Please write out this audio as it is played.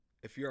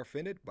If you are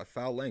offended by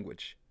foul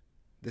language,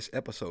 this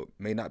episode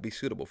may not be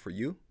suitable for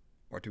you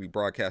or to be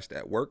broadcast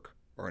at work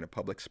or in a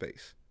public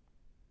space.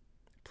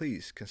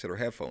 Please consider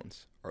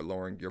headphones or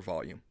lowering your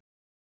volume.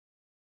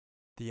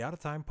 The Out of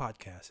Time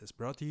podcast is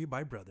brought to you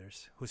by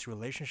brothers whose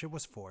relationship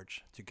was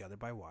forged together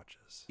by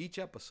watches. Each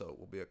episode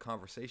will be a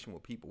conversation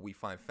with people we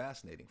find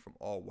fascinating from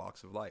all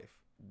walks of life.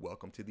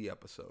 Welcome to the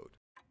episode.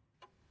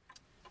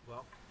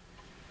 Well,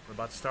 we're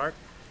about to start.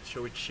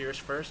 Shall we cheers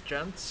first,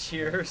 gents?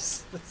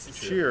 Cheers.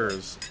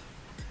 Cheers.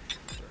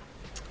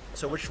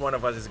 So which one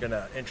of us is going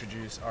to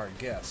introduce our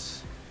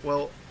guests?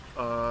 Well,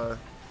 I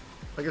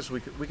guess we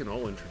can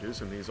all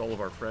introduce him. He's all of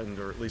our friend,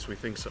 or at least we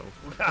think so.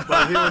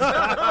 But he was,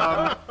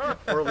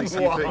 or at least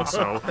he thinks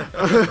so.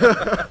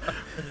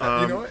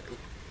 You know what?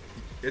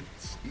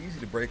 It's easy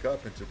to break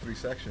up into three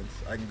sections.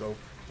 I can go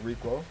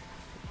Rico.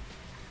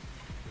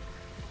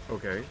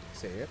 Okay.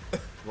 Say it.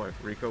 What?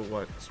 Rico?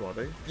 What?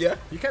 Suave? Yeah.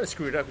 You kind of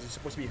screwed it up because it's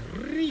supposed to be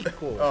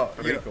Rico. Oh,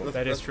 Rico.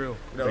 That is true.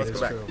 No, That let's is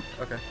go back. true.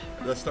 Okay.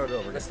 Let's start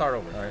over. Let's start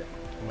over. All right.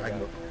 Oh I can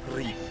go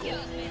Rico.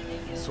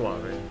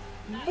 Suave.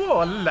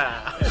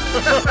 Voila!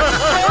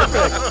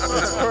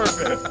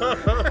 Perfect.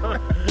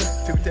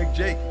 Two-take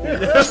Jake.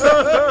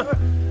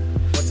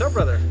 What's up,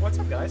 brother? What's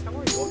up, guys? How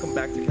are you? Welcome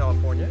back to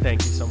California.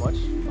 Thank you so much.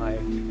 My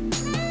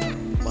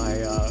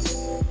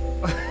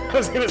I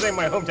was going to say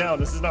my hometown.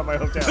 This is not my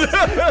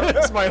hometown.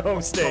 It's my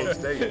home state.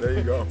 There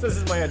you go. This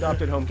is my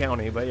adopted home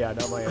county, but yeah,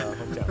 not my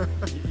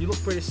hometown. You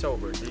look pretty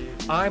sober.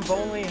 I've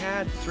only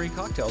had 3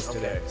 cocktails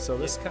today, so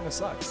this kind of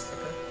sucks.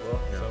 Well,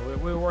 So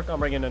we'll work on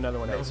bringing another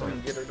one out. So we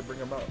can get her to bring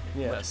him out.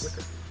 Yes.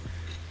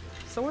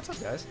 So what's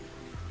up, guys?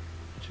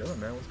 Chilling,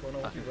 man. What's going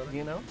on with you, brother?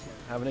 You know,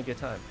 having a good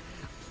time.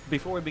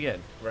 Before we begin,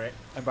 right?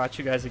 I brought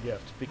you guys a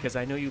gift because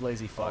I know you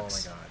lazy Oh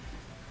fucks my god.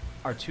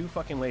 are too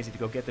fucking lazy to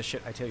go get the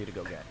shit I tell you to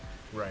go get.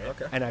 Right.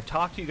 Okay. And I've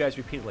talked to you guys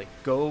repeatedly,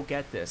 go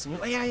get this. And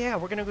you're like, yeah,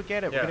 we're going to go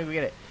get it. Yeah. We're going to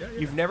go get it. Yeah.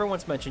 You've never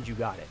once mentioned you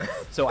got it.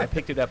 So I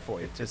picked it up for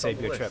you to It's save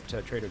on you the a trip list.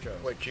 to Trader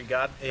Joe's. Wait, you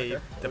got the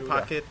What do we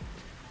pocket?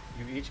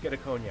 You each get a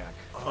cognac.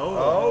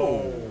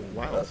 Oh,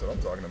 Wow. That's what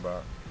I'm talking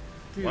about.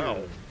 Wow.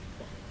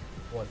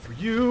 One for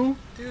you.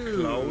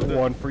 Dude.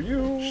 One for you.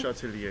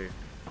 Chatelier.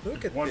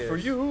 Look at One this. for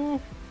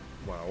you.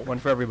 Wow. One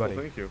for everybody.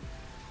 Well, thank you.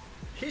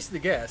 He's the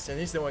guest, and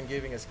he's the one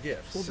giving us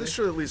gifts. Well, this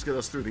should at least get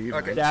us through the evening.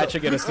 Okay. That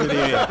should get us through the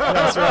evening.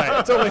 That's right.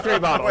 It's only 3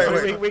 bottles.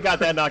 Wait. We got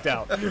that knocked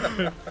out. All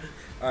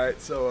right,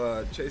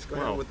 so Chase, go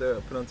Wow. ahead with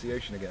the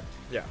pronunciation again.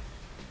 Yeah.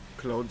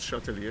 Claude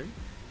Chatelier.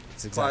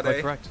 That's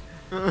exactly Claude. correct.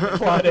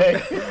 Claude.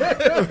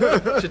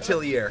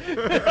 Chatelier.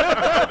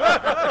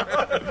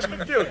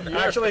 Dude,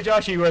 Actually,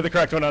 Josh, you were the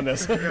correct one on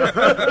this.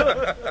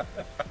 well,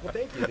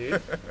 thank you,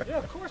 dude. Yeah,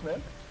 of course,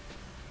 man.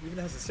 Even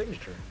has a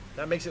signature.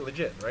 That makes it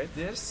legit, right?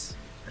 This,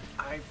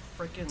 I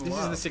freaking This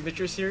is the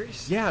signature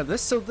series? Yeah,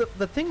 so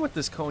the thing with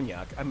this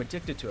cognac, I'm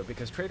addicted to it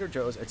because Trader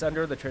Joe's, it's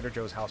under the Trader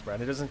Joe's house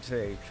brand. It doesn't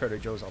say Trader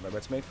Joe's on there, but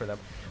it's made for them.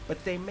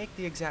 But they make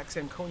the exact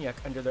same cognac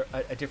under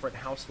a different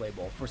house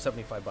label for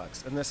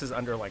 $75, and this is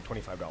under like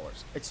 $25.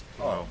 It's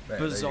Oh, man, there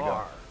you go.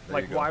 bizarre. There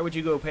Like, you go. why would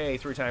you go pay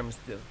 3 times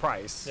the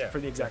price Yeah. for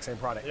the exact same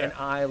product? Yeah. And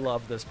I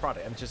love this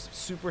product. And it's just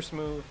super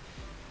smooth,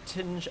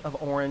 tinge of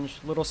orange,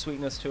 little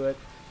sweetness to it.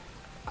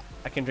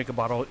 I can drink a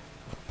bottle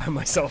by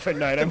myself at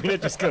night. I mean,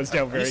 it just goes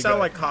down very You sound good.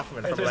 like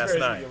Kaufman from Just last very-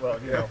 night. Well,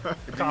 you know,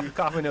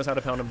 Kaufman knows how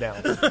to pound them down.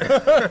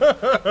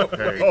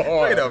 Okay.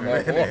 Wait a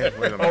minute.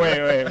 Wait a minute. Oh,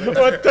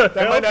 wait.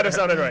 That might not have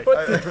sounded right.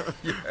 I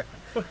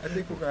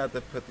think we're going to have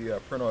to put the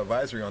parental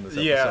advisory on this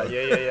Yeah.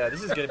 episode.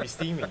 This is going to be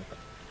steamy.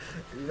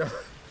 You know?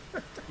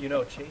 You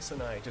know, Chase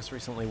and I just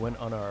recently went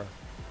on our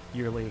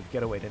yearly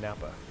getaway to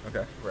Napa.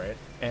 Okay. Right.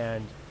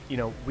 And, you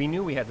know, we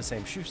knew we had the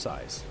same shoe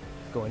size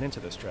going into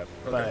this trip.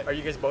 But Are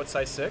you guys both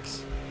size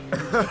 6?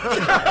 because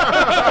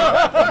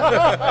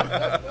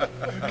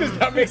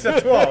that makes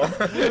it 12.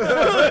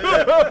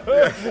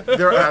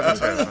 They're out of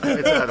 10.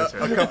 It's out of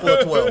 10. A couple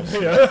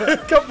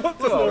of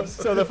 12s.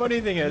 So the funny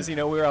thing is, you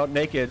know, we were out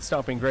naked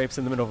stomping grapes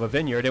in the middle of a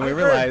vineyard, and we I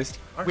heard. realized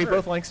I we heard.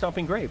 both like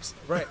stomping grapes.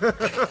 Right.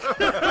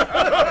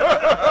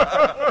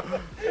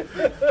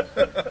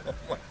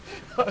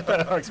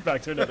 That harks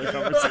back to another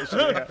conversation.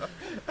 Yeah.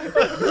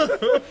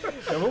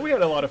 Yeah, but we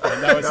had a lot of fun.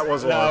 That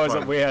was a lot of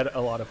fun. We had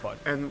a lot of fun.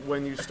 And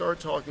when you start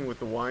talking with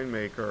the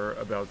winemaker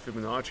about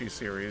Fibonacci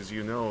series,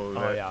 you know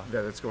that, yeah.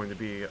 that it's going to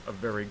be a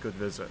very good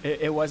visit.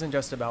 It wasn't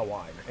just about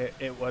wine.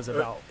 It was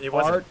about it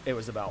wasn't. art. It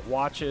was about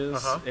watches.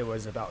 Uh-huh. It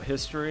was about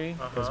history.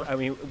 It was- Uh-huh. I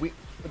mean,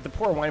 the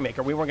poor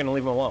winemaker, we weren't going to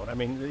leave him alone. I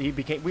mean,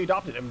 we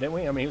adopted him, didn't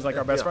we? I mean, he was like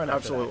our best Yeah, friend.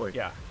 After that. absolutely.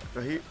 Yeah.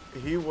 Now,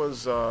 he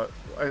was,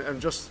 and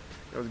just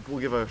we'll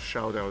give a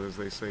shout out, as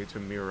they say, to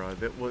Mira.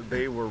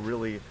 They were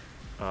really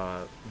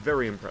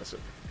very impressive.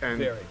 And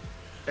Very.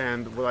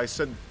 And what I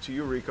said to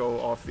you, Rico,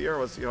 off the air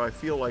was, I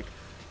feel like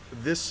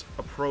this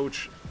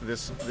approach,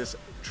 this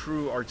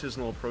true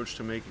artisanal approach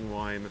to making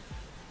wine,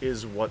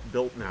 is what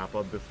built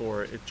Napa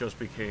before it just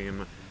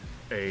became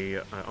a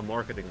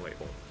marketing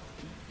label.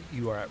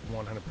 You are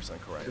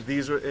 100% correct.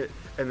 These are it,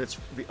 and it's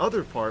the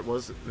other part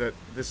was that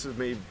this is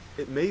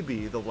it may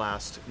be the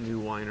last new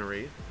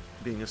winery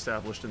being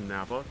established in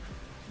Napa,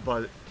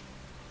 but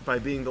by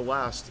being the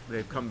last,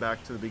 they've come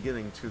back to the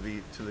beginning, to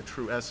the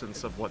true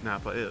essence of what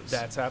Napa is.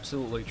 That's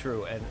absolutely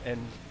true. And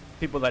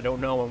people that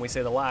don't know, when we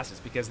say the last, it's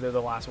because they're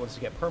the last ones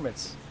to get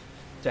permits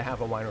to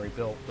have a winery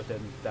built within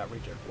that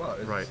region. Wow,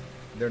 Right.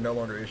 They're no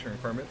longer issuing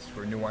permits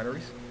for new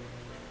wineries?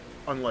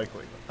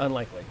 Unlikely.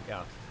 Unlikely,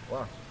 yeah.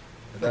 Wow.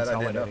 That I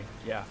didn't know. Consolidating,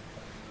 yeah.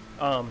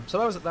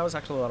 So that was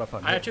actually a lot of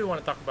fun. I actually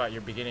want to talk about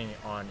your beginning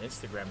on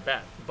Instagram,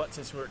 but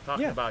since we're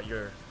talking about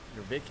your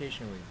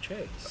vacation with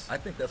Chase, I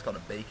think that's called a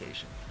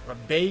vacation. a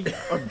big.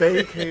 A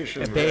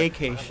vacation. A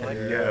vacation. I like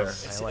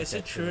Yes. I like Is it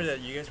that true too.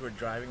 that you guys were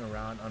driving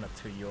around on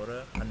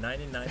a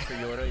 99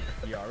 Toyota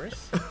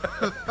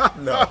Yaris?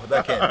 No,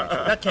 that can't be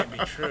true. That can't be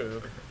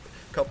true.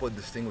 A couple of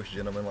distinguished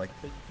gentlemen like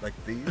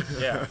these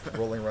Yeah.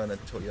 rolling around in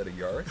Toyota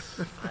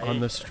Yaris. On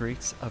the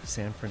streets of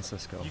San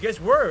Francisco. You guys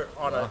were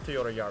on a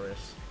Toyota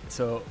Yaris.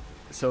 So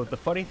the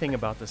funny thing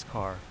about this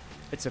car,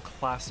 it's a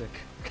classic.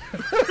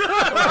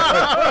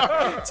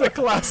 It's a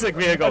classic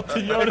vehicle.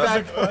 In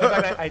fact,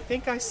 I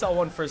think I saw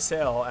one for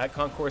sale at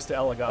Concours de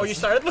Elegance. Oh, you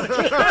started looking.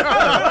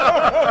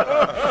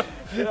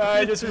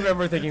 I just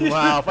remember thinking,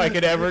 wow, if I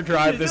could ever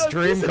drive this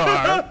dream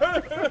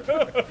car.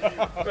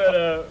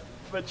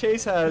 But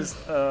Chase has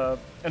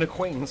an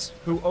acquaintance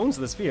who owns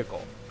this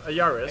vehicle. A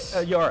Yaris.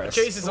 A Yaris.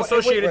 Chase is Wait,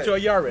 associated wait. to a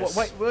Yaris.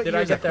 What Did year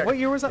I is get that? that? What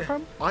year was that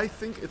from? I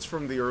think it's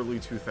from the early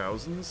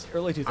 2000s.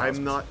 Early 2000s.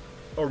 I'm not,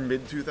 or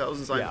mid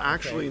 2000s. I'm Yeah,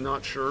 actually okay.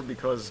 not sure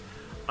because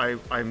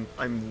I'm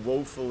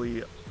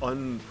woefully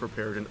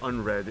unprepared and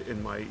unread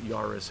in my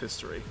Yaris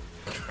history.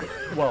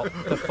 Well,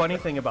 the funny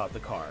thing about the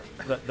car,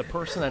 the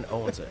person that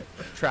owns it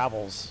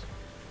travels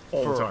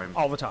All the for- time.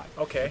 All the time.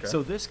 Okay.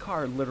 So this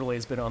car literally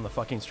has been on the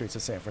fucking streets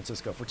of San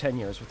Francisco for 10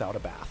 years without a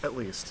bath. At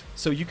least.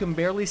 So you can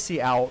barely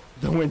see out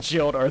the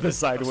windshield or the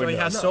side So window. he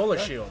has solar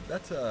shield.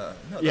 That's no,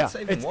 Yeah, that's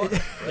saving it's- water.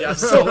 Yeah,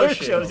 solar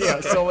shield. Yeah,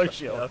 Okay. solar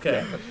shield.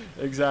 Okay.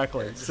 Yeah,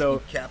 exactly. Just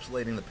So,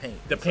 encapsulating the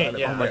paint. The inside paint, of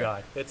yeah. it. oh my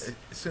God. It's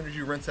As soon as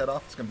you rinse that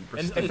off, it's gonna be And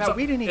pristine. In It's fact,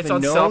 we didn't it's even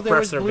on know there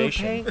was blue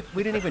self-preservation. paint.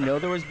 We didn't even know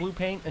there was blue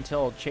paint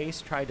until Chase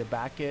tried to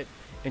back it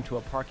into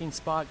a parking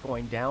spot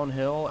going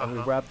downhill, and we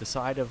rubbed the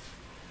side of.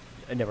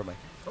 Never mind.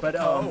 But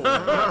Oh,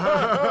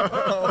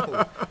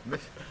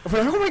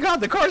 we're like, oh my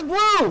God, the car's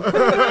blue!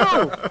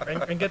 Blue!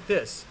 and get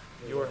this.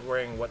 You were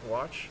wearing what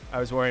watch? I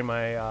was wearing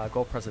my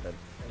gold president,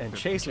 and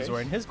Chase was Chase?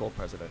 wearing his gold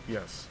president.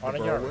 Yes. On a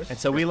Burrow Yaris. And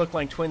so we look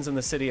like twins in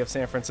the city of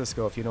San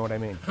Francisco, if you know what I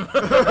mean.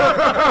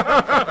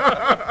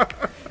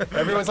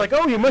 Everyone's like,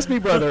 oh, you must be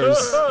brothers.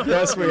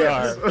 Yes, we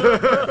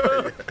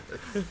are.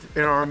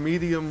 In our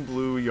medium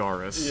blue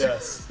Yaris.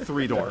 Yes.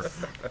 3-door.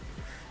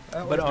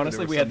 But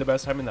honestly, we had the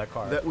best time in that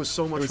car. That was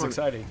so much It was fun.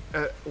 exciting.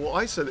 Well,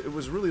 I said it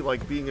was really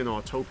like being in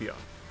Autopia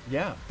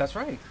Yeah, that's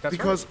right. That's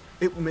because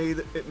right.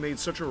 it made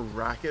such a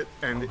racket,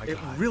 and Oh my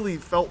it God. really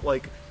felt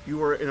like you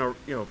were in a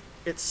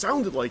it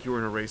sounded like you were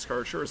in a race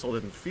car. Sure, it still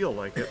didn't feel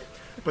like it,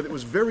 but it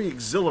was very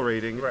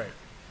exhilarating. Right.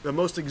 The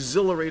most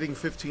exhilarating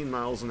 15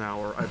 miles an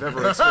hour I've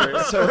ever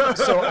experienced.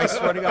 So I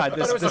swear to God, It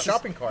was a this is,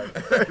 shopping cart.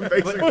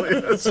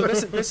 Basically, so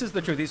this is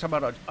the truth. He's talking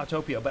about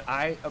Autopia, but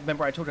I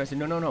remember I told you, I said,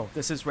 no,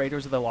 this is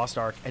Raiders of the Lost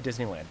Ark at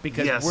Disneyland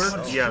because Yes,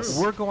 yes.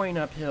 we're going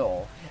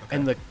uphill,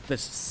 and the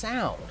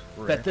sound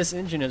that this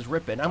engine is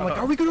ripping. I'm like,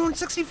 are we going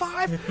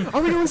 65?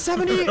 Are we doing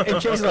 70? And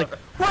Chase is like,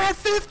 we're at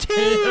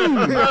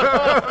 15.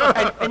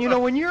 and you know,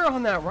 when you're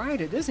on that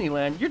ride at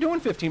Disneyland, you're doing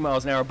 15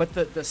 miles an hour, but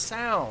the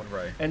sound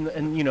Right.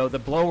 and you know the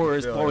blower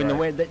is feel it, blowing the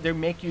right. wind. They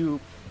make you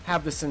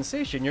have the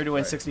sensation you're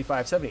doing Right.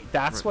 65, 70.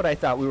 That's what I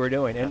thought we were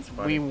doing, and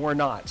we were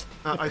not.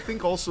 I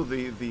think also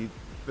the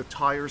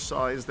tire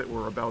size that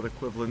were about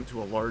equivalent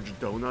to a large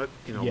donut,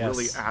 Yes,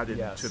 really added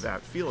yes. to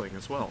that feeling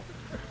as well.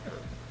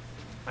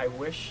 I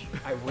wish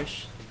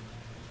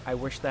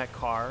that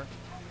car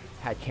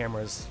had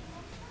cameras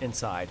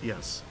inside.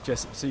 Yes.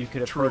 Just so you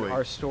could have heard Truly.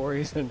 our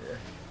stories and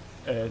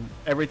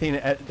everything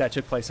that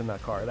took place in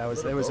that car. It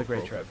was a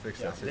great GoPro trip. could fix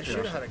Yeah. that They situation.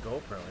 should have had a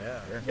GoPro, yeah.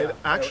 Yeah, It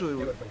actually, it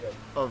would've been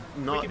good.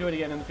 We not can do it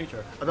again in the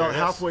future. about Yes.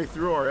 halfway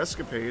through our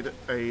escapade,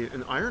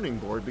 an ironing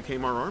board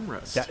became our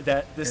armrest.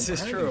 This An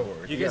is ironing true.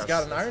 board. You guys Yes.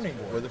 got an ironing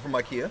board. Were they from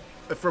IKEA?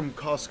 From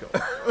Costco.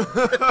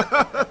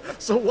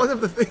 So one of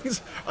the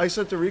things I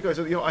said to Rico, I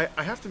said,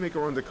 I have to make a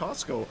run to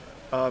Costco.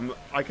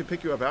 I could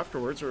pick you up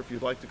afterwards, or if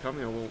you'd like to come,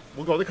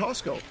 we'll go to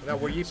Costco. Now,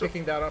 were you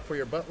picking that up for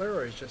your butler,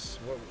 or is just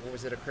what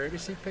was it, a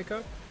courtesy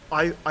pickup?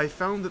 I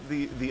found that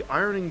the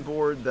ironing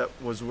board that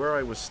was where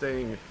I was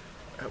staying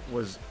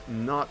was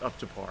not up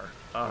to par.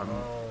 An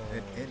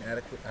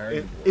inadequate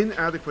ironing board.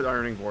 Inadequate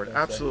ironing board,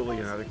 absolutely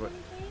inadequate.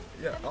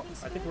 Yeah.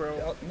 I think we're.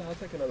 I'll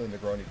take another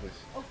Negroni, please.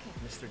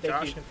 Mr. Thank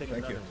Josh you. can take Thank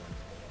another you. one.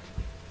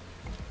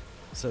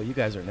 So you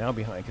guys are now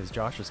behind because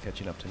Josh is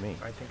catching up to me.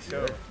 I think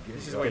so. Yeah.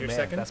 This is Good what Good your man.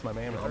 second. That's my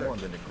man. I'm on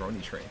the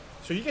Negroni train.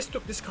 So you guys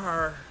took this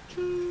car.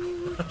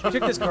 We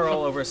took this car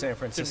all over San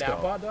Francisco.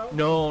 Napa,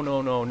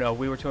 though? No.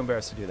 We were too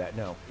embarrassed to do that.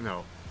 No.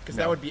 No. Because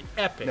that would be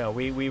epic. No,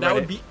 we That would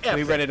rented, be we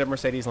epic. rented a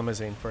Mercedes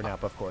limousine for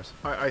Napa, of course.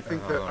 I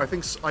think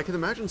I can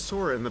imagine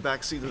Sora in the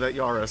back seat of that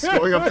Yaris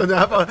going up to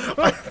Napa.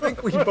 I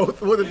think we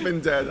both would have been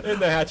dead.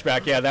 In the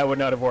hatchback, yeah, that would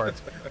not have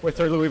worked. With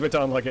her Louis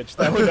Vuitton luggage,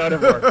 that would not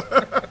have worked.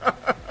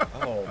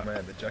 Oh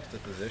man, the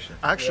juxtaposition.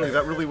 Actually,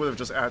 that really would have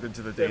just added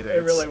to the day dates.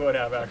 It really would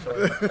have,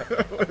 actually.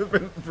 It would have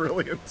been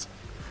brilliant.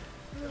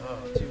 Oh,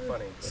 too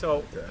funny.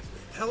 So, Fantastic.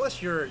 tell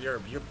us your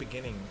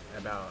beginning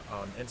about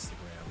on Instagram.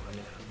 I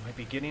mean, My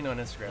beginning on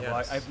Instagram. Yes.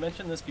 Well, I've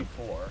mentioned this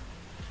before,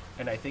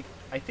 and I think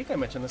I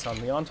mentioned this on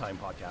the On Time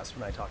podcast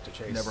when I talked to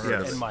Chase Never heard of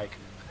and it. Mike.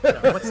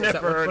 what's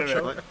Never heard what of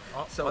show? it.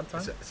 So On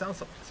time?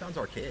 sounds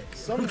archaic.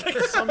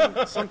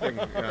 Something.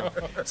 Yeah.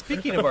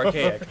 Speaking of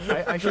archaic,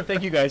 I should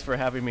thank you guys for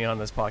having me on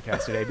this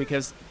podcast today,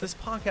 because this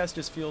podcast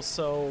just feels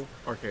so.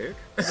 Archaic.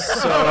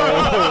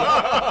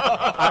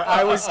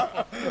 I was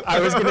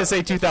going to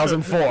say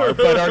 2004,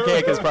 but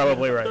archaic is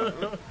probably right.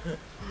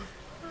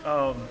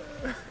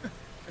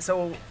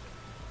 So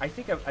I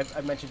think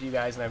I've mentioned to you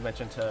guys, and I've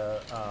mentioned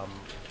to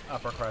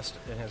Upper Crust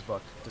in his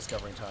book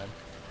Discovering Time.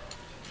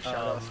 Shout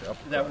out to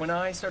Upper That Crust. when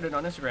I started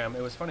on Instagram,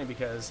 it was funny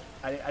because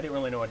I didn't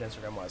really know what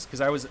Instagram was,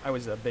 because I was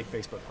a big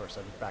Facebook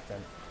person back then,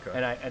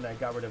 Okay. and I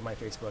got rid of my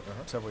Facebook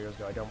several years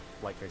ago. I don't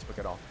like Facebook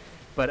at all.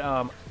 But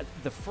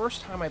the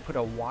first time I put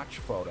a watch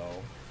photo,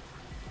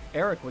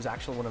 Eric was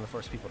actually one of the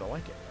first people to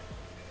like it.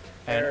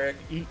 And Eric.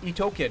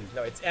 Etokin.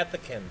 No, it's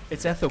Ethikin.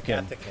 It's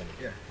Ethokin. Ethikin.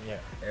 Yeah. Yeah.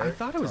 I Eric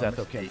thought it was Thomas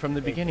Ethokin Tate. from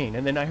the beginning,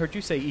 and then I heard you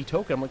say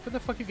Etokin. I'm like, where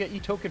the fuck you get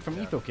Etokin from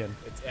Ethokin?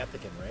 It's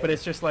Ethikin, right? But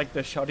it's just like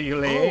the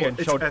Chaudiere Oh, and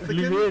it's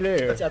Ethikin? Chaudiere.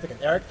 it's Ethikin.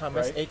 Eric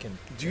Thomas Right. Aiken.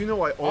 Do you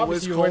know I always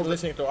Obviously, you weren't called it?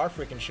 listening to our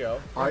freaking show.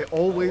 I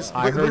always.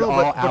 I but heard no,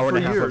 all but hour for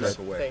and a half of years, it.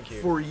 Away. Thank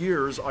you. For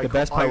years, The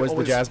best part was the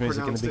always jazz music in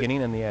the pronounced it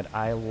beginning and the end.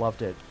 I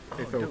loved it. Oh,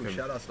 dude,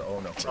 shout outs to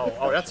Ono.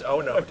 Oh, that's oh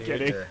no, dude.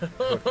 kidding. Yeah,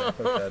 hook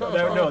that up.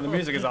 No, the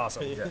music is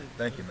awesome. Yeah,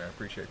 thank you, man.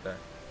 Appreciate that.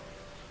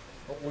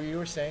 What were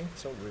you saying?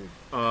 So rude.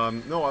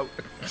 No, I.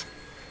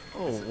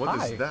 Oh, what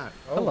is Hi. that?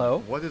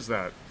 Hello. What is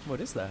that?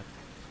 What is that?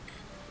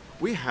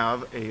 We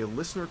have a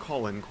listener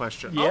call-in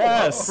question.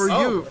 Yes. For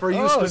you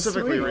Oh,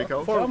 specifically, sweet.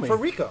 Rico. Tell me. For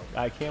Rico.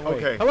 I can't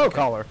wait. Okay. Hello,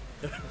 caller.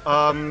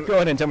 Go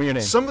ahead and tell me your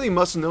name. Somebody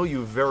must know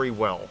you very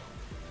well,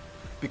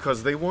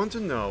 because they want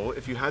to know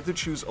if you had to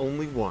choose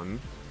only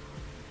one,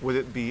 would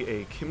it be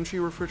a kimchi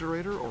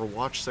refrigerator or a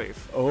watch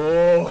safe?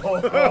 Well,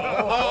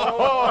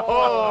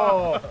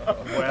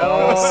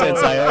 since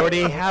I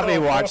already have a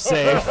watch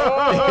safe,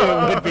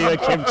 it would be a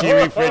kimchi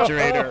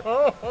refrigerator.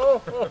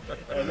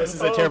 And this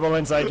is a terrible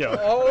inside joke.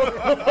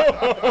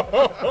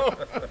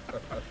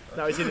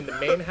 Now, is it in the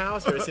main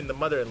house or is it in the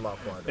mother-in-law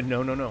one?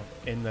 No.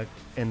 In the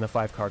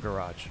 5-car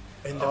garage.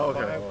 In the okay.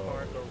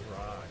 5-car garage.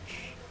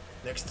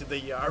 Next to the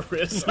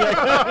Yaris.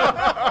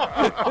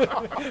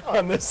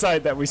 On this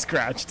side that we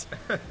scratched.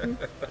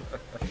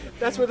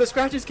 That's where the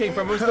scratches came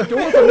from. It was the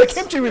door from the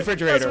kimchi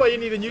refrigerator. That's why you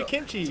need a new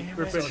kimchi So is it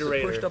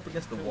refrigerator. pushed up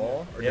against the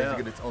wall, or Yeah. does it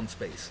get its own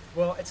space?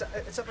 Well, it's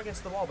up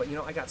against the wall, but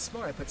I got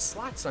smart. I put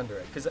slats under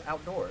it because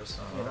outdoors,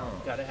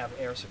 got to have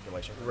air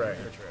circulation for the Right.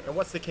 refrigerator. And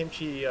what's the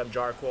kimchi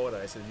jar quota?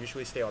 I said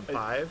usually stay on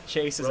 5.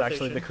 Chase is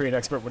actually rotation. the Korean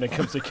expert when it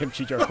comes to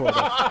kimchi jar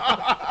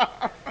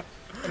quota.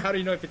 And how do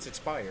you know if it's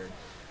expired?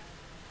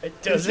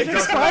 Does it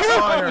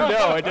expire?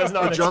 No, it does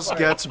not. It just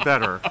expire. gets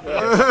better.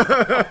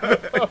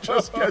 It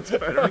just gets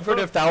better. You've heard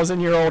of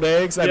 1,000-year-old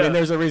eggs? I Yeah. mean,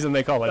 there's a reason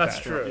they call it That's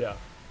that. true. Yeah.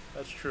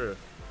 That's true.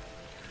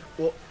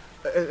 Well,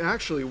 and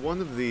actually,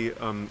 one of the,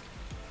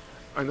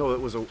 I know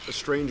it was a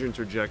strange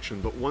interjection,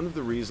 but one of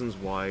the reasons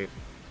why,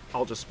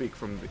 I'll just speak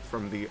from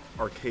the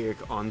archaic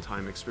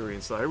on-time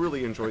experience that I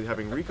really enjoyed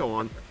having Rico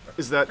on,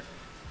 is that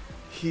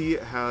he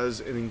has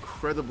an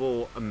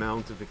incredible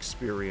amount of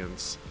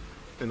experience,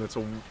 and it's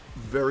a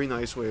very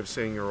nice way of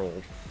saying you're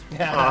old,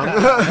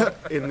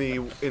 in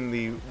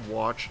the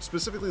watch,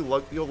 specifically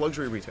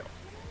luxury retail.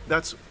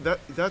 That's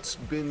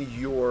been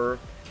your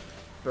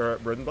bread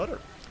and butter.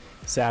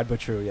 Sad but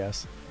true,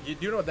 yes. You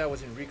do know that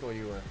was Enrico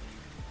you were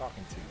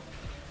talking to.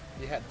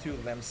 You had 2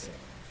 lemsing.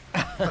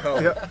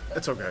 Yeah,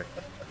 it's okay.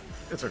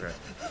 It's okay.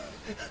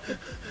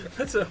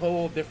 That's a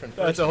whole different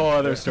That's a person. whole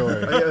other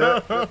story.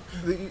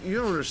 You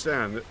don't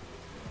understand.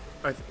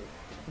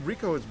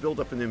 Rico has built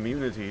up an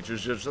immunity to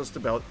just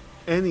about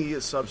any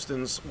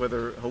substance,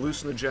 whether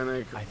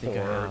hallucinogenic I think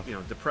I or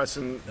have.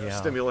 depressant, Yeah.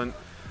 stimulant.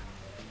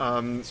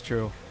 It's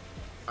true.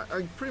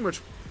 I pretty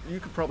much, you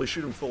could probably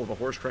shoot him full of a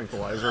horse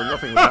tranquilizer and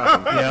nothing would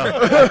happen.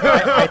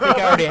 Yeah. I think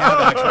I already have,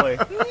 actually.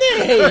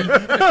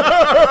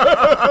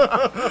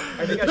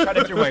 I think I shot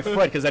it through my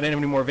foot because I didn't have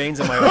any more veins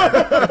in my arm.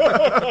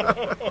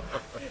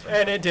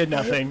 And it did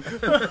nothing.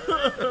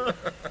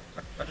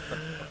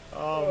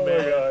 Oh,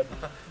 my God.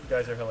 You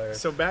guys are hilarious.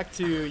 So back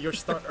to your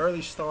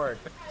early start.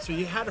 So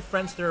you had a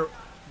Friendster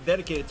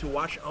dedicated to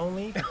watch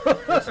only.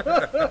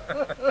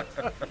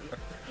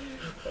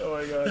 Oh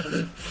my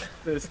god,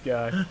 this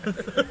guy.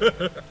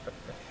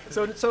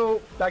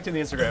 So back to the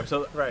Instagram.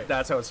 So Right.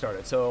 that's how it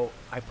started. So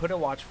I put a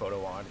watch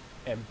photo on,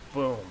 and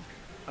boom,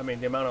 I mean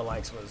the amount of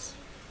likes was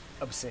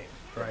obscene,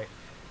 right?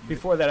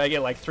 Before that, I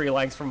get like 3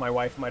 likes from my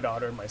wife, my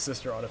daughter, and my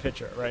sister on a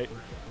picture, right?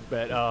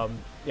 But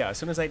yeah, as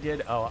soon as I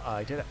did,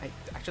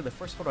 actually the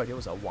first photo I did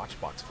was a watch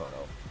box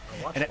photo.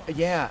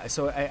 Yeah,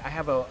 so I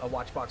have a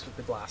watch box with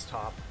the glass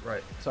top.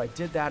 Right. So I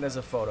did that as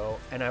a photo,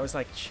 and I was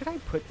like, should I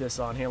put this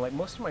on here? Like,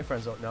 most of my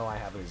friends don't know I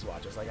have these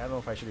watches. Like, I don't know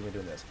if I should even be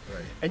doing this.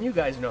 Right. And you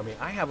guys know me.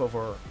 I have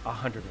over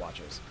 100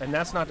 watches. And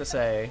that's not to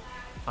say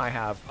I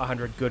have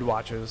 100 good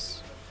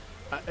watches.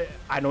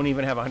 I don't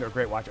even have 100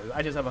 great watches.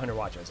 I just have 100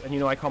 watches.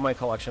 And, I call my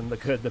collection the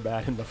good, the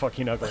bad, and the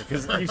fucking ugly.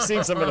 Because you've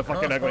seen some of the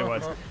fucking ugly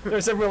ones.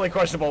 There's some really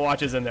questionable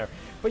watches in there.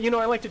 But,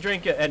 I like to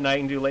drink at night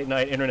and do late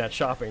night internet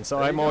shopping. So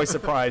I'm always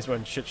surprised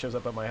when shit shows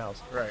up at my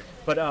house. Right.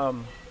 But,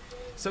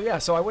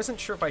 so I wasn't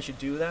sure if I should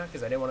do that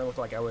because I didn't want to look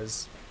like I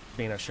was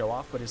being a show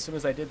off. But as soon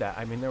as I did that,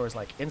 there was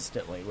like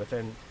instantly,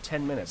 within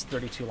 10 minutes,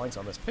 32 likes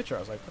on this picture. I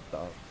was like, what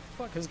the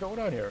fuck is going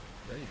on here?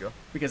 There you go.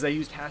 Because I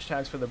used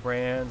hashtags for the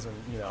brands and,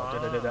 and all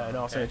of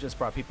a sudden it just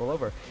brought people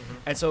over. Mm-hmm.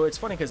 And so it's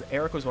funny because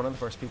Eric was one of the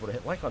first people to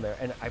hit like on there.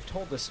 And I've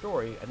told this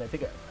story, and I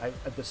think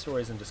the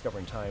story is in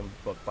Discovering Time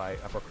book by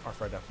our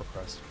friend Upper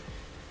Crust.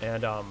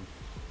 And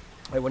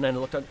I went and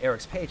looked on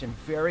Eric's page and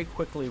very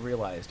quickly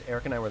realized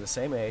Eric and I were the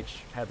same age,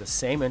 had the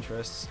same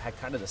interests, had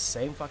kind of the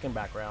same fucking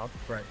background.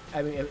 Right.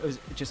 It was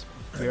just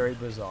very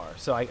bizarre.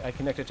 So I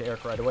connected to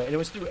Eric right away. And it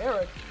was through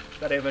Eric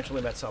that I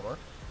eventually met Summer.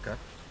 Okay.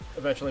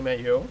 Eventually met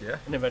you. Yeah.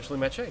 And eventually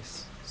met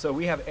Chase. So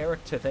we have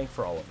Eric to thank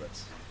for all of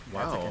this.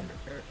 Wow.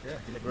 Yeah.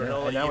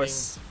 Granola and that eating,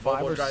 was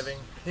Volvo driving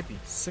hippie.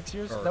 6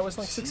 years? Or That was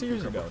like 6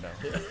 years ago cucumber.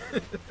 now.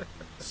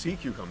 Sea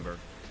cucumber.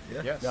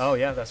 Yeah. Yes. Oh,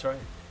 yeah, that's right.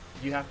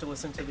 You have to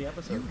listen to the You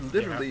episode.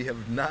 literally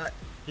have not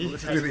He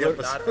listened has to the not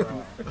episode. at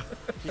all.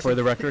 For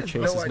the record,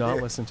 Chase No has not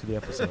idea. listened to the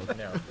episode.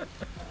 No.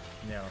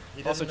 No.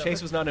 He Also, doesn't know Chase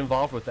that- was not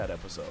involved with that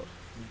episode.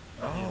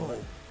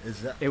 Oh,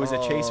 is that? It was a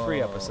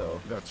Chase-free oh.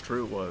 episode. That's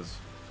true. It was.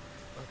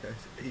 Okay,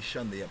 he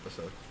shunned the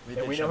episode. And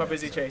did we know show how that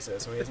busy episode. Chase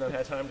is, so he has not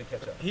had time to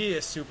catch up. He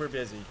is super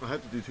busy. I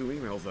had to do 2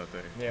 emails that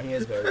day. Yeah. He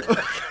is very That's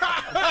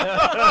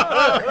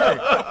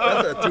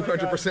a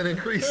 200%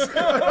 increase. Oh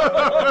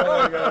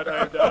my god,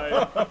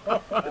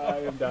 I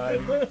am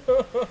dying. 2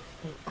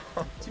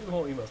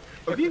 whole emails.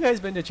 Have you guys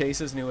been to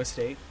Chase's new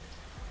estate?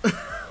 I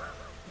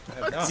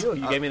have not.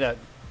 You gave me that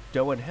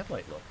doe and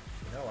headlight look.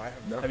 No, I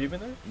have No. not. Have you been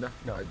there? No,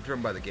 No. I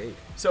driven by the gate.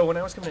 So when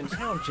I was coming into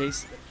town,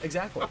 Chase,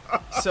 exactly.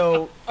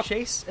 So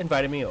Chase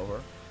invited me over.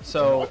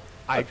 So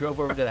I drove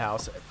over to the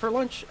house for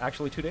lunch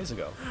actually 2 days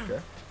ago. Okay.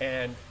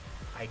 And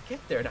I get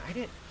there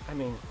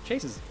and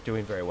Chase is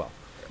doing very well.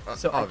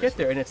 So I get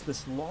Obviously. there and it's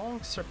this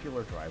long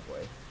circular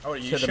driveway Oh,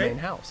 to the main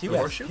house. He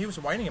Yes. was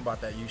whining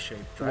about that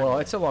U-shaped driveway. Well,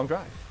 it's a long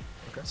drive.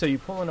 Okay. So you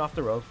pulling off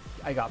the road.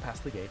 I got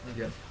past the gate.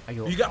 Yes. I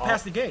go, You got "Oh."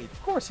 past the gate.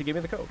 Of course, he gave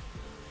me the code.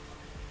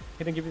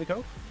 He didn't give you the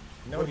code?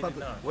 No, what he about did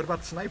not. What about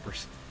the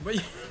snipers? But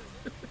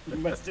You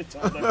must have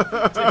told them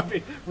to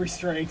be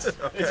restraints.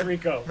 It's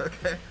Rico.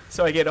 Okay.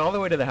 So I get all the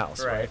way to the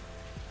house, Right. right?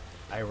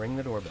 I ring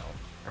the doorbell.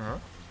 Uh-huh.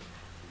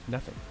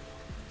 Nothing.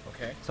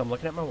 okay. So I'm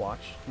looking at my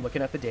watch, I'm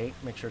looking at the date,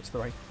 make sure it's the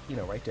right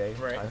day,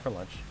 Right. time for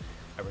lunch.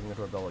 I ring the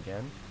doorbell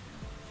again.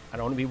 I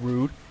don't want to be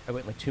rude. I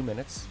wait like 2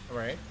 minutes. All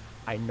right.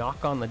 I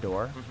knock on the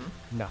door.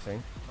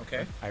 Nothing.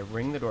 Okay. I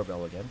ring the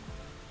doorbell again.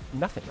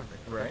 Nothing.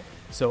 Right.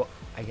 So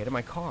I get in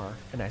my car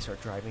and I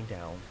start driving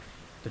down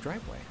the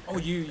driveway. Oh,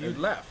 you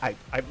left.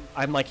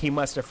 I'm like, he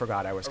must have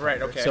forgot I was coming.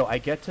 Right, okay. So I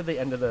get to the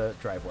end of the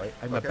driveway.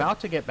 I'm Okay. about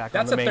to get back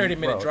That's on a the main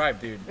 30-minute road. drive,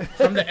 dude.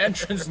 From the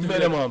entrance to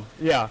Minimum.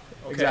 Yeah,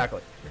 Okay.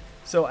 exactly.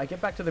 So I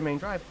get back to the main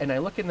drive and I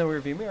look in the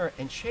rearview mirror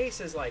and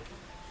Chase is like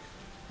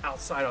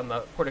outside on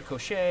the porte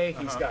cochere.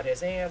 He's got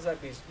his hands up.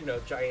 He's,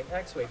 giant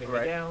X waving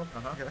Right. me down.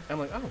 Uh-huh. I'm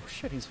like, oh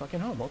shit, he's fucking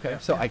home. Okay. Yeah.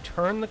 So I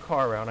turn the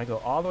car around. I go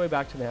all the way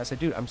back to the. I said,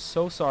 dude, I'm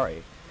so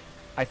sorry.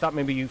 I thought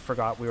maybe you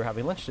forgot we were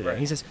having lunch today. Right.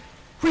 He says,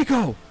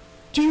 Rico,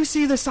 do you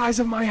see the size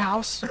of my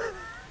house?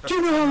 Do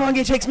you know how long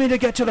it takes me to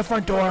get to the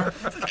front door?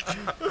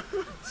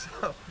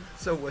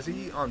 So was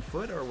he on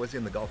foot or was he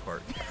in the golf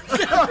cart?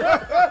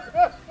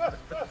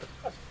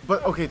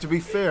 But okay, to be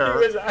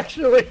fair,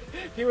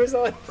 He was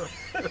on.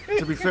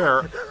 to be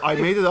fair, I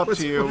made it up Was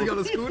to he on you.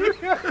 a scooter?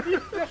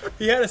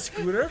 He had a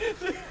scooter.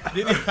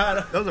 Did he have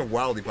a... Those are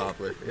wildly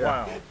popular. Yeah.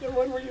 Wow. The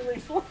one where you lean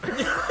forward. Oh,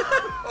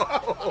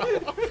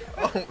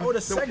 the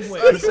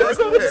Segway. The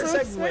Segway. The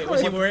Segway.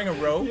 Was he wearing a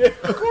robe? Yeah,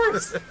 of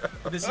course.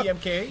 The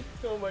CMK?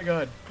 Oh my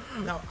god.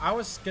 Now, I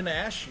was going to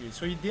ask you,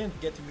 so you didn't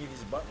get to meet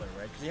his butler,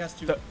 right? Because he has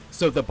to...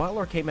 So the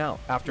butler came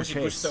out after was he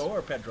Chase. Gusteau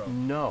or Pedro?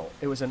 No,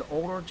 it was an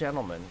older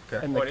gentleman,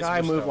 Okay. and Oh, the it is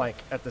guy moved Gusteau. like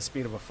at the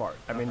speed of a fart.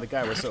 I mean, the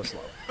guy was so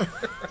slow.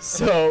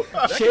 So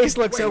Chase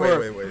looks wait,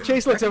 over. wait.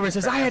 Chase looks over and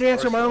says, "I had to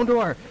answer my own slow.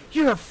 door.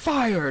 You're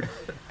fired."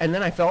 And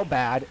then I felt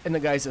bad, and the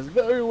guy says,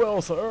 "Very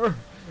well, sir."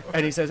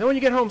 And he says, "And when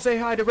you get home, say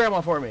hi to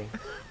Grandma for me."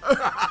 I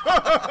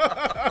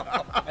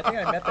think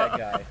I met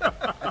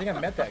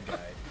that guy.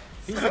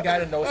 He's the guy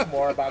that knows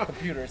more about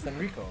computers than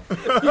Rico. Wait,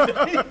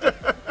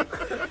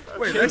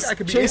 that guy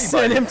could be Chase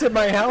sent anybody. him to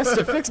my house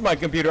to fix my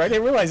computer. I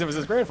didn't realize it was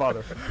his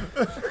grandfather.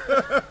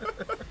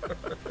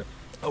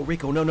 Oh,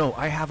 Rico, no,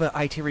 I have an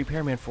IT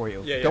repairman for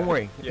you. Yeah, Don't yeah.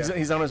 worry, Yeah.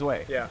 he's on his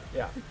way. Yeah.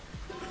 Yeah.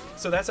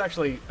 So that's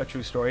actually a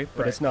true story,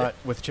 but Right. it's not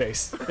with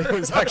Chase. It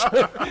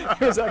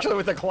was actually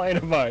with a client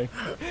of mine.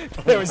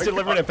 I was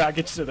delivering a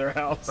package to their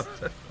house,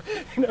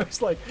 and I was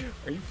like,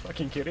 "Are you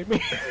fucking kidding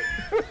me?"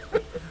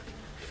 I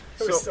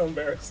was so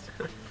embarrassed.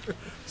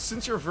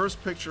 Since your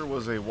first picture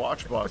was a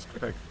watch box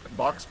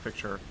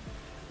picture,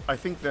 I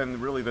think then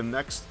really the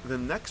next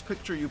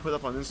picture you put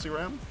up on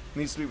Instagram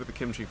needs to be with the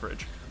kimchi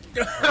fridge.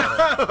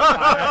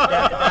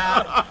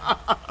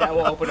 That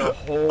will open a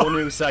whole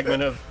new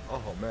segment of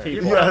Oh man.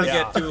 people. You have to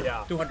Yeah, get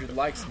yeah. 200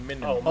 likes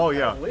minimum. Oh,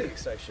 yeah. At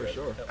least I should.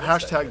 sure. At least I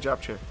Hashtag should.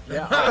 japchae.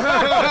 Yeah.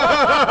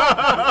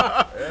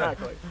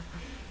 Exactly.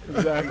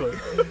 Exactly.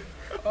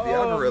 The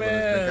algorithm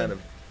has been kind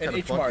of And funky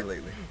H-Mart.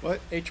 lately. What?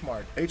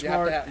 H-Mart.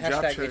 H-Mart, You have to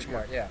Japchae, hashtag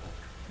H-Mart, yeah.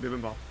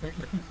 Bibimbap.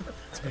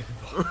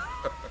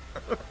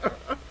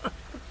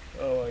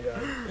 Oh my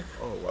god.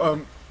 Oh wow.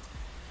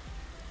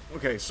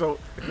 Okay, so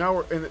now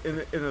we're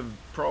in a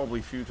probably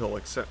futile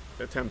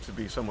attempt to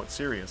be somewhat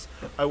serious.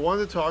 I want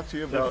to talk to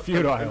you about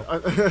futile.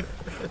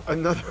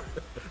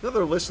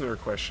 another listener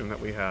question that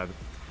we had,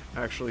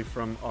 actually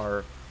from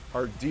our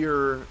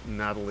dear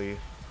Natalie.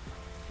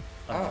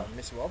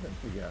 Miss Weldon.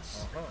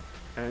 Yes, Uh-huh.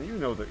 and you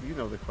know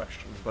the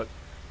question, but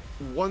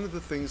one of the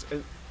things,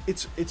 and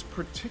it's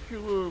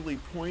particularly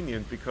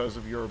poignant because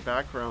of your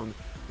background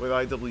with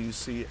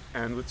IWC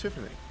and with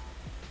Tiffany.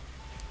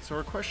 So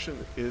our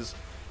question is.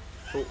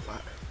 Oh,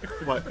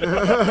 what?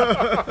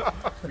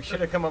 We should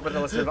have come up with a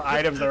list of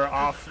items that are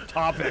off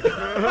topic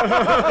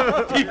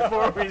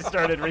before we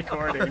started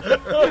recording.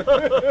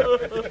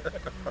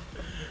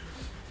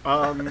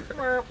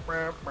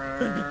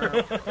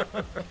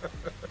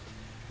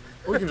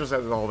 We can just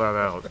edit all that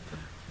out.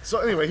 So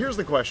anyway, here's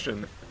the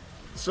question.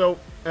 So,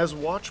 as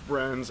watch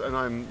brands, and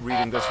I'm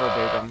reading this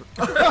verbatim.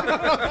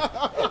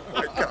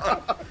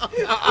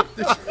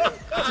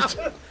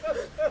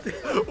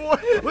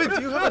 Wait,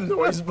 do you have a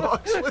noise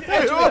box with Do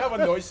you you? have a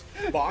noise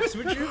box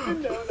with you?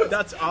 No,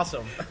 that's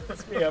awesome.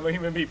 That's me. I'm a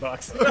human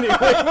beatbox.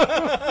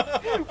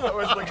 Anyway, what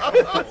was the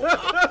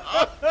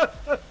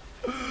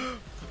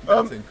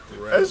That's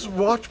incredible. As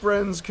watch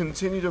brands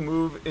continue to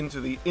move into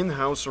the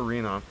in-house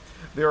arena,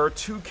 there are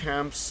two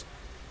camps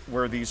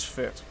where these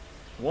fit.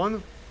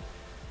 One,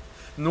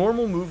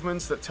 normal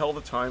movements that tell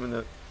the time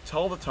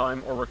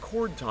or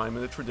record time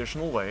in a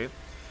traditional way.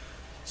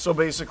 So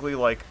basically,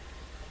 like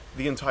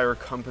the entire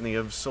company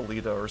of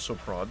Solida or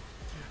Soprod.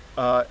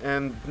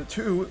 And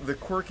two, the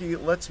quirky,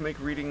 let's make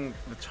reading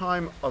the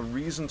time a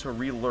reason to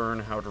relearn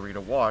how to read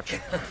a watch.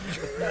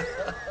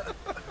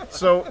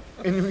 So,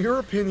 in your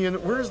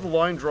opinion, where is the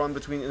line drawn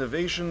between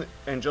innovation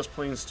and just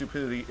plain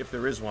stupidity, if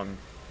there is one?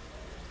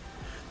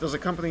 Does a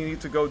company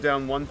need to go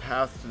down one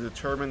path to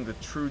determine the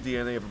true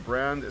DNA of a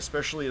brand,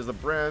 especially as the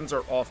brands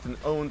are often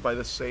owned by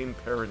the same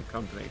parent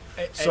company?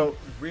 and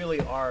really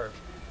are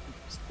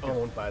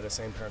owned by the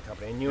same parent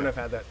company. And you and I've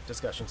had that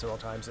discussion several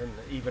times, and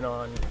even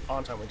on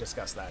time we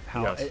discussed that.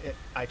 How Yes.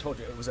 I told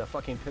you it was a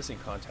fucking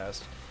pissing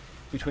contest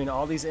between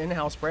all these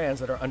in-house brands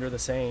that are under the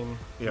same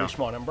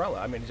Richemont umbrella.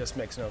 I mean, it just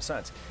makes no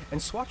sense.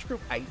 And Swatch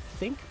Group, I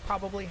think,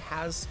 probably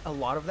has a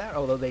lot of that,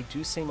 although they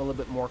do seem a little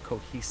bit more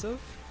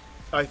cohesive.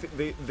 I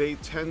think they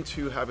tend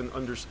to have an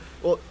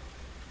well,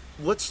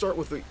 let's start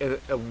with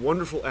a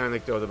wonderful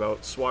anecdote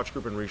about Swatch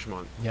Group and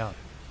Richemont. Yeah.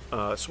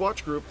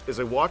 Swatch Group is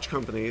a watch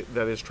company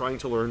that is trying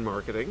to learn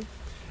marketing,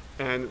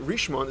 and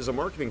Richemont is a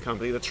marketing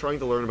company that's trying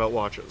to learn about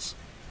watches.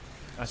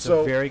 That's So-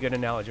 a very good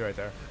analogy right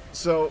there.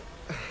 So,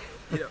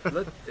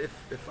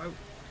 If I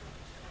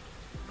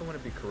want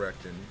to be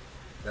correct in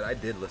that I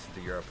did listen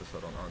to your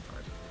episode on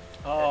time.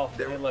 Oh,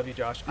 There- I love you,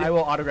 Josh. I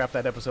will autograph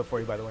that episode for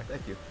you, by the way.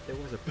 Thank you. There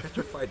was a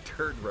petrified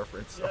turd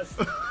reference. Yes.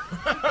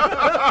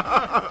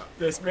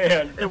 This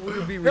man. And we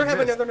would be Here, have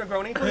remiss. another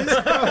Negroni, please.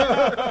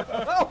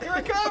 Oh, here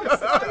it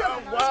comes.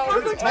 Wow,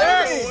 perfect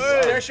yes!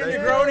 timing. There's your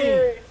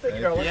Negroni. Thank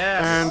you, darling.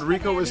 Yes. and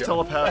Rico is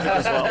telepathic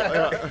as well.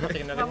 Yeah.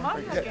 Take another My mom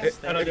one. was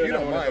against I don't If do you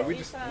don't another mind, one. we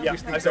just Yeah, we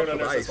sneak I up don't for the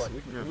notice ice. this one.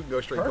 We can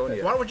go straight Perfect.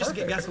 cognac. Why don't we just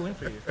get gasoline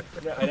for you?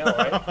 Yeah, I know,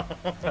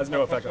 right? Has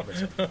no effect on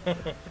this.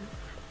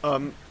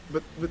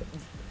 But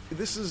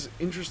this is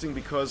interesting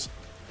because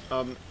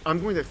I'm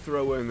going to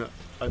throw in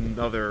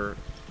another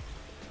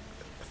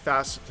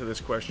facet to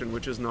this question,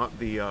 which is not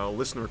the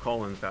listener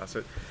call-in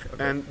facet,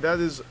 and that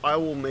is I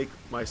will make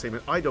my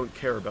statement. I don't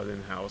care about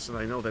in-house, and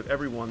I know that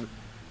everyone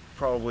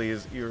probably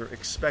you're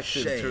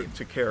expected Shame.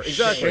 to care.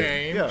 Exactly.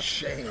 Shame. Yeah.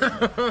 Shame.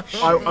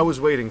 I was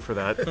waiting for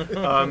that.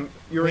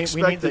 You're We need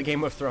expected. the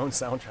Game of Thrones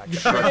soundtrack.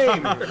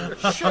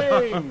 Shame!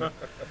 Shame!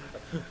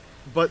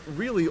 But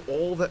really,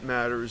 all that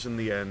matters in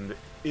the end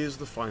is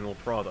the final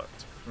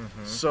product.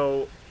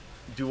 So,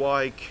 do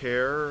I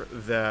care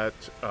that,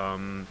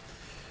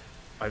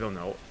 I don't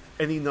know,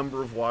 any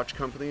number of watch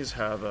companies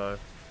have a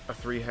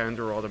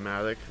three-hander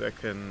automatic that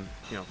can,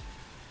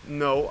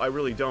 no, I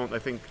really don't. I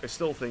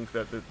still think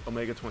that the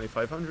Omega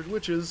 2500,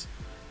 which is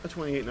a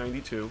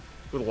 2892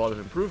 with a lot of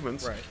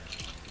improvements, Right.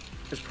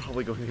 is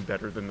probably going to be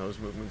better than those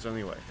movements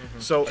anyway.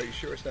 So, Are you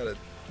sure it's not a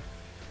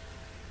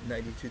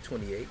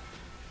 9228?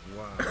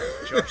 Wow.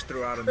 Josh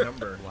threw out a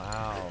number.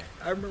 Wow.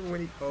 I remember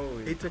when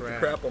he took the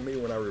crap on me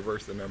when I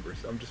reversed the numbers.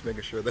 I'm just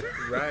making sure that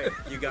Right.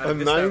 You got A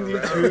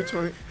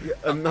 92-20.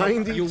 A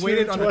 92-28. You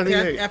waited on the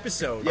 10th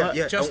episode.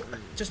 Yeah.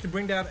 Just to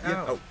bring that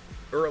out.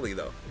 Early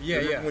though. Yeah,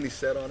 Remember yeah. when he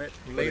sat on it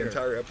for Later. the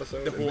entire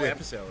episode? The whole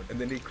episode. And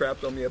then he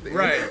crapped on me at the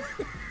Right.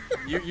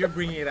 end. You're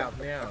bringing it out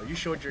now. You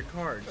showed your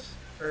cards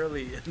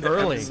early in the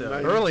Early.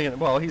 episode.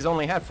 Well, he's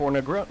only had 4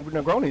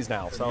 Negronis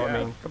now, so I Yeah.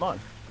 mean, come on.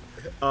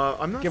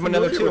 I'm not Give him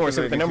another familiar 2 with or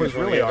see what the numbers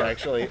 92-28, really are.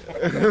 Actually,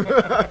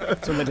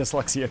 That's when the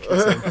dyslexia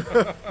kicks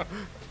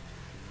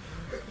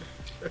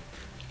in.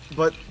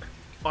 but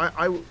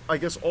I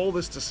guess all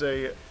this to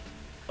say,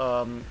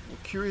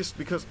 curious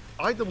because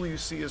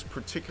IWC is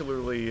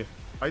particularly.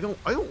 I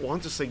don't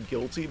want to say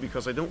guilty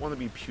because I don't want to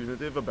be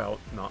punitive about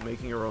not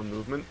making your own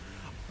movement.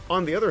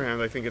 On the other hand,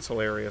 I think it's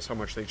hilarious how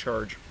much they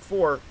charge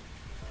for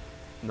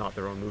not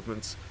their own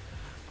movements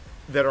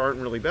that aren't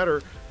really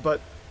better.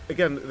 But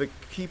again, the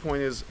key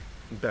point is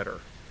better.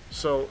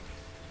 So,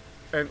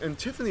 and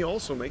Tiffany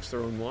also makes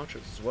their own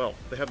watches as well.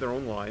 They have their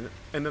own line,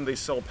 and then they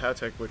sell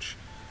Patek, which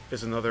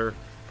is another,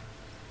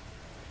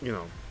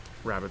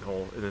 rabbit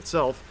hole in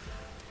itself.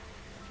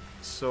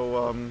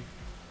 So,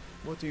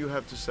 what do you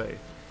have to say?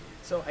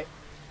 So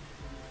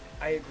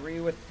I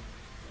agree with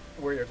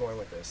where you're going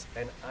with this,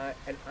 and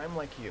I'm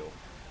like you.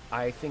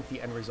 I think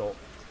the end result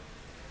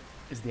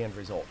is the end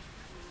result.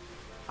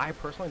 I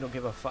personally don't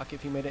give a fuck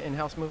if you made an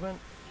in-house movement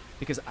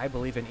because I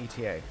believe in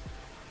ETA.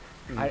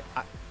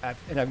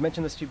 I've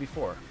mentioned this to you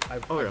before.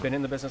 I've been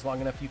in the business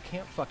long enough. You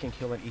can't fucking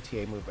kill an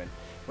ETA movement,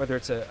 whether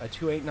it's a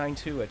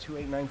 2892, a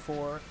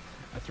 2894,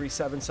 a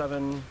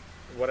 377.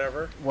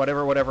 Whatever.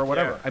 Yeah.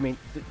 Yeah. I mean,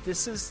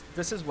 this is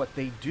what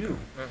they do.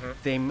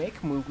 They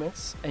make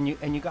movements, and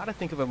you got to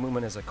think of a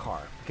movement as a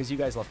car because you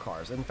guys love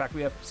cars. In fact,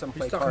 we have some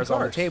play talking cars on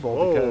the cars. table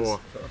Whoa.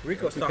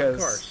 Rico's talking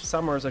because cars.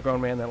 Summer is a grown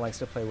man that likes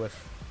to play with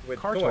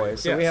car toys,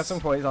 toys. So we yes. have some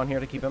toys on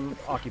here to keep him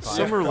occupied.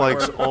 Summer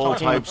likes We're all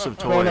talking types of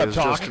grown-up toys,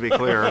 talk. just to be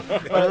clear.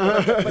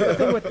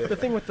 But the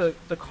thing with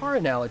the car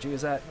analogy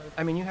is that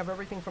I mean you have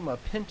everything from a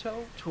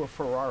Pinto to a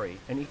Ferrari,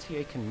 and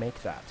ETA can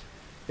make that.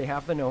 They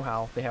have the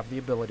know-how, they have the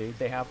ability,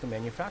 they have the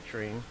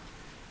manufacturing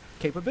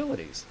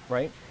capabilities,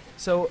 right?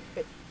 So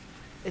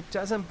it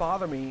doesn't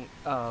bother me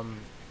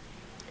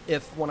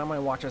if one of my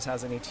watches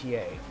has an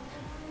ETA.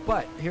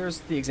 But here's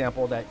the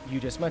example that you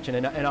just mentioned,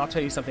 and I'll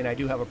tell you something I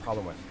do have a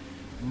problem with.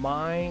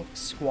 My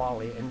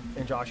Squally,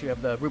 and Josh, you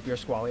have the root beer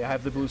Squally, I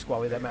have the blue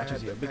Squally that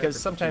matches you, because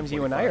sometimes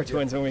you and I are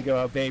twins when we go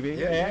out, baby.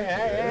 Yeah.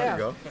 There you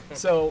go.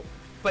 So,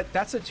 but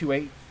that's a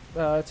 2.8,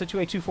 it's a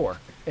 2824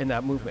 in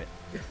that movement.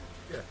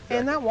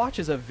 And that watch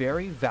is a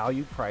very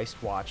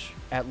value-priced watch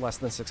at less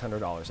than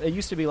 $600. It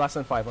used to be less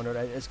than $500.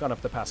 It's gone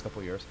up the past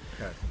couple years.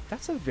 Okay.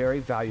 That's a very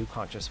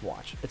value-conscious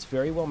watch. It's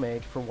very well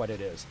made for what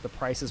it is. The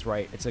price is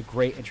right. It's a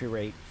great entry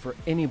rate for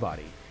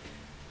anybody.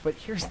 But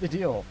here's the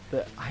deal: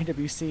 the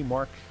IWC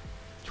Mark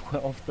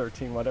 12,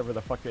 13, whatever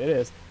the fuck it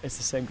is, it's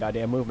the same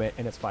goddamn movement,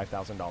 and it's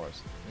 $5,000.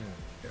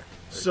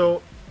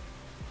 So,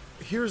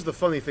 here's the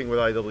funny thing with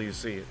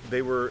IWC.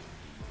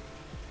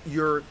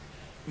 You're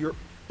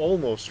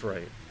almost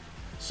right.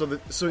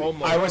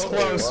 I was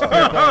close.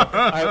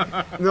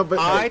 No, but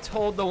I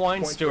told the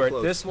wine Points steward were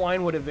close. this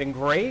wine would have been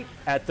great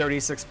at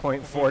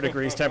 36.4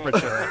 degrees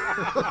temperature,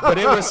 but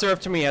it was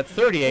served to me at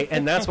 38,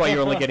 and that's why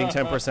you're only getting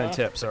 10%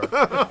 tip, sir.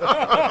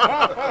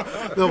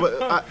 no,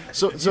 but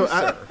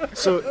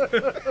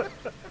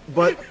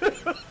but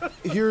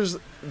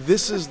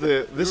this is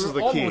the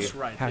key. Almost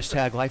right.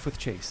 Hashtag life with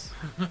Chase.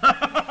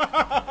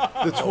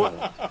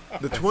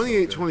 The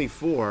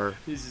 2824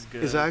 This is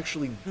good. is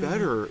actually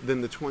better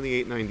than the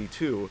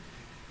 2892.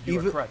 You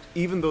are correct.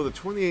 Even though the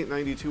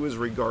 2892 is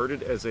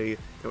regarded as a,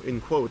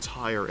 in quotes,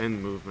 higher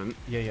end movement,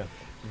 Yeah.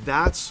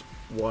 that's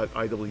what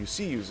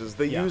IWC uses.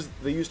 They Yeah. use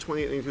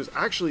 2892s.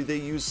 Actually, they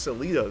use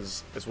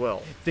Salitas as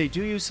well. They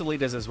do use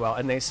Salitas as well,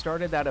 and they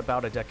started that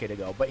about a decade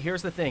ago. But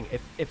here's the thing: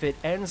 if it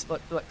ends,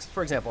 like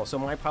for example, so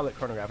my pilot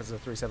chronograph is a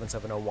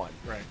 37701.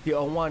 Right. The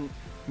 01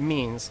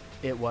 means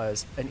it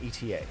was an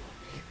ETA.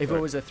 If it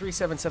Right. was a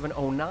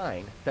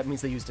 37709, that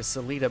means they used a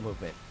Salita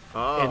movement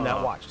in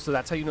that watch. So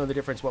that's how you know the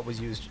difference. What was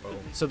used?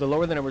 So the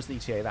lower the number is the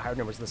ETA, the higher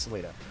number is the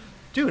Salita.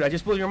 Dude, I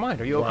just blew your mind.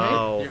 Are you okay?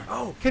 Wow.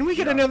 Oh, Can we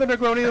get another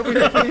Negroni over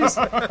here, please?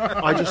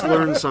 I just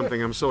learned something.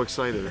 I'm so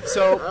excited.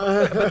 So,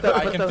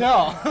 I can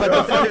tell.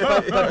 but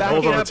backing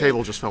Hold on, the up,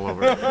 table just fell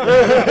over. We need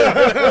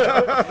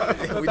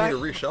to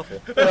reshuffle.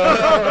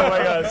 oh my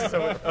god!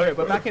 Okay,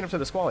 but backing up to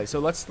the Squally. So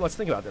let's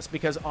think about this,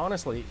 because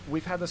honestly,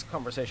 we've had this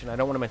conversation. I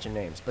don't want to mention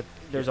names, but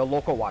there's a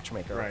local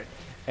watchmaker, Right.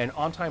 And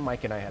On Time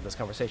Mike and I had this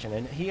conversation,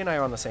 and he and I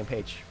are on the same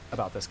page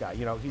about this guy.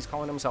 You know, he's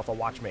calling himself a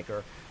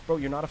watchmaker. Bro,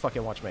 you're not a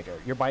fucking watchmaker.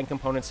 You're buying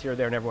components here,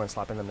 there, and everyone's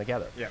slapping them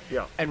together. Yeah.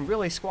 Yeah. And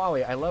really,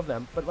 Squally, I love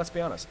them, but let's be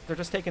honest. They're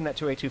just taking that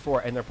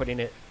 2824 and they're putting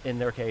it in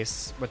their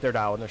case with their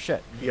dial and their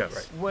shit. Yes.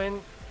 Right.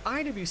 When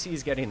IWC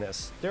is getting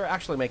this. They're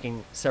actually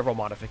making several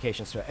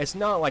modifications to it. It's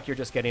not like you're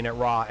just getting it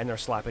raw and they're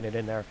slapping it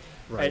in there.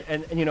 Right.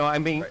 And you know,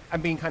 I'm being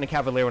kind of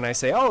cavalier when I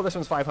say, oh, this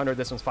one's 500,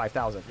 this one's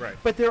 5,000. Right.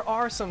 But there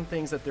are some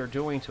things that they're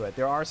doing to it.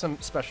 There are some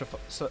special.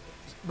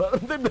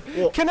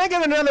 Can I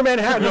get another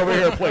Manhattan over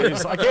here,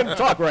 please? I can't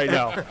talk right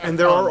now. And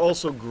there are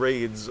also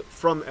grades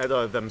from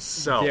ETA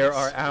themselves. There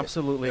are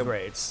absolutely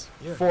grades.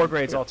 Yeah. 4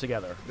 grades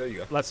altogether. There you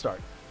go. Let's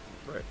start.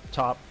 Right.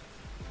 Top,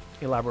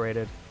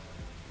 elaborated.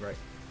 Right.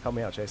 Help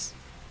me out, Chase.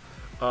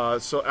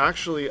 So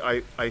actually,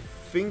 I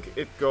think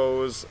it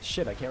goes.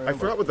 Shit, I can't I remember.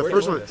 forgot what the Where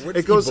first is one. this? Where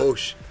It does goes.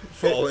 Eboche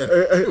fall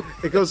in?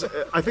 It goes.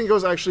 I think it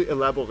goes actually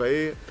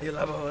elaboré,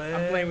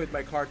 I'm playing with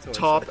my car toys.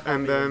 top, so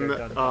and probably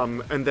they're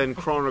done. then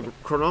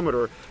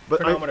chronometer. But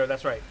Chronometer,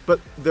 that's right. But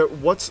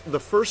what's the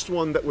first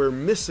one that we're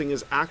missing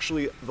is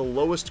actually the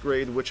lowest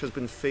grade, which has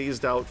been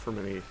phased out for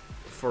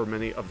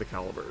many of the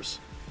calibers.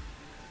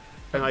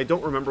 And I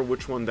don't remember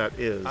which one that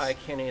is. I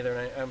can't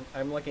either. And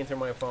I'm looking through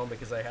my phone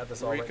because I had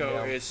this all written Rico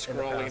down is in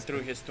the scrolling past.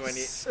 through his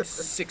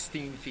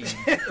 2016 feed.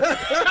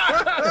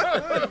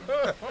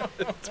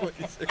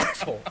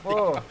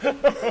 Whoa.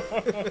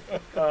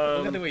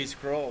 Look at the way he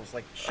scrolls,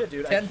 like Shit,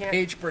 dude, I 10 can't-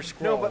 page per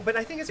scroll. No, but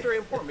I think it's very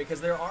important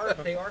because they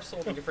are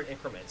sold in different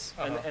increments,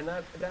 and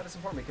that is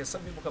important because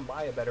some people can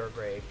buy a better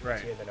grade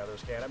Right. than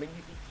others can. I mean,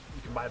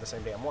 you can buy the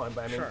same damn one,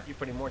 but I mean, Sure. you're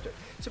putting more to it.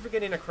 So if you're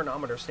getting a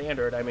chronometer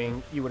standard, I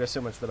mean, you would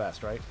assume it's the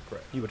best, right?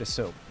 Correct. You would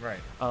assume. Right.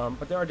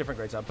 But there are different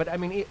grades out. But I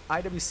mean,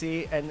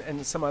 IWC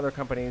and some other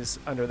companies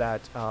under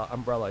that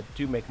umbrella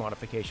do make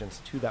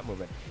modifications to that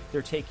movement.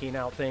 They're taking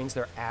out things,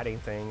 they're adding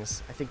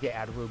things. I think they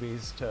add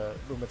rubies to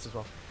movements as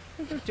well. I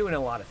think they're doing a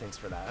lot of things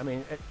for that. I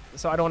mean,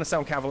 so I don't want to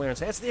sound cavalier and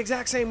say it's the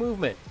exact same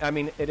movement. I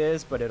mean, it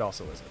is, but it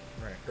also isn't.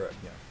 Right. Correct.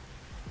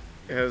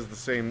 It has the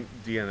same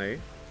DNA.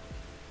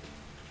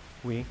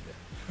 We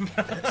So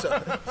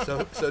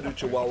do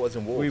Chihuahuas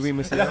and wolves. we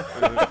monsieur.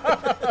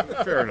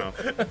 Fair enough.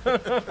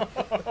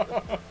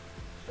 Oh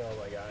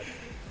my god.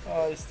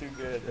 Oh, it's too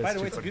good. By the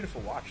too way, it's a funny.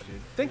 beautiful watch,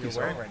 dude. Thank you, You're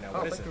sir. wearing right now. Oh,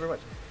 What is thank it? you very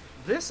much.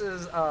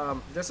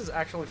 This is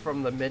actually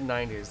from the mid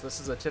 '90s. This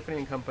is a Tiffany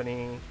and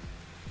Company.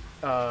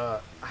 I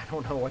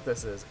don't know what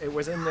this is. It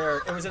was in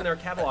their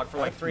catalog for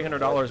like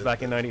 $300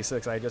 back in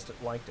 '96. I just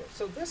liked it.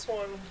 So this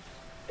one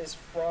is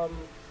from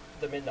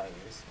the mid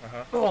 '90s.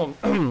 Oh,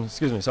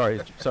 excuse me. Sorry.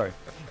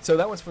 So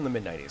that one's from the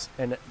mid '90s,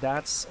 and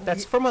that's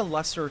from a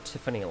lesser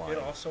Tiffany line. It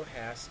also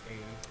has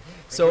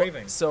a So,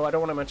 engraving. so I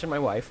don't want to mention my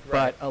wife,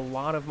 Right. but a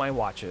lot of my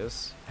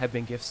watches have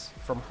been gifts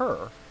from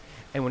her,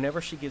 and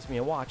whenever she gives me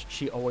a watch,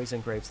 she always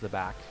engraves the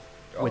back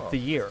with Oh, the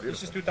year.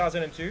 This is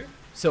 2002.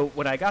 So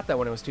when I got that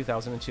one, it was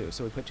 2002.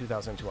 So we put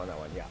 2002 on that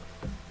one. Yeah.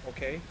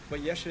 Okay, but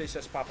yesterday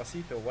says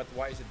Papacito.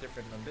 Why is it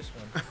different than this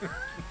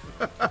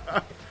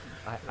one?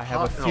 I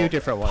have a few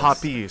different ones.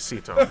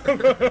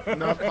 Papacito.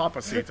 Not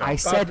Papacito.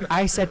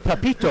 I said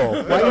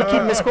Papito. Why do you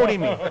keep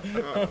misquoting me?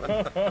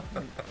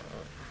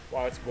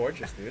 Wow, it's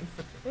gorgeous, dude.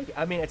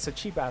 I mean, it's a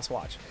cheap ass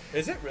watch.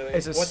 Is it really?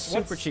 It's a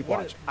super cheap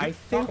watch. I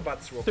think talk about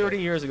this real 30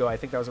 quick. years ago, I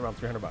think that was around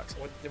 $300.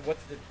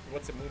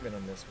 What's the movement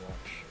on this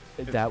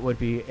watch? That would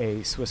be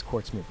a Swiss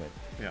quartz movement.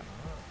 Yeah.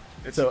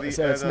 So it's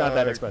not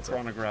that expensive.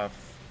 Chronograph.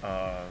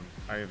 I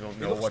don't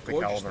know looks what the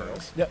gorgeous, caliber though.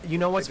 is. Yeah, you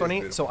know what's It is funny?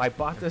 beautiful. So I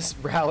bought this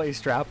Raleigh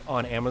strap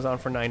on Amazon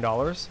for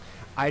 $9.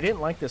 I didn't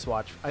like this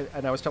watch,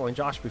 and I was telling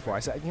Josh before. I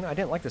said, I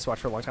didn't like this watch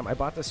for a long time. I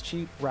bought this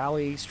cheap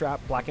Raleigh strap,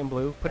 black and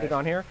blue, put it Right.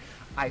 on here.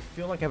 I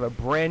feel like I have a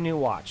brand new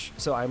watch,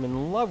 so I'm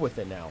in love with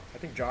it now. I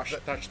think Josh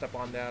touched up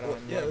on that Well, on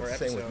yeah, one of our it's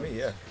the same episodes. with me.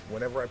 Yeah.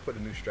 Whenever I put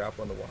a new strap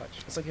on the watch,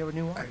 It's like you have a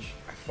new watch.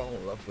 I fall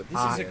in love with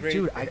This this. is a great-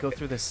 Dude, I go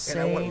through the and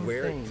same I want to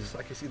wear thing. it just so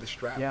I can see the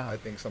strap. Yeah. I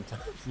think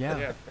sometimes. Yeah.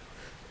 Yeah.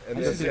 And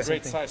I This do is the a same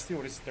great thing. size too.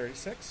 What is it,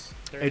 36?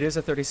 It is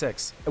a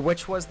 36,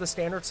 which was the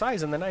standard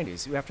size in the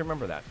 90s. You have to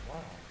remember that. Wow.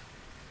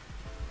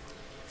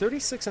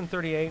 36 and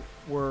 38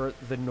 were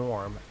the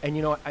norm. And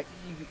you know,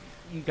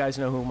 you guys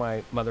know who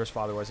my mother's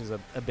father was. He's a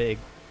big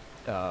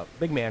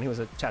man. He was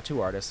a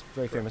tattoo artist,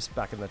 very famous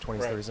back in the 20s,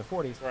 Right. 30s, and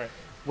 40s. Right.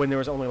 When there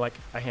was only like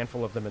a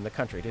handful of them in the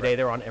country. Today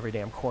they're on every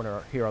damn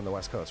corner here on the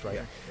West Coast, right?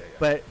 Yeah.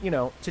 But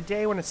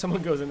today when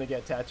someone goes in to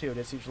get tattooed,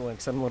 it's usually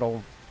like some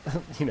little,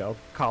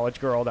 college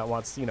girl that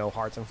wants,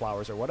 hearts and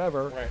flowers or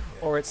whatever, Right.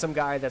 or it's some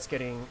guy that's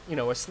getting,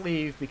 a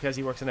sleeve because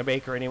he works in a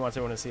bakery and he wants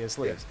everyone to see his Yeah.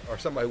 sleeves. Or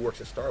somebody who works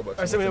at Starbucks.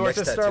 Or somebody who works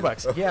at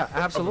Starbucks. Yeah, Of a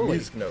absolutely.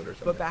 music note or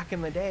something. But back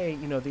in the day,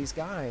 these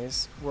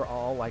guys were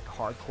all like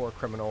hardcore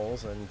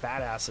criminals and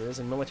badasses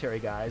and military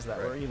guys that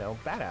Right. were,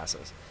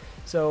 badasses.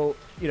 So,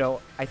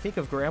 I think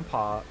of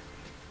Grandpa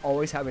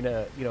always having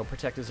to,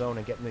 protect his own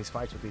and get in these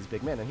fights with these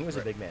big men. And he was a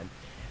Right. big man.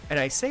 And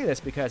I say this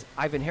because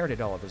I've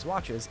inherited all of his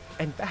watches.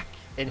 And back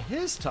in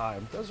his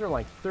time, those are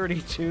like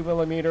 32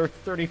 millimeter,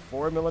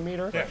 34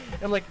 millimeter. Yeah.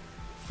 And I'm like,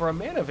 for a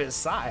man of his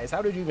size,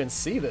 how did you even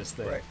see this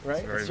thing? Right. Right?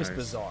 It's very It's just nice.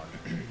 bizarre.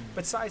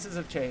 But sizes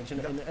have changed.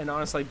 And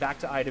honestly, back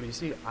to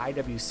IWC,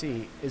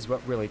 IWC is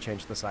what really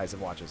changed the size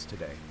of watches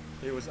today.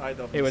 It was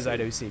IWC. It was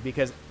IWC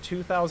because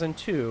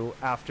 2002,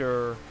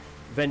 after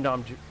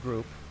Vendome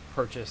Group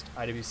purchased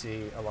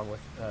IWC along with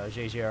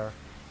Jaeger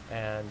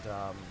and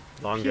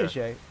Longa.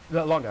 Piaget.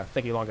 Longa.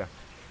 Thank you, Longa.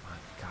 Oh,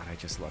 God, I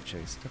just love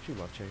Chase. Don't you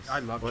love Chase? I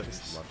love What? Chase.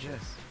 Just love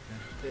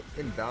Chase.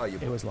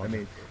 Invaluable. It was long. I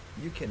mean,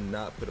 you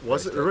cannot put a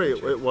Was price it tag right? on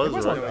Chase. It was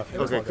was right. longer. It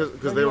was Okay, longer.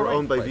 because No, they you're were right.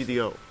 owned by Price.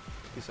 VDO.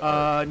 Piece of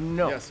art.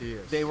 No. Yes, he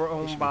is. They were He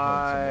owned should be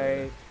hung somewhere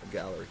by. in a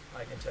gallery.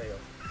 I can tell you.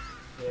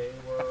 They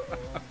were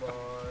owned by.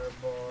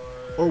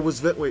 Or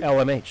was that wait?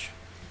 LMH.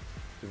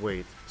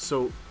 Wait.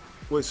 So,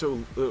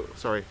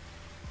 sorry.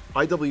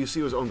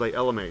 IWC was owned by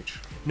LMH.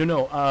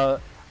 No.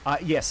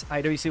 Yes,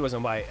 IWC was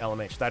owned by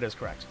LMH. That is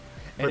correct.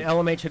 And But-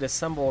 LMH had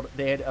assembled.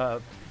 They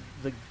had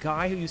the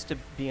guy who used to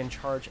be in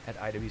charge at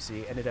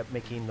IWC ended up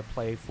making the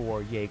play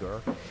for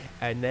Jaeger,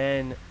 and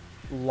then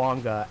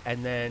Longa,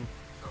 and then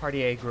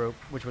Cartier Group,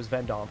 which was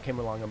Vendôme, came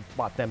along and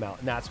bought them out,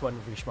 and that's when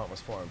Richemont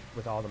was formed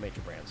with all the major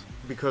brands.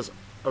 Because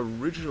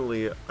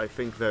originally, I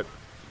think that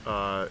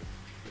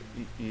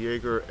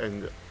Jaeger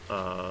and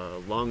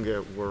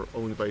Lange were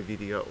owned by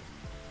VDO.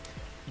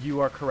 You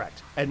are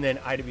correct. And then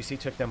IWC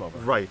took them over.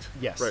 Right.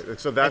 Yes. Right.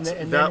 So that's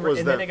and that was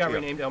and that. then it got yeah.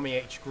 renamed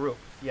LMH Group.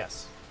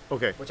 Yes.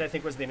 Okay. Which I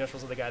think was the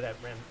initials of the guy that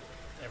ran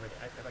everything.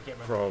 I can't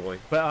remember. Probably.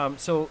 But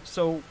so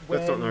when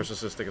That's not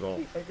narcissistic at all.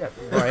 Yeah,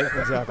 right,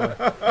 exactly.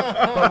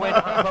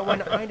 but when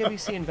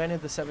IWC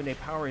invented the 7-day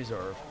power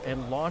reserve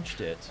and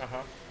launched it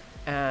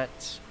at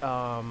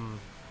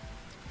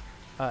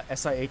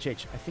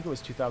SIHH, I think it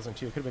was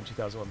 2002. It could have been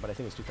 2001, but I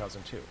think it was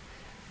 2002,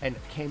 and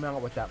came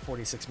out with that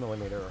 46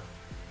 millimeter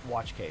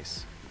watch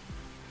case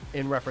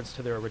in reference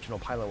to their original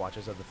pilot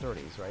watches of the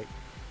 30s, right?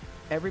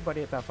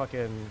 Everybody at that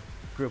fucking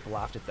group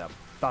laughed at them.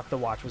 Thought the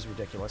watch was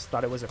ridiculous.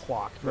 Thought it was a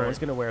clock. No Right. one's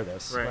gonna wear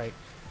this, Right. right?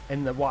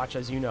 And the watch,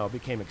 as you know,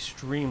 became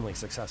extremely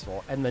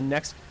successful. And the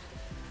next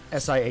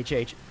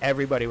SIHH,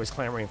 everybody was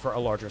clamoring for a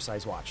larger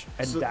size watch,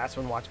 and So- that's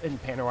when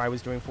Panerai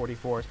was doing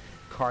 44s.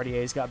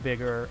 Cartier's got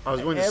bigger. I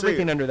was going to say,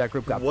 everything under that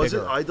group got was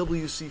bigger. it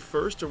IWC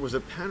first or was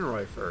it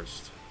Panerai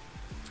first?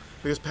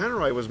 Because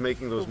Panerai was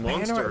making those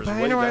monsters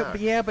way back.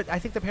 Yeah, but I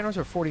think the Panerais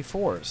were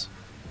 44s.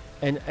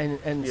 And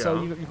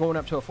so Yeah. you're going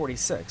up to a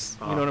 46.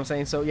 You know what I'm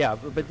saying? So yeah,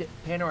 but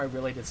Panerai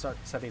really did start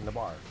setting the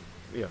bar.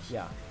 Yes.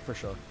 Yeah, for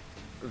sure.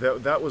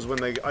 That was when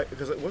they,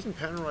 because it wasn't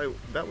Panerai.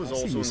 That was I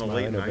see also you in the late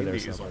smiling over there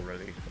 90s somewhere.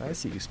 already. I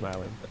see you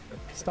smiling.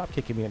 Stop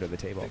kicking me under the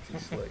table, Thinks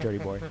he's slick. dirty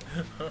boy.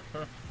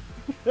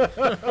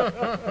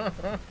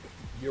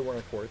 You're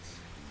wearing quartz.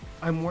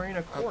 I'm wearing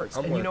a quartz,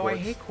 I'm and you wearing know I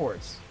quartz. hate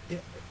quartz.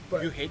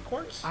 But You hate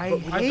quartz? I I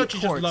hate thought you quartz.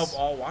 just love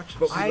all watches.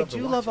 But- We I love the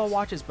do love all watches.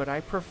 watches, but I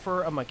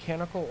prefer a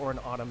mechanical or an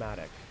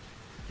automatic.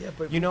 yeah,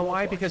 but You know we love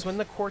why? watches. Because when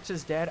the quartz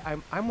is dead,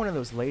 I'm one of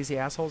those lazy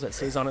assholes that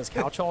stays on his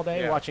couch all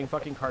day Yeah. watching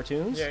fucking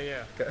cartoons.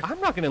 yeah. I'm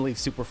not going to leave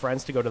Super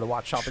Friends to go to the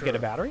watch shop and get a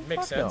Sure. battery.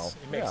 Makes Fuck sense.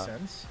 no. It makes Yeah.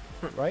 sense.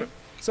 Right?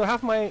 So in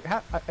fact,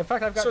 I've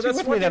got So two that's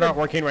with one me that thing aren't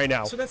working right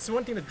now. So that's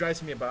one thing that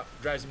drives me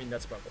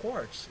nuts about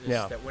quartz is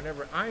Yeah. that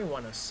whenever I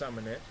want to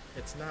summon it,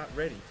 it's not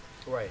ready.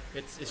 Right.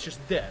 It's just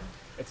dead.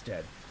 It's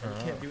dead. And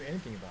you can't do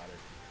anything about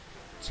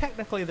it.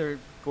 Technically, they're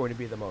going to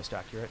be the most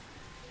accurate.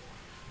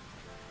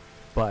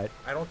 But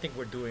I don't think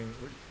we're doing.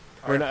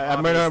 we're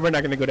not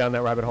going to go down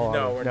that rabbit hole. No,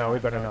 are we? we're No, not. we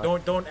better no.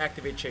 not. Don't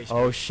activate Chase.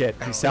 Oh please. shit!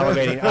 No. He's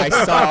salivating.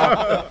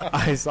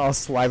 I saw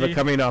saliva See?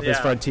 coming off his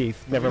Yeah. front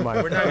teeth. Never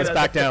mind. We're not Let's gonna-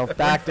 back down.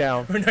 Back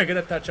down. We're not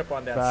gonna touch up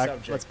on that Back.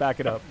 subject. Let's back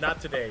it up. Not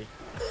today.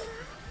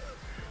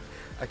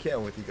 I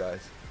can't with you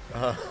guys.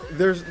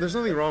 There's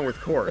nothing wrong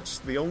with quartz.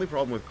 The only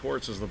problem with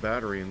quartz is the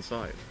battery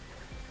inside.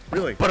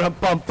 Really, Bum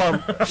bum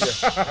bum.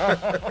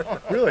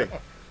 really.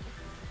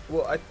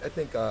 Well, I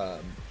think I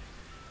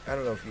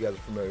don't know if you guys are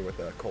familiar with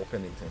Cole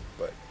Pennington,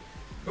 but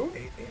Who?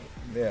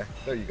 yeah,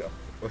 there you go.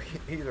 Well,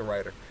 he's a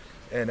writer,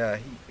 and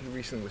he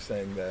recently was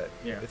saying that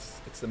Yeah.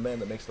 it's the man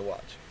that makes the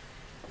watch.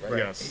 Right?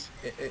 Yes.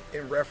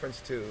 In reference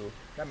to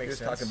That makes he was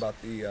sense. talking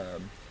about the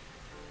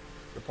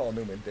Paul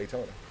Newman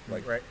Daytona,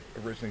 like Right.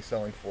 originally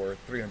selling for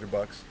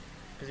 $300,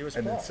 Because he was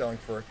and small. then selling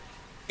for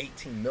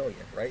 18 million.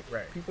 Right?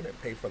 Right. People didn't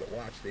pay for the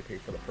watch; they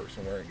paid for the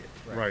person wearing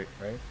it. Right.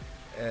 Right?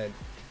 And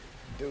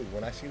dude,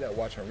 when I see that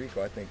watch on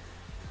Rico, I think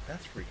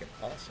that's freaking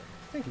awesome.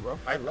 Thank you, bro.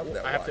 I love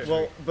that I have watch. to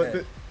Well, agree.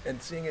 but and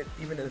seeing it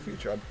even in the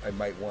future, I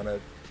might want to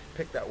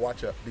pick that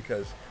watch up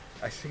because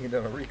I seen it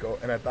on a Rico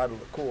and I thought it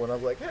looked cool, and I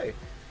was like, hey,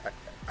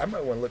 I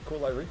might want to look cool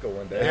like Rico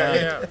one day.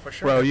 yeah, for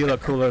sure. Bro, you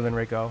look cooler than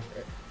Rico.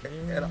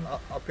 And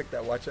I'll pick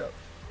that watch up.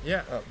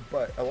 Yeah.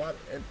 But a lot,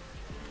 and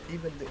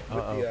even with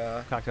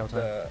the Cocktail time.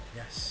 the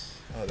Yes.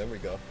 oh, there we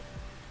go.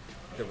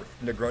 The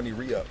Negroni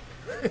re-up.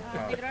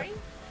 Negroni?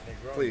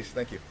 Please,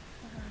 thank you.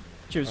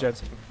 Cheers,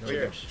 gents.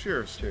 Cheers.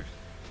 cheers. Cheers.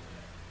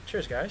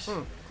 Cheers, guys.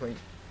 Clink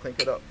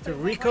it up. To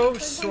Rico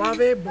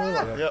Suave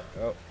Bola. Yep.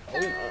 Oh,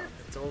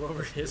 It's all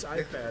over his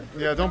iPad.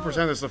 Yeah. Don't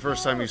pretend it's the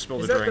first time you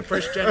spilled Is a that the drink.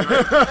 first gen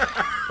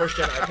iPad?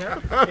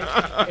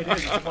 It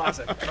is. It's a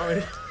classic. Oh, it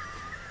is.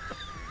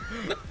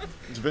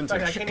 It's In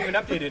fact, I vintage. can't even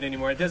update it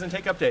anymore. It doesn't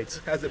take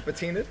updates. has it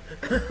patinaed?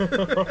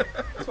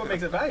 That's what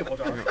makes it valuable,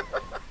 dog.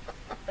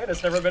 And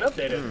it's never been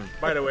updated.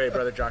 By the way,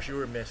 brother Josh, you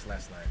were missed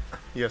last night.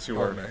 Yes, you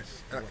Oh, were.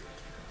 nice.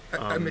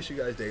 I miss you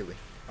guys daily,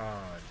 Oh,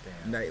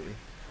 damn. nightly.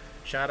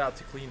 Shout out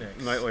to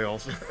Kleenex. Nightly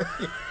also.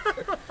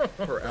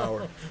 Per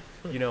hour,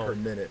 You know, per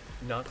minute.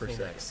 not per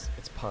Kleenex.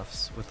 It's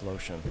Puffs with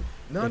lotion.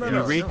 No, if no, you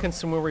no. read no.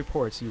 Consumer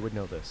Reports, you would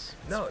know this.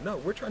 No,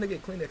 we're trying to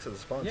get Kleenex as a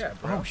sponsor. Yeah,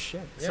 bro. Oh,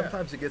 shit. Yeah.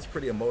 Sometimes it gets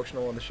pretty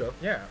emotional on the show,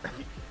 Yeah.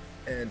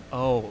 and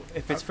Oh,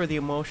 if it's for the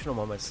emotional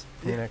moments,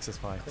 Kleenex is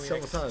fine.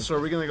 several times. So are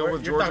we going to go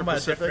with You're talking Georgia about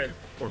Pacific different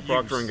or use.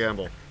 Procter and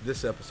Gamble?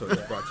 This episode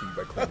is brought to you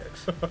by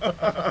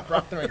Kleenex.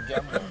 Procter and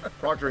Gamble.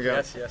 Procter and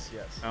Gamble. Yes.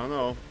 I don't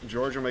know.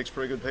 Georgia makes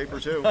pretty good paper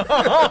too.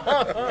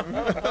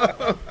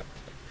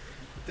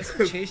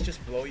 Doesn't Chase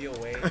just blow you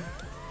away?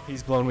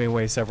 He's blown me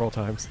away several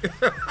times.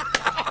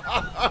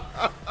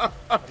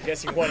 I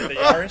guess he wanted the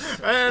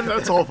Yaris. And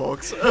that's all,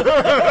 folks. Thank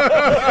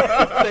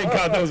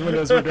God those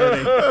windows were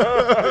dirty.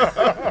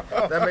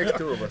 That makes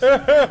two of us.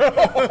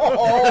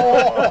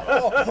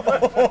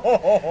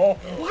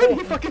 Why did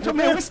you fucking tell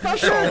me I was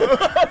special?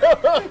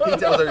 He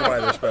tells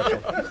everybody they're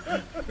special.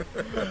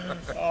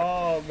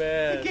 Oh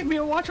man. Give me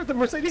a watch with the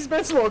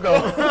Mercedes-Benz logo.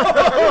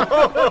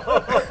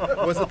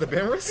 Was it the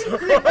Bemis?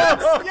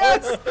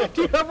 Yes.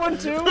 Do you have one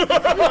too?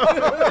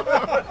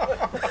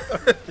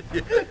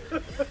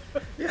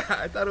 Yeah,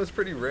 I thought it was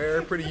pretty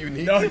rare, pretty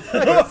unique. No,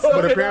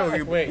 but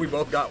apparently Wait. we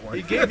both got one.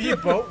 He gave you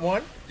both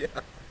one? Yeah.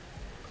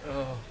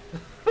 Oh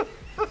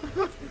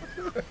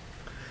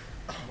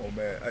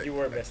man. You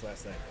were missed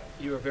last night,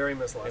 though. You were very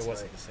missed last It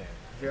wasn't night.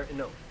 the same.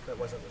 No, that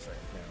wasn't the same.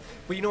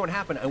 But you know what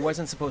happened? I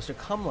wasn't supposed to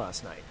come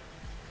last night.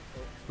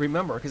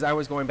 Remember, because I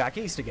was going back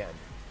east again.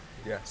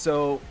 Yeah.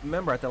 So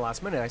remember, at the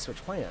last minute, I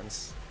switched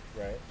plans,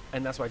 Right?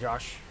 and that's why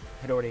Josh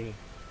had already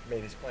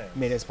Made his plans.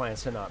 made his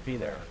plans to not be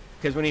there.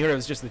 Because when he heard it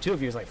was just the two of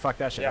you, he was like, "Fuck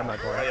that shit, I'm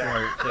not going."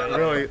 Yeah.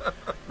 Really,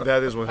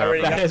 that is what I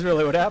already happened. That is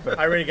really what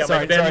happened. I already got Sorry-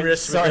 my Ben sorry-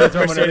 wrist sorry with to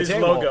the throw him under Mercedes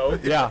table. logo.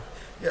 Yeah,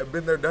 Yeah,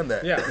 been there, done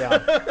that. Yeah. yeah.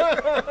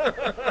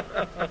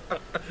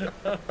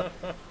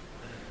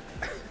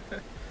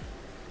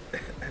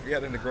 Have you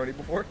had a Negroni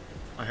before?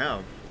 I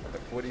have.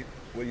 What do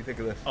you think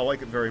of this? I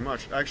like it very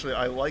much. Actually,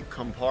 I like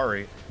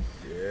Campari.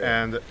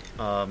 Yeah. And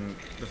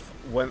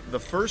when the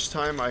first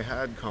time I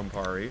had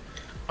Campari,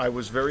 I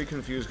was very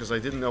confused because I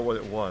didn't know what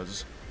it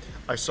was.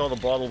 I saw the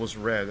bottle was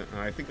red, and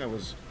I think I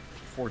was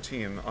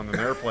 14 on an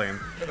airplane.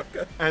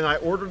 And I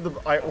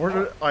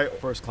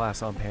First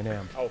class on Pan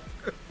Am. Oh,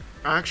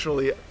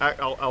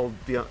 I'll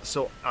be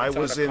so I it's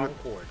on was the in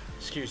Concorde.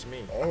 Excuse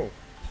me. Oh,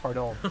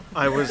 Pardon.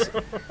 I was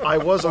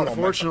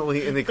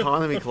unfortunately in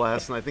economy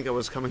class, and I think I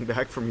was coming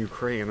back from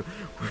Ukraine,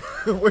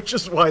 which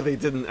is why they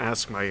didn't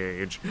ask my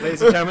age.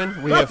 Ladies and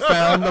gentlemen, we have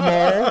found the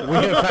mole. We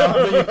have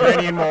found the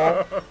Ukrainian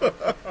mole.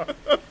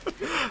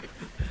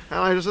 And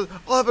I just said,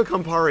 I'll have a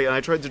Campari, and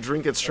I tried to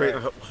drink it straight. And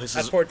I thought, well,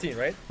 At 14,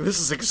 right? this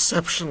is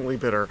exceptionally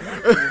bitter.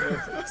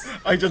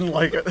 I didn't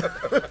like it.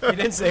 He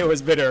didn't say it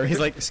was bitter. He's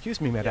like, "Excuse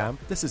me, madame,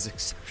 this is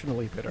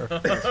exceptionally bitter."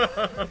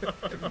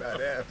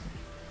 badass.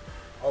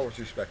 Always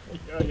respectful.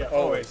 Yeah,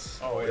 always.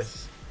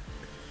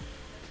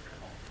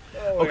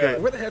 Okay.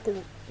 Where the heck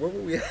were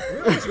we at? We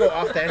always go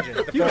off tangent.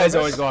 The You four guys of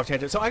always us. go off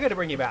tangent. So I got to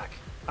bring you back.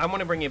 I want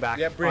to bring you back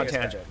Yeah, bring on us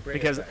back. tangent Bring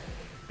us because back.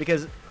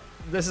 because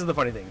this is the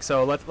funny thing.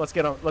 So let's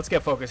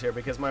get focused here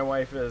because my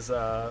wife is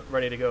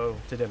ready to go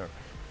to dinner.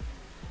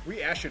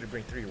 We asked you to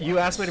bring 3 watches. You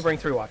asked me to bring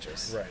 3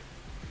 watches. Right.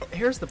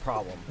 Here's the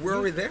problem.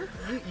 Were we there?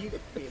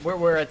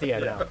 We're at the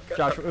end now,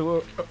 Josh.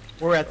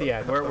 We're at the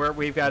end.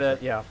 We've got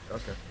to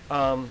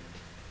Okay.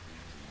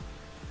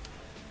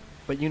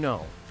 But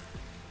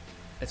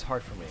it's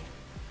hard for me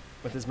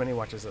with as many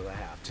watches as I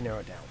have to narrow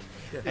it down.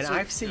 Yeah. And So-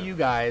 I see you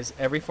guys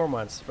every 4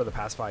 months for the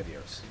past 5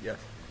 years. Yes.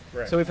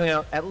 Right. So we've hung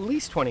out at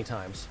least 20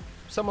 times.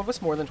 Some of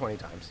us more than 20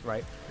 times,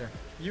 right? Yeah.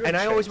 You And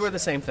I always Chase, wear the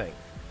same thing.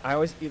 I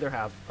always either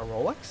have a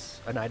Rolex,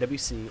 an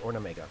IWC, or an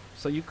Omega.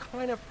 So you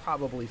kind of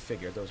probably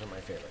figured those are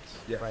my favorites,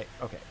 Yeah. right?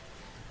 Okay.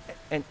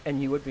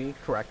 And you would be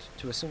correct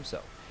to assume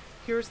so.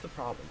 Here's the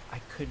problem. I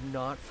could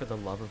not, for the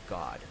love of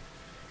God,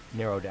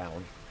 narrow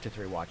down to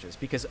 3 watches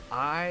because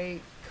I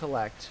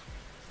collect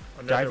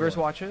Another divers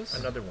one. watches,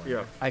 Another one.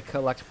 Yeah. I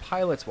collect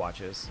pilots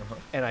watches, Uh-huh.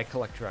 and I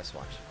collect dress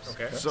watches.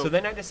 Okay. So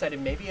then I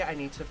decided maybe I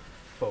need to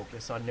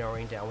focus on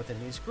narrowing down within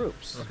these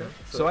groups. Okay.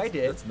 So I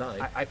that's- did. That's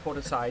 9. I pulled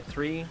aside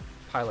 3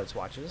 pilots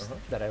watches Uh-huh.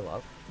 that I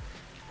love.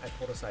 I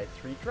pulled aside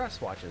 3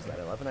 dress watches that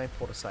I love, and I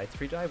pulled aside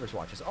 3 divers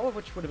watches, all of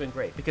which would have been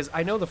great because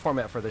I know the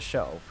format for this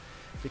show.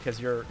 Because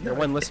your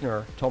one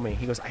listener told me,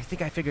 he goes, "I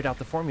think I figured out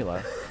the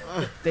formula.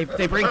 They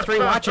bring 3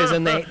 watches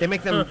and they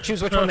make them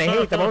choose which one they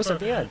hate the most at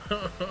the end."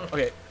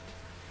 Okay.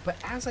 But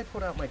as I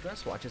put out my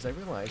dress watches, I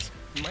realized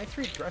my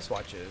 3 dress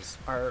watches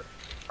are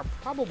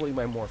probably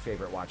my more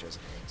favorite watches.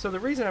 So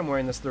the reason I'm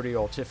wearing this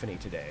 30-year-old Tiffany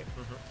today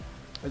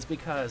is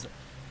because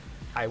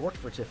I worked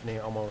for Tiffany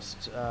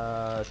almost,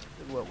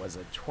 what was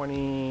it,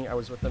 I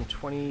was with them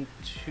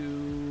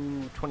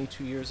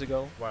 22 years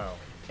ago. Wow.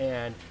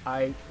 And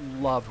I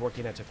loved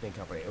working at Tiffany &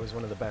 Company. It was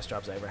one of the best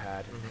jobs I ever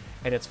had.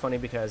 And it's funny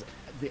because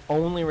the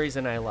only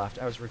reason I left,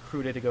 I was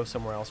recruited to go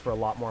somewhere else for a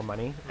lot more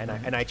money, and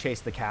I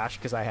chased the cash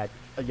because I had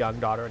a young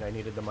daughter and I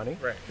needed the money.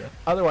 Right. Yeah.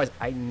 Otherwise,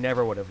 I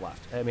never would have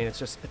left. I mean,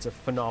 it's a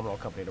phenomenal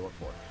company to work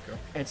for. Cool.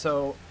 And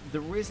so the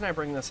reason I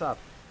bring this up,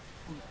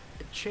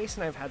 Chase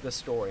and I have had this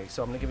story,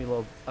 so I'm going to give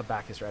you a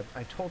back history.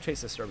 I've told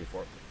Chase this story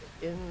before.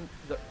 In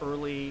the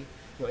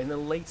in the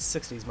late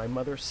 60s, my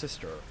mother's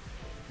sister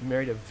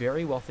married a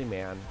very wealthy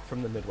man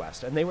from the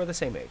Midwest, and they were the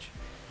same age.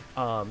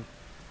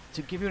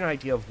 To give you an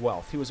idea of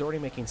wealth, he was already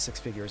making six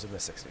figures in the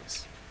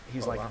 60s.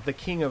 He's the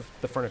king of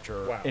the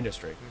furniture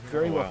industry.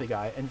 Very wealthy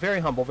guy, and very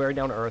humble, very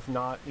down to earth,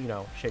 not,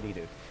 shady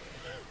dude.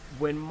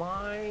 When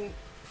my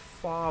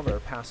father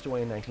passed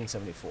away in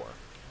 1974,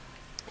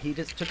 he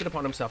just took it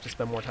upon himself to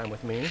spend more time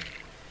with me.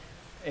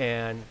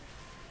 And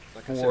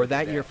for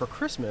that year, for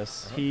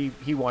Christmas, he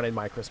wanted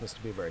my Christmas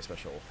to be a very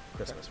special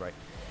Christmas, right?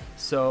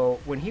 So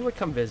when he would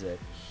come visit,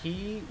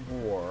 he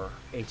wore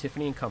a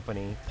Tiffany &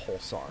 Company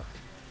Pulsar.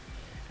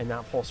 And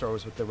that Pulsar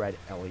was with the red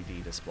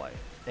LED display.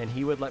 And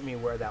he would let me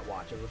wear that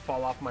watch. It would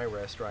fall off my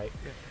wrist, right?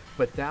 Yeah.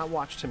 But that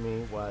watch to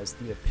me was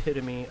the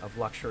epitome of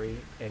luxury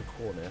and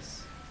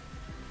coolness.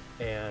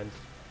 And,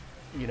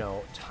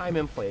 time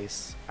and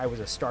place. I was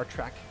a Star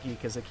Trek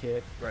geek as a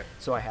kid. Right.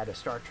 So I had a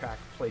Star Trek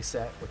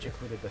playset, which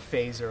included the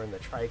phaser and the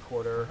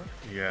tricorder.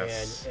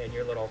 Yes. And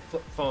your little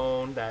flip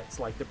phone that's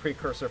like the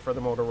precursor for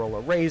the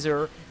Motorola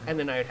Razr. And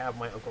then I'd have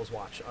my uncle's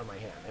watch on my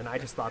hand. And I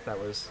just thought that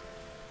was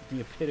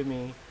the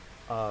epitome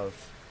of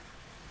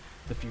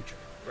the future.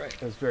 Right.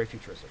 It was very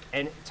futuristic.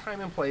 And time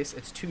and place,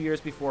 it's 2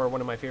 years before one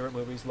of my favorite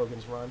movies,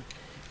 Logan's Run.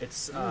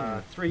 It's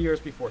 3 years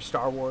before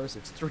Star Wars.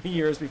 It's 3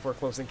 years before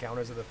Close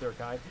Encounters of the Third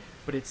Kind.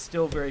 But it's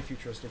still very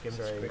futuristic and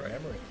very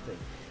memory. Thing.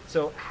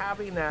 So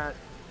having that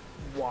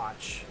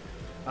watch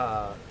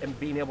and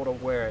being able to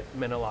wear it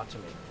meant a lot to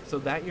me. So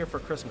that year for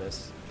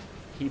Christmas,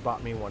 he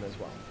bought me one as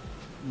well.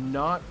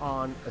 Not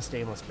on a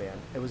stainless band.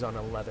 It was on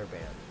a leather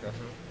band.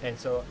 Mm-hmm. And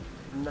so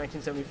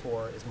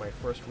 1974 is my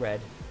first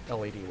red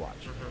LED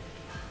watch.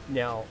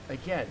 Now,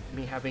 again,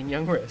 me having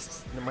young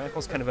wrists, my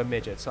uncle's kind of a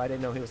midget, so I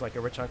didn't know he was like a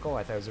rich uncle.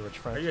 I thought he was a rich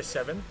friend. Are you a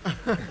 7?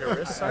 Your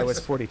wrist size? I was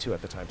 42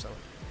 at the time,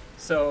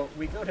 so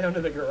we go down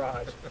to the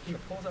garage. He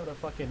pulls out a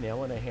fucking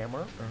nail and a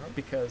hammer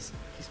because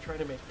he's trying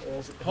to make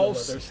holes in the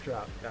leather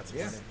strap. That's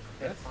funny.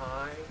 And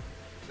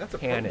That's a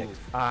panicked. move.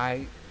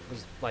 I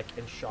was like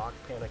in shock,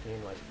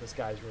 panicking, like this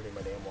guy's ruining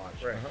my damn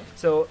watch. Right.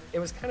 So it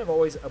was kind of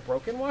always a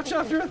broken watch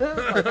after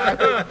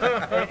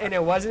that. And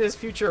it wasn't as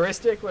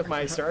futuristic with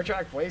my Star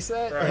Trek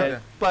playset,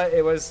 but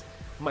it was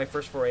my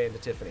first foray into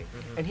Tiffany.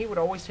 And he would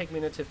always take me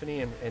into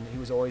Tiffany, and he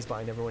was always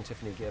buying everyone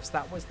Tiffany gifts.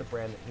 That was the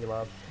brand that he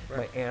loved.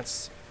 My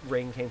aunt's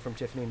ring came from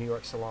Tiffany New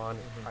York Salon,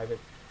 private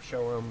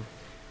showroom,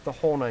 the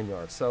whole 9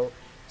 yards. So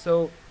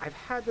I've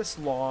had this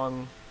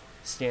long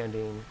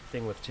standing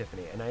thing with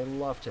Tiffany, and I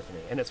love Tiffany.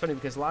 And it's funny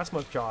because last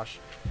month Josh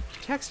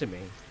texted me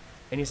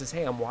and he says,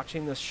 hey, I'm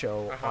watching this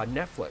show on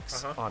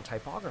Netflix on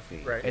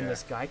typography, and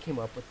this guy came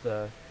up with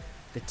the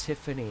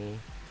Tiffany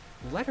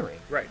lettering.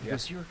 He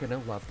goes, you're gonna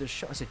love this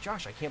show. I said,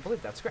 Josh, I can't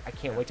believe that's great. I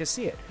can't wait to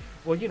see it.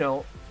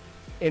 Well,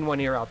 in one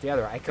ear out the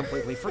other, I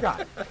completely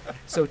forgot.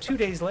 So 2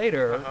 days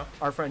later,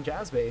 our friend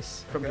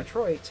Jazzbase from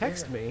Detroit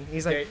texted me.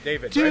 He's like,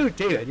 David, dude, right?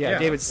 David,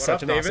 David's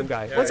such an awesome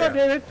guy. Yeah, What's up,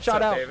 David?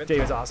 Shout out. David?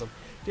 David's awesome.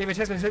 David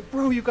texted me and said,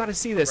 bro, you got to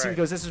see this. He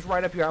goes, this is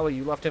right up your alley.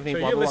 You love Tiffany, So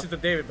blah, you blah, listen blah.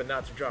 to David, but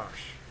not to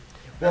Josh.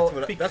 Well,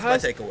 that's my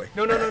takeaway.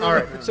 No. All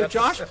right. So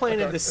Josh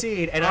planted the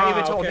seed, and I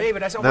even told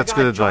David, I said, oh That's my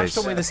God, good Josh advice.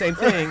 told me the same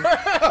thing.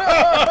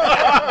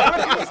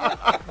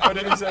 What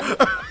did he say?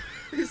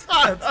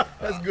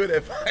 That's good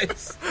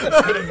advice.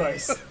 That's good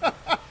advice.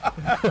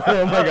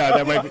 Oh my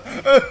God,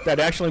 that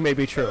actually may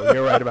be true.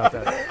 You're right about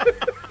that.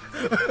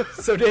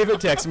 So David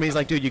texted me. He's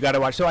like, dude, you got to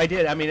watch. So I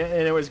did. I mean,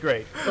 and it was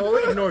great.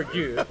 Totally ignored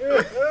you.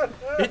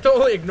 He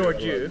totally ignored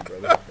you.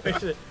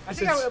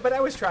 But I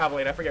was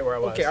traveling. I forget where I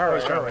was. Okay, all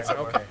right.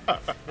 Okay.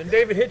 Then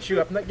David hit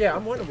you up. I'm like, yeah,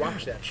 I'm going to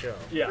watch that show.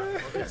 Yeah.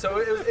 Okay. So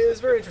it was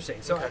very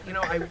interesting. So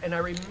I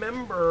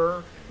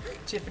remember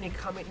Tiffany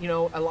coming.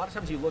 A lot of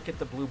times you look at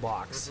the blue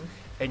box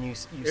and you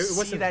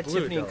see that blue,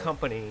 Tiffany though. and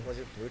Company, Was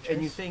it blue, Chase?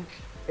 and you think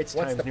it's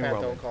What's Times the New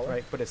Pantone Roman, color?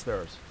 right? But it's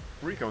theirs.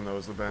 Rico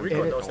knows the band.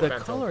 Rico And knows the Pantone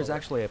color is color.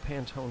 actually a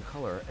Pantone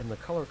color, and the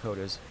color code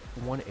is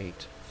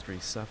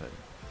 1837.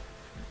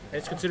 And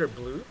it's considered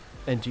blue?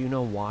 And do you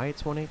know why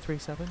it's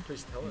 1837?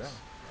 Please tell us.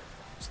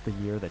 It's the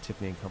year that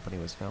Tiffany and Company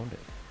was founded.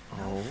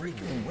 No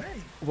freaking way.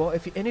 Well,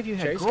 if any of you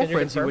had Chase, can you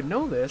girlfriends, you confirm? would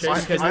know this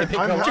Chase, because I'm- they picked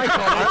I'm- a watch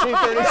called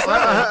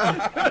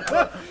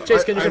 1837.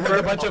 Chase, can you confirm?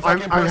 a bunch of I'm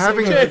fucking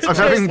having persons. I'm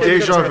having Chase,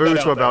 deja can you vu put that to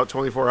out there? about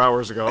 24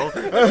 hours ago.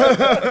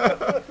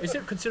 Is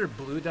it considered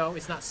blue, though?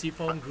 It's not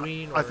seafoam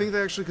green? Or... I think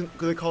they actually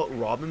they call it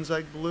robin's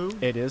egg blue.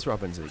 It is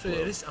Robin's Egg So Blue.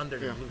 it is under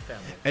the blue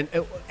family.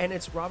 And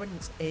it's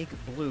Robin's Egg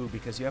Blue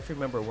because you have to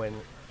remember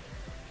when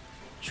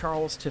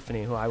Charles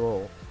Tiffany, who I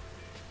will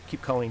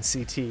keep calling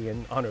CT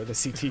in honor of the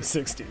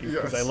CT60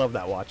 because I Yes. love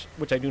that watch,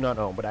 which I do not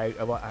own, but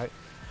I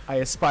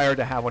aspire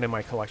to have one in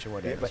my collection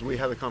one day. Yes, But we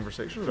had a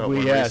conversation about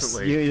one yes,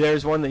 recently.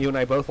 there's one that you and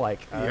I both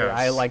like. Yes.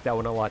 I like that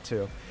one a lot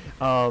too.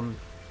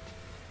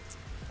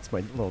 It's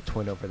my little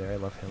twin over there. I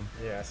love him.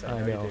 Yes, I I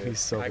know, you do. he's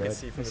so I good. can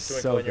see from the He's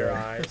twinkle so in your good.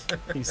 eyes.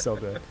 He's so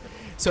good.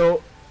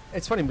 So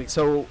it's funny.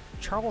 So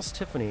Charles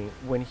Tiffany,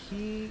 when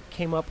he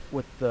came up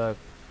with the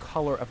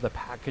color of the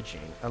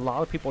packaging. A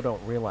lot of people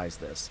don't realize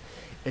this.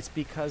 It's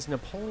because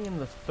Napoleon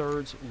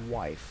III's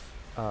wife,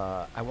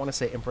 I want to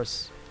say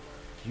Empress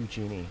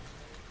Eugenie,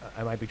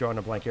 I might be drawing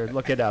a blank here.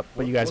 Look it up,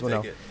 but you guys will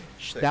know.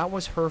 That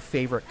was her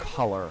favorite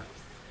color.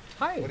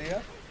 Hi. What do you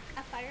have?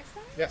 A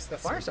Firestone? Yes,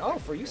 that's Firestone. Oh,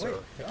 for you, sir.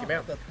 Thank you,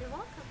 ma'am. You're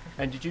welcome.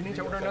 And did you need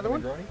to order another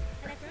one? And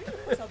I agree.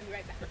 Of course, I'll be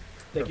right back.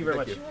 Thank you very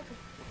much. you. You're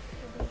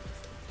welcome.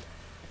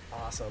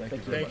 Awesome. Thank you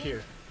very Thank much.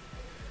 you.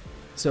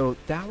 So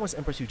that was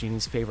Empress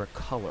Eugenie's favorite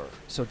color.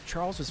 So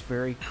Charles was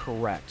very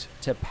correct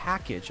to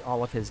package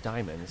all of his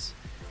diamonds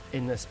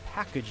in this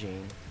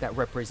packaging that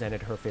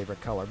represented her favorite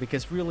color,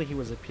 because really he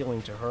was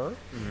appealing to her,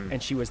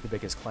 and she was the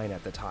biggest client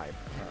at the time.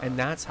 And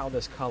that's how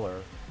this color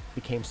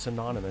became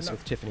synonymous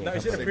with Tiffany Now, and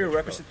is it a Company.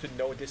 prerequisite to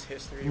know this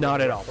history? Not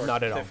at all. for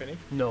Not at all. Tiffany?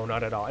 No,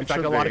 not at all. In It fact,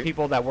 a should lot of be.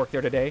 people that work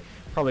there today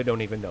probably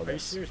don't even know you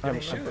this. serious? I'm,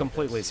 They should.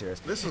 completely serious.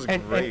 This is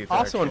and great,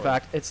 also, in actually.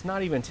 fact, it's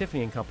not even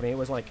Tiffany and Company. It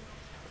was like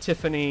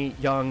Tiffany,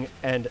 Young,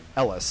 and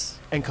Ellis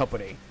and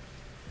Company.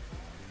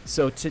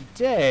 So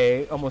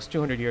today, almost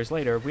 200 years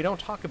later, we don't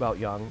talk about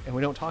Young and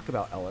we don't talk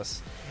about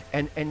Ellis.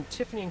 And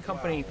Tiffany and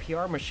Company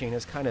PR machine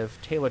has kind of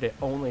tailored it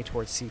only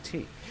towards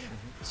CT.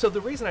 So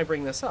the reason I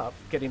bring this up,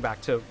 getting back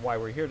to why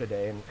we're here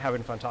today and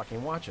having fun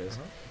talking watches,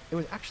 it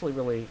was actually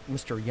really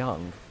Mr.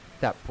 Young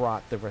that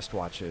brought the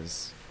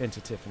wristwatches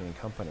into Tiffany and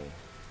Company,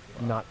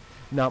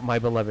 not my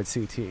beloved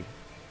CT.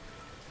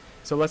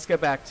 So let's get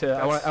back to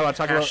I want to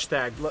talk about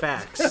Hashtag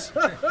facts.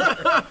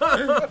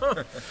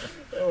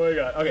 Oh my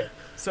god. Okay.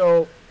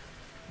 So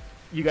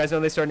you guys know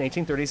they started in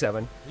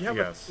 1837. You have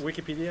Yes. a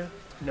Wikipedia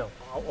No.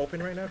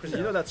 open right now? Because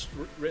you know that's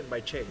written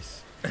by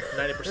Chase.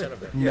 90% of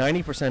them.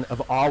 90%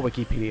 of all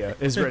Wikipedia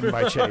is written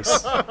by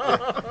Chase.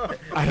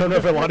 I don't know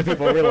if a lot of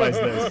people realize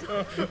this.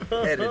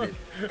 Edited.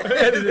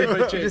 Edited by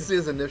You Chase. just see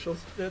his initials.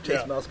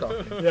 Chase Mouse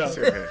Coffee. Yeah.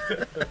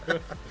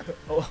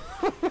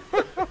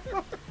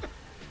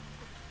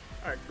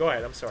 All right, go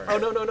ahead. I'm sorry. Oh,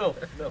 no.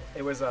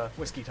 It was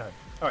whiskey time.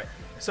 All right.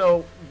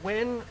 So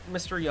when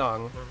Mr.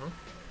 Young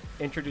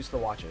introduced the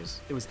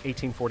watches, it was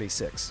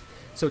 1846.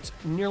 So it's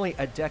nearly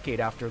a decade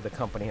after the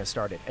company has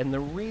started. And the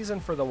reason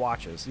for the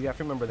watches, you have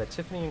to remember that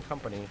Tiffany and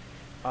Company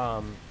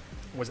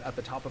was at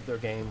the top of their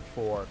game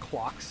for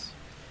clocks,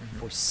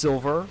 for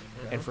silver,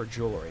 and for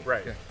jewelry.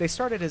 Right. Yeah. They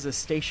started as a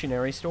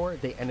stationery store.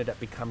 They ended up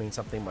becoming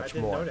something much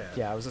didn't more. know that.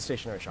 Yeah, it was a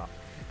stationery shop.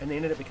 And they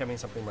ended up becoming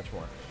something much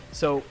more.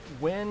 So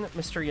when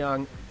Mr.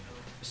 Young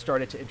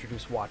started to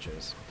introduce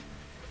watches,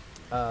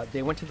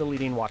 they went to the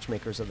leading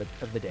watchmakers of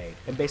the day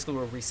and basically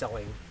were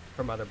reselling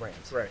from other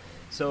brands. Right.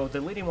 So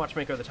the leading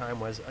watchmaker at the time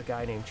was a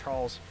guy named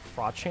Charles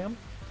Frodsham.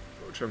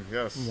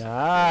 Yes.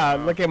 Ah,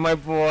 look at my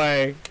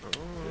boy.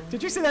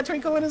 Did you see that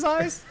twinkle in his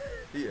eyes?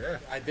 Yeah.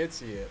 I did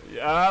see it.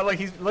 Yeah, like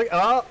he's look.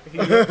 Oh,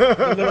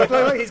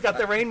 look, he's got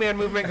the Rain Man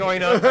movement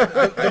going on.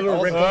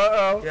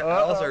 Uh-oh. Yeah,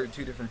 those are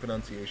two different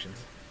pronunciations.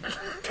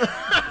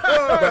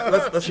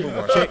 But let's move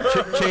on.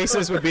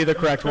 Chase's would be the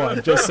correct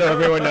one, just so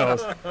everyone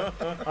knows.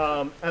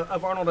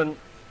 Of Arnold and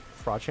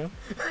Frodsham.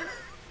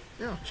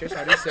 Yeah. Chase,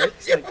 how do you say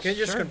it? Can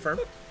you just confirm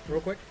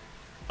real quick?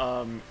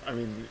 I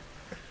mean,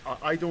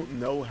 I don't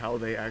know how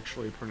they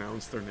actually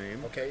pronounce their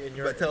name. Okay, in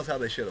your But tell us how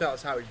they should tell have.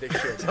 us how they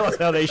should. Tell us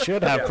how they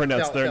should have Yeah,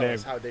 pronounced their tell name.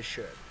 us how they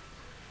should.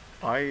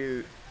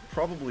 I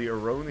probably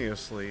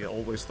erroneously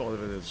always thought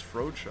of it as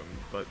Frodsham,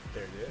 but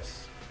There it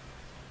is.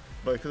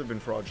 it could have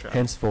been Frodsham.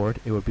 Henceforward,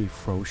 it would be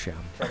Frodsham.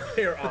 From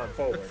here on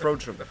forward.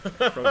 Frodsham.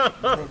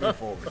 Moving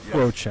forward. Yes.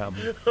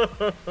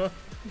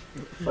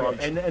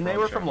 Frodsham. And they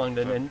were from Frodsham.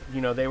 London, and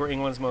they were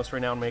England's most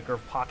renowned maker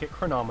of pocket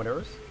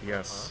chronometers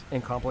Yes.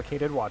 and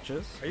complicated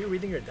watches. Are you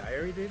reading your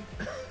diary, dude?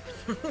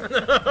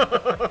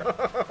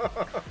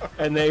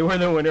 And they were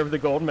the winner of the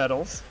gold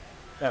medals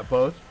at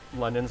both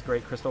London's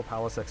Great Crystal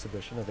Palace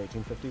exhibition of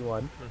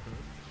 1851.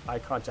 Eye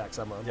contact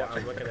somewhere. I'm Yeah,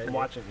 watching, I'm looking at I'm you.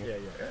 watching you.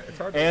 Yeah. It's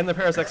hard. And the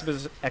Paris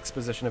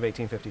Exposition of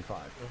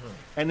 1855.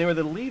 And they were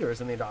the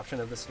leaders in the adoption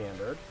of the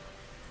standard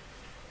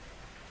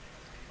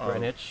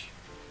Greenwich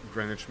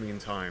Greenwich Mean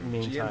Time.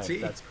 Mean Time.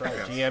 GMT. That's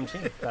correct. Yes.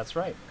 GMT. That's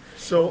right.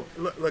 So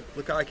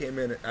look how I came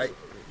in. I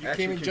You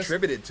actually came in just-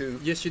 contributed to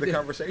Yes, you the did.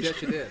 conversation.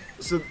 Yes, you did.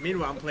 So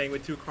Meanwhile, I'm playing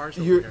with two cars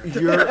over you're,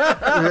 here.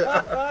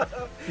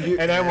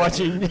 And I'm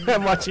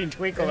watching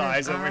Twinkle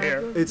Eyes over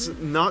here. it's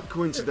not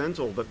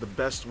coincidental that the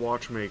best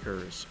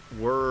watchmakers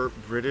were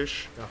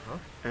British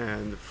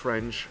and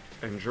French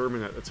and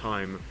German at the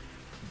time,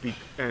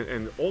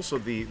 and also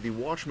the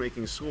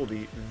watchmaking school,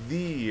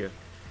 the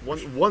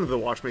one of the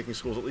watchmaking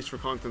schools, at least for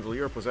continental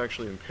Europe, was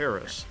actually in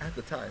Paris. At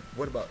the time.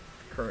 What about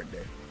current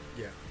day?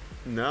 Yeah.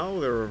 Now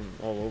they're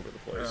all over the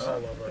place. All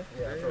over.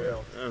 Yeah, for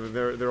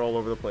real. They're all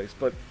over the place.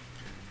 But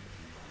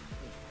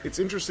it's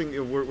interesting.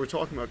 We're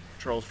talking about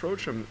Charles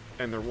Frodsham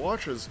and their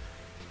watches.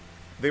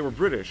 They were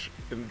British,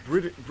 and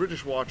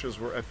British watches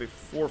were at the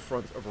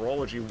forefront of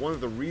horology. One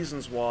of the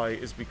reasons why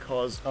is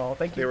because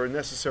Thank they you. were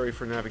necessary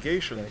for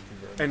navigation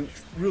and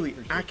really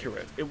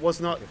accurate. It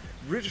was not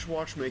British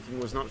watchmaking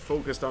was not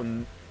focused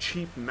on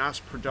cheap mass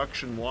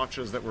production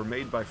watches that were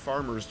made by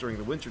farmers during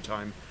the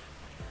wintertime.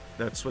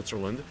 That's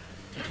Switzerland.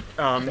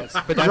 But that's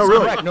no,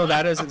 really. correct. No,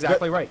 that is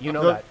exactly right. You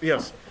know No, that.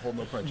 yes. Hold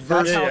no punch.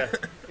 That's Yeah.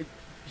 how,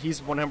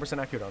 he's 100%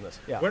 accurate on this.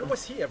 Yeah. When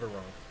was he ever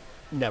wrong?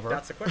 Never.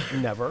 That's the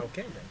question. Never.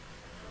 Okay, then.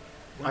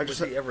 When was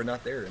he ever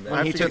not there? In that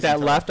When he season took that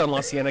time? left on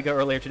La Cienega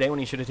earlier today when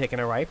he should have taken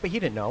a right, but he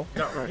didn't know.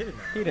 No, he didn't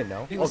know. He didn't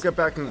know. I'll get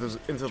back into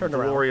the Turn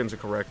around. DeLorean to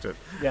correct it.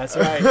 Yeah, that's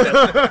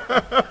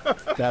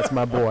right. That's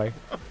my boy.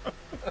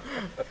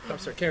 I'm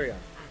sorry, carry on.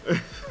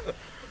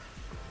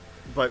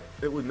 But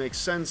it would make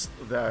sense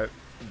that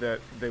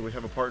they would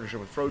have a partnership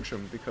with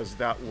Frodsham because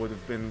that would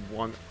have been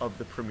one of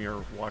the premier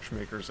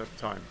watchmakers at the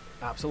time.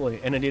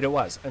 Absolutely, and indeed it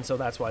was. And so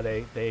that's why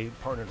they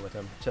partnered with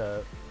him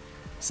to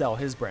sell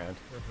his brand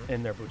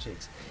in their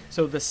boutiques.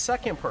 So the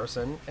second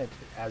person,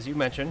 as you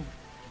mentioned,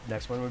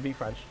 next one would be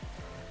French.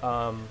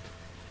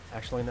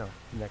 Actually, no.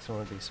 The next one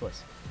would be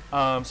Swiss.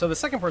 So the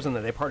second person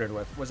that they partnered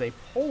with was a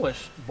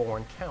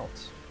Polish-born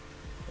count.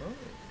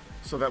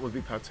 So that would be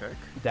Patek.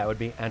 That would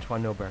be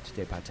Antoine Nobert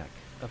de Patek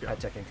of Yeah.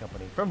 Patek and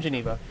Company from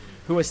Geneva,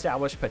 who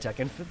established Patek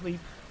and Philippe.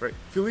 Right.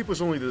 Philippe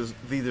was only the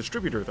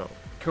distributor, though.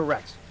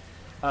 Correct.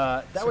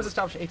 That was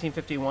established in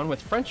 1851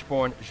 with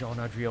French-born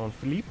Jean-Adrien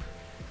Philippe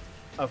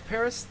of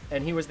Paris,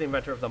 and he was the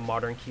inventor of the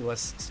modern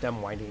keyless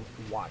stem winding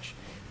watch.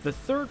 The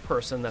third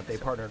person that they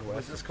partnered Was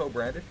with, this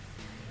co-branded?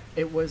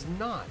 it was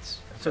not.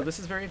 So this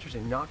is very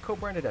interesting. Not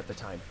co-branded at the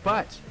time,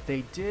 but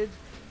they did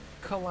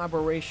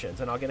collaborations,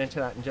 and I'll get into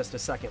that in just a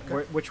second,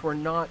 which were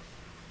not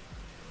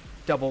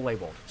double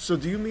labeled. So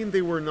do you mean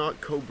they were not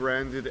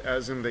co-branded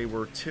as in they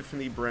were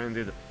Tiffany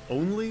branded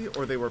only,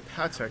 or they were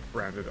Patek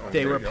branded only?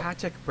 They were you go.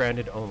 Patek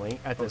branded only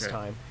at this Okay.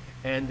 time,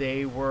 and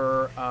they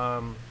were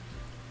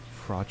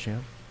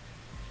Frodsham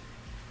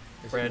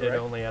branded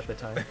correct? only at the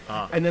time.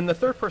 And then the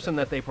third person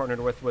that they partnered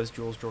with was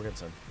Jules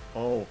Jorgensen.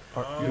 Oh,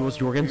 Jules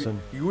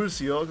Jorgensen. Jules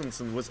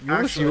Jorgensen was Jules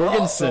actually.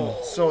 Jorgensen.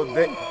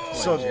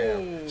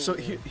 So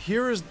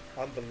here is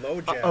On the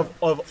low jam.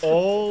 of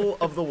all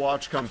of the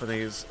watch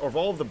companies, of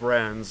all of the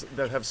brands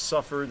that have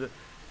suffered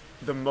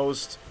the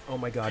most Oh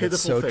my god,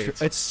 it's pitiful so true.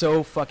 fate. It's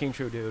so fucking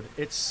true, dude.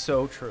 It's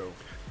so true.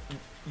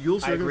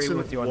 Jules I agree Jorgensen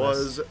with you on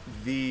was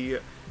the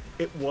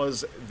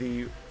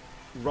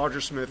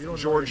Roger Smith, don't know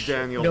George your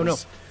shit. Daniels, No,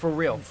 for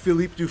real.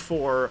 Philippe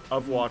Dufour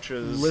of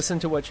watches. Listen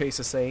to what Chase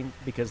is saying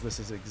because this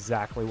is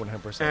exactly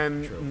 100%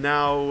 and true.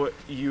 now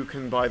you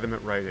can buy them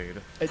at Rite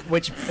Aid.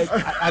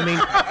 I mean,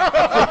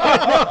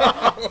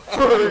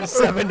 for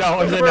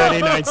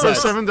 $7.99. For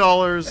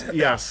 $7,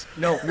 yes.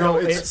 No,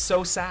 it's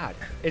so sad.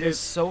 It is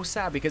so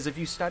sad because if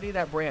you study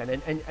that brand,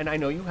 and I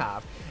know you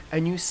have,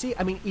 and you see,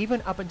 I mean,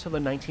 even up until the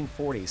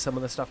 1940s, some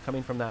of the stuff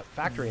coming from that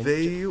factory, and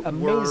They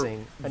amazing,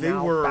 were- and they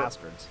now were-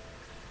 bastards.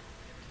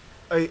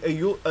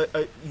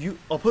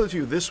 I'll put it to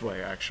you this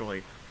way,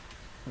 actually.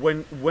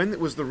 When it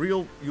was the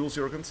real Jules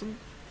Jorgensen,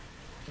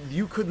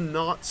 you could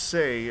not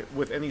say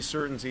with any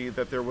certainty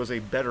that there was a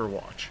better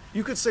watch.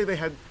 You could say they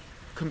had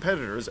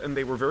competitors, and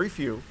they were very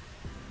few,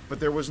 but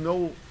there was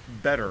no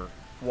better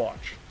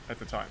watch at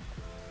the time.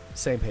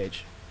 Same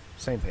page.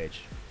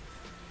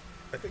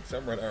 I think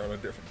Summer and I are on a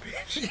different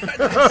page.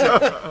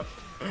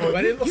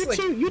 But it looks like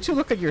You two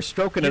look like you're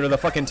stroking under the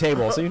fucking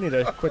table, so you need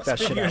to quit that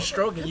shit you're out.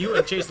 stroking. You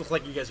and Chase look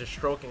like you guys are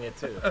stroking it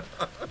too.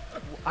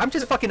 I'm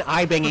just fucking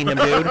eye banging him,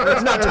 dude.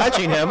 It's not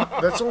touching him.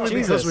 That's only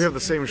because Jesus. we have the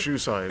same shoe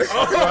size.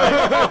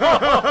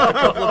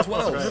 Couple of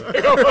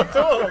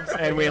 12s.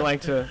 And we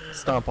like to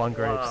stomp on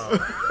grapes.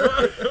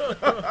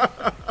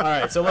 All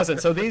right, so listen.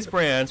 So these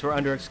brands were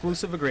under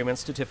exclusive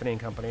agreements to Tiffany and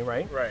Company,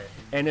 right? Right.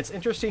 And it's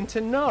interesting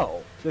to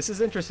know. This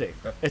is interesting.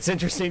 It's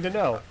interesting to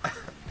know.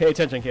 Pay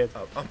attention, kids.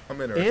 I'm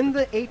interested. In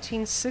the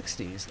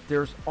 1860s,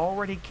 there's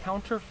already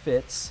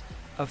counterfeits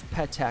of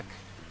Patek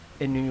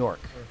in New York.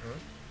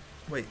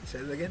 Wait, say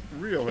that again?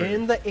 Really?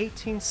 In the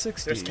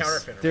 1860s, There's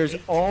counterfeiters. there's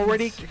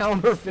already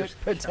counterfeit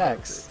Pateks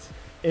counterfeits.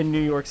 in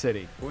New York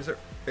City. What was it?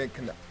 In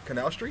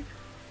Canal Street?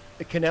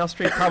 Canal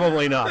Street,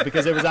 probably not,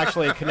 because it was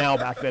actually a canal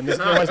back then. There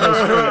was no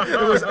street.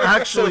 It was So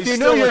actually if you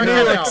still know your a New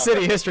canal. York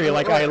City history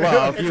like I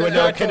love, you would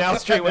know Canal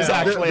Street was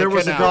actually There a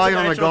was a canal. guy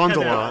on a actual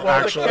gondola, canal.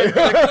 actually.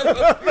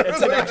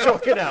 It's an actual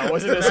canal.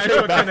 Was it a street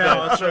Actual back canal.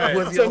 then? That's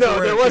right. So no,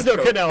 there was no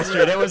Canal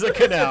Street. It was a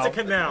canal. It's a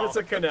canal. It's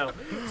a canal.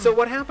 So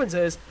what happens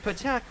is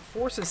Patek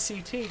forces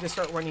CT to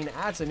start running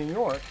ads in New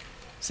York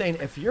saying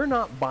if you're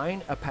not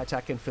buying a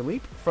Patek and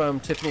Philippe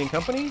from Tiffany and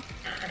Company,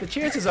 the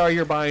chances are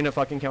you're buying a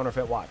fucking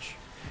counterfeit watch.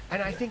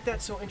 And I think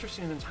that's so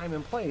interesting in time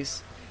and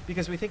place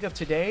because we think of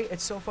today,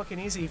 it's so fucking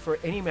easy for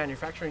any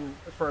manufacturing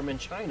firm in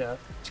China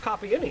to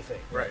copy anything.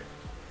 Right.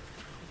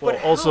 Well,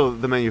 But also,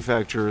 the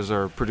manufacturers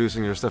are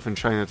producing their stuff in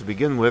China to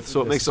begin with,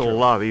 so it This makes is it a true.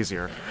 lot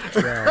easier.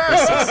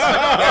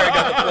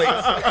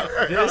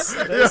 This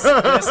is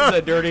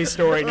a dirty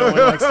story no one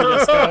likes to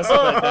discuss,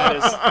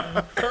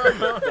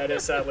 but that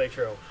is sadly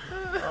true.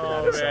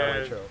 That is sadly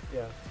man. true.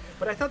 Yeah.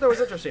 But I thought that was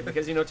interesting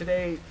because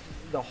today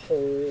the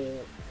whole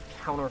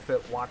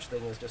counterfeit watch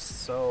thing is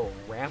just so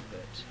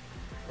rampant,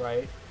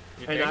 right?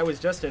 You And think? I was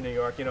just in New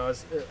York. I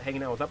was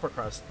hanging out with Upper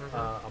Crust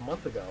a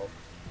month ago,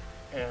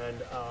 and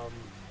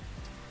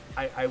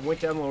I went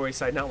down the Lower East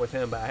Side, not with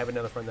him, but I have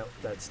another friend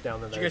that's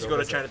down there. Did you guys go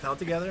to Chinatown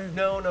together?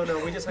 No.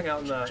 We just hung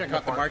out in the Check in the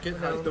out the park. market,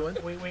 how it's doing?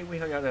 We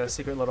hung out in a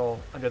secret little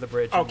under the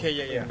bridge.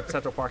 Okay, in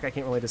Central Park. I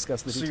can't really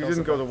discuss the So details. you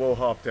didn't go to of Woe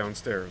Hop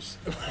downstairs.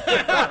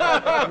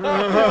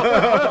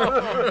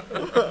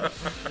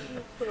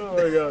 Oh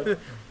my god!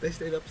 They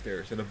stayed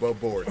upstairs and above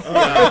board.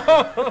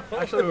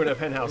 Actually, we were in a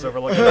penthouse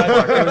overlooking the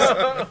park.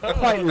 It was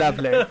quite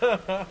lovely.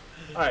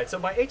 All right, so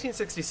by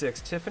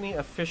 1866, Tiffany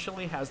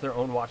officially has their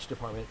own watch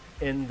department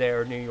in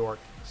their New York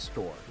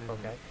store.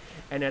 Okay,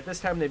 and at this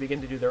time, they begin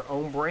to do their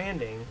own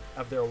branding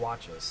of their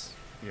watches.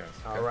 Yes.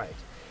 All right.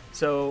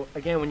 So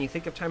again, when you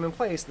think of time and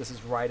place, this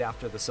is right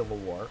after the Civil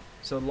War.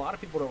 So a lot of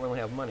people don't really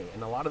have money,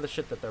 and a lot of the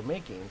shit that they're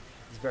making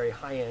is very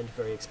high end,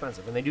 very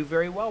expensive, and they do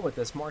very well with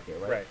this market,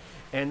 right? Right.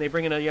 And they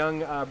bring in a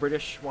young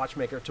British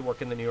watchmaker to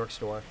work in the New York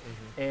store,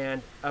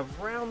 and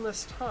around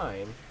this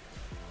time,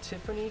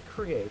 Tiffany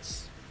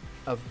creates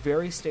a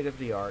very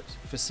state-of-the-art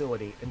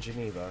facility in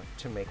Geneva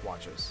to make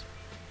watches.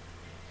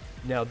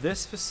 Now,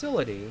 this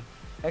facility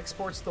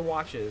exports the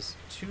watches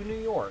to New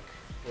York,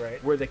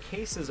 Right. where the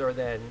cases are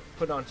then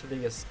put onto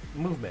the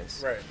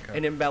movements Right.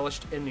 and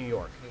embellished in New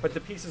York. But the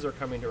pieces are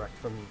coming direct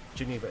from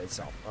Geneva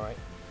itself, all right?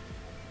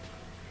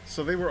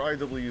 So they were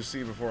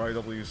IWC before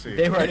IWC.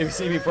 They were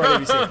IWC before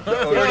IWC. They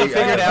already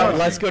figured out,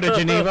 let's go to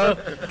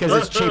Geneva because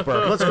it's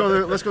cheaper. Let's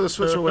go to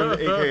Switzerland,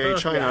 aka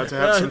China, to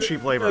have some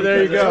cheap labor.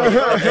 There you go.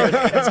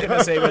 It's going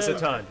to save us a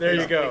ton. There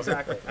you go.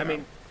 Exactly. I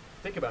mean,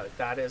 think about it.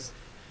 That is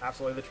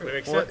absolutely the truth. That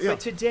makes Well, sense. yeah. But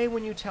today,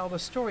 when you tell the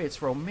story,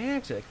 it's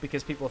romantic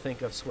because people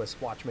think of Swiss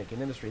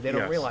watchmaking industry. They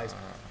don't Yes. realize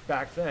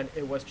back then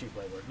it was cheap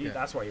labor. Yeah.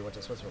 That's why you went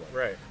to Switzerland.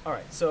 Right. All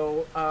right.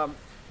 So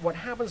what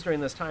happens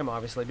during this time,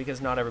 obviously, because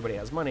not everybody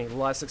has money,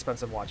 less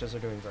expensive watches are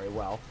doing very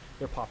well.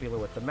 They're popular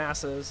with the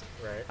masses.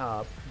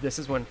 Right. This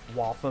is when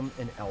Waltham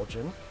and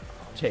Elgin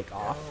take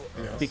off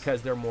yes.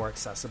 because they're more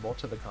accessible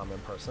to the common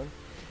person.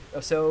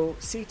 So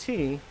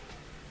CT,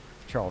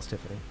 Charles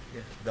Tiffany,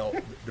 Yeah.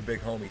 The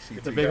big homie,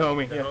 CT. the big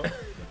homie,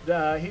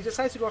 yeah. He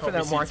decides to go after Homie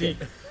that CT. market.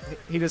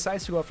 He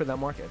decides to go after that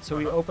market. So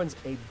he opens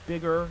a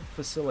bigger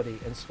facility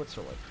in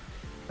Switzerland,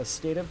 a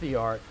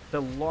state-of-the-art,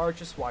 the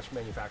largest watch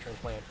manufacturing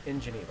plant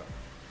in Geneva,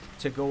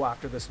 to go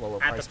after this lower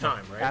At price the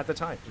time, right? At the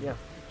time, yeah.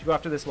 To go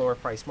after this lower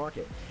price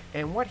market.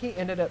 And what he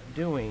ended up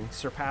doing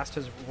surpassed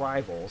his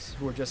rivals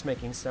who were just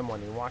making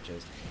stem-winding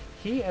watches.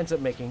 He ends up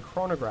making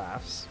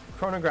chronographs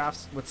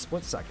with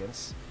split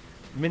seconds,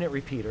 minute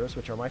repeaters,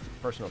 which are my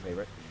personal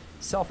favorite,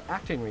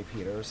 self-acting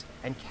repeaters,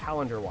 and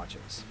calendar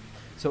watches.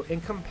 So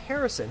in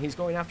comparison, he's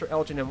going after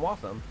Elgin and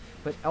Waltham,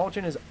 but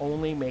Elgin is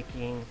only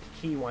making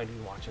key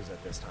winding watches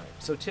at this time.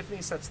 So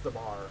Tiffany sets the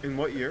bar. In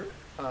what year?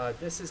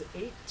 This is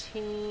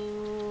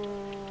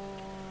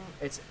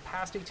it's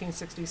past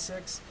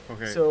 1866.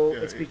 Okay, So yeah,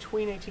 it's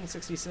between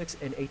 1866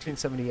 and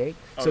 1878.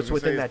 I So was it's gonna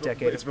within say that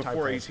decade. It's of time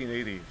before frame.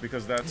 1880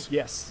 because that's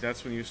Yes.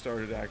 that's when you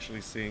started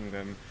actually seeing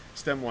them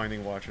stem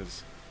winding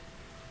watches.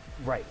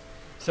 Right.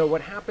 So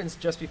what happens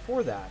just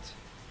before that,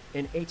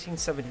 in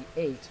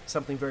 1878,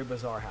 something very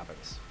bizarre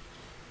happens.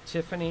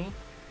 Tiffany,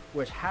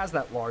 which has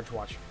that large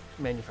watch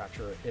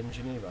manufacturer in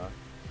Geneva,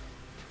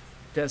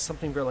 does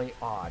something really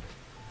odd.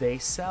 They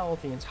sell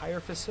the entire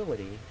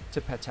facility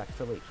to Patek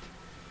Philippe.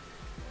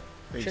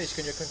 They Chase,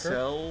 can you concur?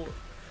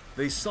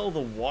 sell the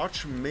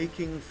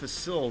watchmaking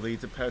facility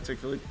to Patek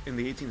Philippe in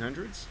the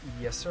 1800s.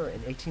 Yes, sir,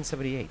 in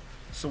 1878.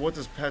 So what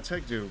does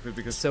Patek do?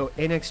 Because So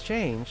in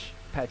exchange,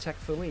 Patek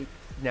Philippe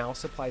now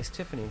supplies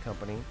Tiffany and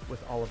Company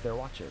with all of their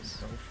watches.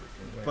 No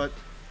freaking way. but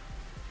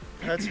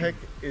Patek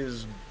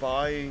is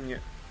buying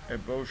a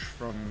Bosch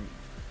from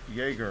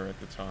Jaeger at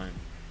the time.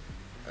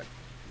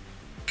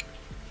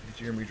 Did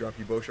you hear me drop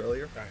you Bosch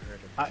earlier? I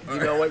heard him.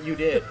 You know what? You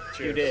did. You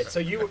Cheers. did. So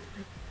you...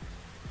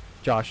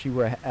 Josh, you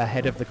were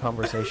ahead of the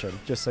conversation,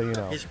 just so you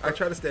know. He's- I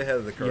try to stay ahead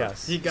of the curve.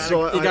 Yes. He got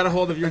So he got a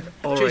hold of your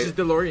All Chase's right.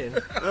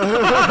 DeLorean.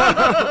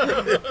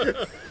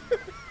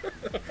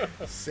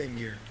 Same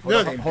year. Hold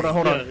Same on, day. hold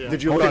on. Yeah.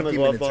 Did you Hold look on. in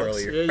the 50 glove minutes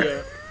box?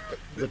 earlier.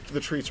 Yeah. The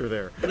treats are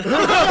there.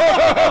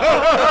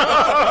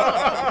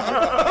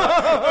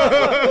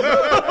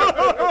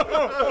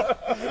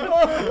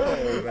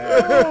 Oh,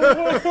 man.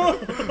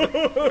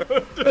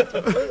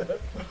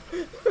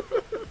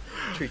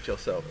 Treat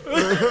yourself.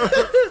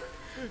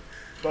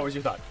 What was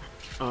your thought?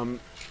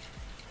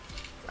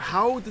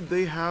 How did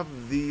they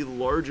have the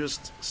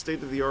largest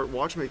state-of-the-art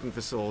watchmaking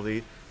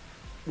facility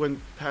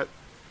when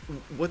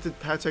what did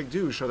Patek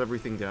do? Shut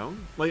everything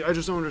down? Like, I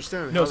just don't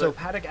understand. No, how so that-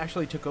 Patek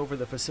actually took over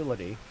the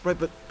facility. right,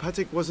 but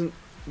Patek wasn't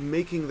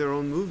making their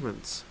own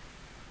movements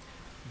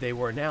They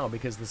were now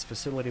because this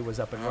facility was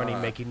up and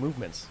running, making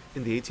movements.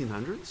 in the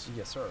 1800s.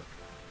 Yes, sir.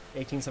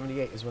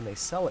 1878 is when they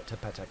sell it to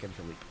Patek and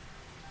Philippe.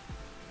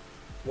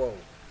 Whoa.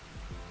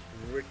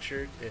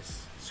 Richard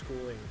is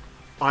schooling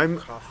I'm.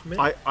 Kaufman.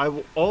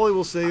 All I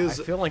will say I is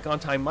feel like on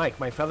time, Mike.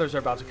 My feathers are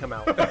about to come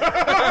out.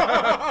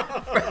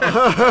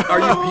 Are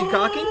you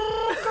peacocking?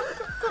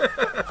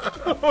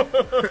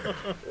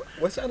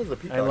 What sound is a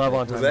peacock? I love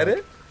on Was time, that Mike.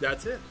 it?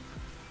 That's it.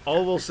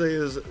 all we'll say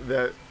is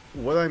that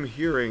what I'm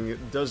hearing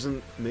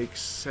doesn't make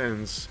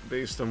sense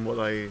based on what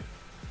I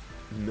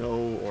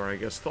know, or I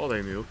guess thought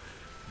I knew,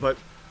 but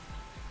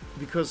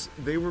because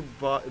they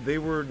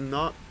were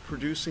not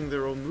producing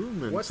their own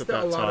movements What's at the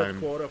that allotted time.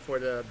 quota for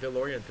the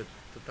DeLorean to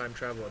time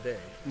travel a day?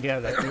 Yeah,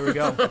 here we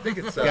go. I think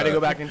it's. Got to go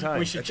back in time.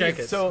 We should check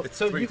it. So It's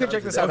so 3 you can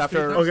check times this a out day.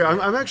 after. Okay,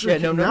 I'm actually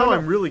now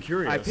I'm really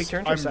curious. I piqued your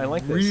interest. I'm I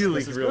like this. really,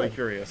 This is really good.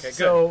 curious. Okay,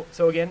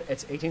 So again,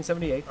 it's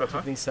 1878 that Uh-huh.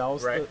 Tiffany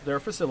sells Right. their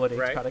facility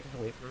Right. to Patek and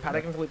Philippe.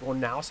 Patek and Philippe will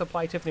now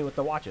supply Tiffany with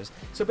the watches.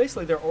 So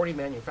basically, they're already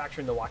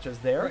manufacturing the watches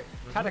there. Right.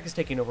 Patek is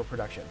taking over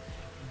production.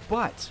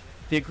 But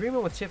the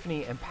agreement with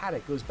Tiffany and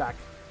Patek goes back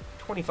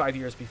 25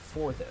 years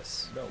before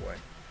this. No way.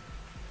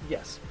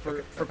 Yes,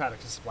 for Patek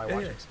to supply Yeah,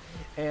 watches.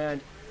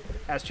 And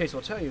as Chase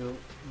will tell you,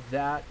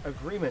 that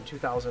agreement,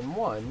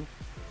 2001,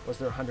 was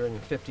their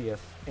 150th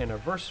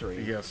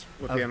anniversary. Yes,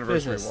 with of the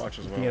anniversary business, watch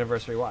as with well. The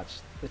anniversary watch,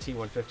 the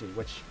T150,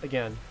 which,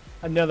 again,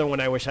 another one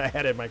I wish I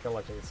had in my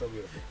collection. It's so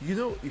beautiful. You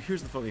know,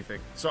 here's the funny thing.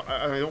 So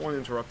I don't want to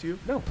interrupt you.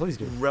 No, please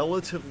do.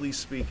 Relatively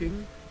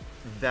speaking,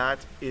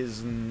 that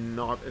is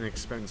not an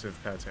expensive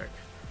Patek.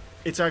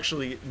 It's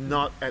actually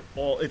not at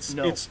all. It's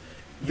No, it's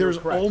you're there's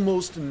correct.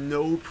 almost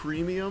no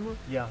premium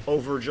Yeah.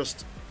 over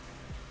just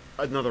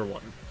another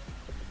one.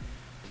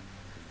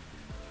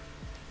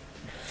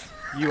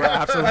 You are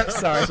absolutely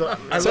sorry. So-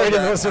 Sorry to the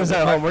that. listeners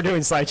at home. We're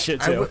doing side shit,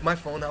 I too. whipped my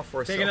phone out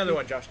for a Take selfie, another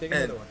one, Josh. Take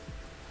another and one.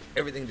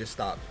 Everything just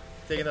stopped.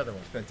 Take another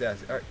one.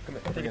 Fantastic. All right, come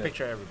here. Take a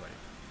picture of everybody.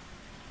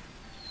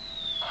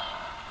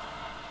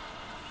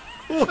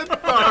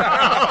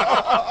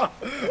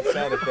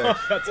 Sound effects.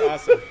 That's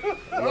awesome.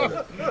 Love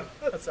it.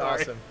 That's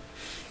awesome.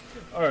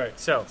 All right.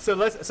 So, So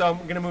I'm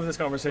going to move this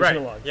conversation Right,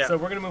 along. yeah. So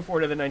we're going to move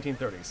forward to the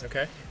 1930s.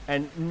 okay.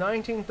 And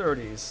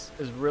 1930s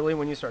is really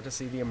when you start to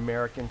see the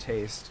American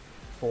taste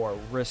for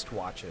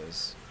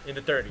wristwatches In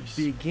the 30s.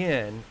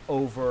 begin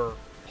over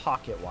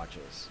pocket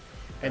watches.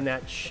 And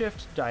that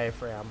shift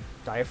diaphragm?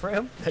 Oh,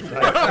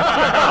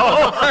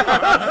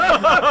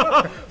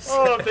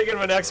 I'm thinking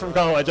of an ex from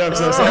college. I'm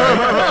so sorry.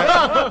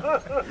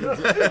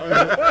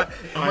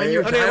 Am I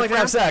your I didn't like to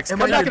have sex. Am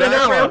Come I back your in an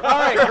hour. diaphragm? All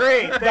right,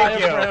 great. Thank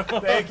you.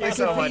 Thank you I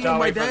so can much. feed you I'll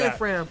my wait for that.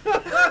 diaphragm.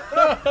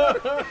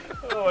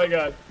 Oh my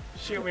god.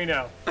 Shoot me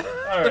now.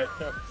 All right.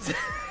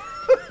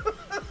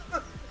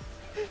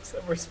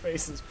 Summer's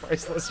face is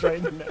priceless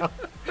right now.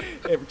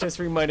 It just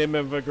reminded me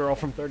of a girl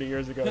from 30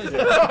 years ago. Too.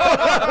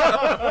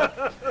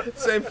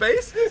 Same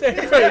face?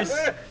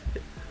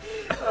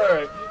 All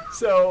right.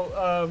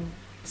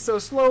 So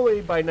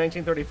slowly by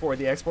 1934,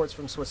 the exports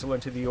from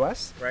Switzerland to the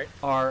U.S. Right.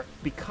 are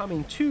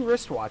becoming 2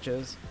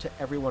 wristwatches to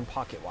every 1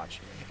 pocket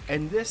watch.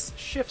 And this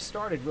shift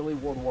started really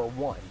World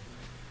War I.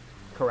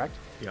 Correct?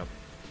 Yep.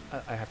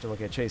 I have to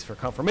look at Chase for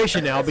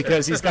confirmation now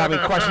because he's got me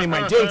questioning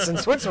my dates in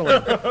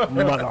Switzerland,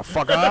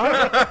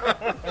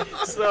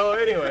 motherfucker. So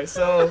anyway,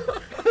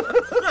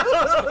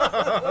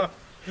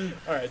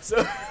 all right,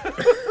 so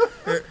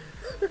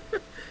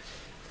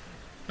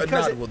A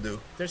nod will do.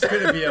 There's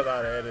going to be a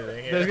lot of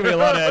editing here. there's gonna be a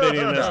lot of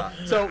editing in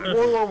this. So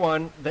World War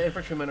I, the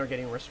infantrymen are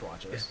getting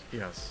wristwatches,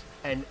 Yes.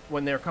 and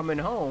when they're coming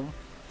home,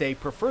 they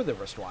prefer the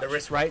wristwatch. The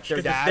wristwatch, right? Their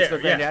 'cause it's dads, there,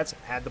 their yeah. grandads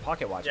had the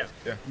pocket watches.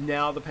 Yeah.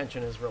 Now the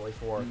pension is really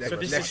for. So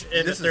this is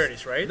in the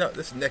 30s, right? No,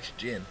 this is next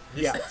gen.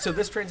 Yeah, so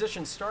this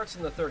transition starts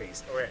in the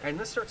 30s, Right. and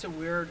this starts a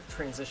weird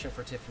transition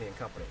for Tiffany and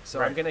Company. So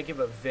Right. I'm going to give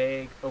a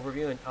vague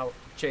overview, and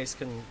Chase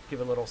can give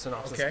a little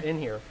synopsis Okay. in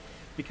here,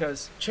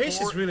 because Chase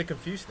is Ford- really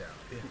confused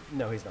now.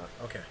 no, he's not.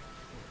 Okay.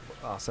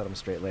 I'll set him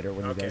straight later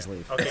when Okay. you guys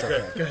leave. Okay, It's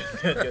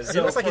good. He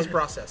So looks like he's for-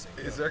 processing.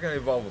 Is there going to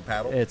evolve a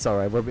paddle? It's all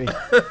right.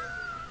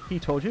 He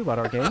told you about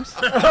our games.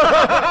 Yeah,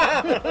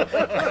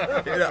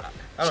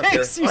 I don't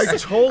Chase, care. you I said-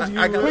 told you.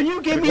 when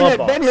you gave the me glove that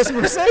box. Benus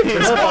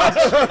Mercedes watch,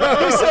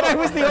 you said I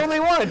was the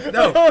only one.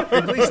 No,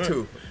 at least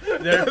 2.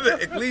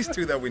 At least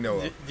 2 that we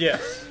know of.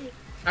 Yes.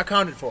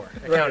 Accounted for.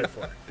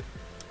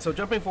 So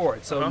jumping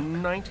forward, so Uh-huh.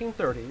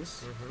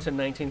 1930s to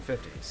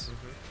 1950s.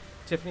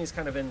 Tiffany's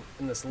kind of in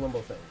this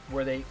limbo thing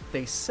where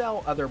they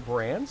sell other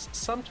brands,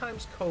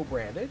 sometimes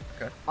co-branded,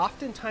 Okay.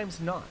 oftentimes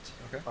not.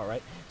 Okay. All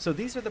right. So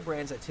these are the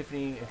brands that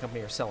Tiffany and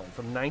Company are selling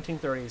from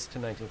 1930s to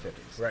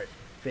 1950s. Right.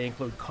 They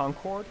include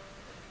Concord,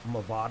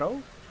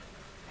 Movado,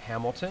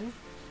 Hamilton,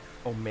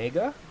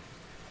 Omega,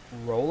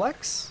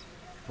 Rolex,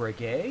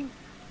 Breguet,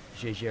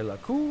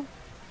 Jaeger-LeCoultre,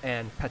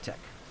 and Patek.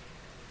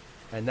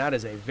 And that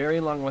is a very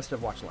long list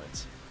of watch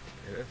lines.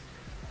 It is.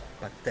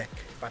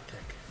 Patek.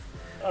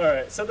 All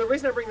right. So the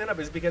reason I bring that up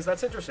is because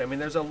that's interesting. I mean,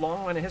 there's a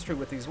long line of history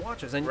with these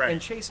watches, and, Right.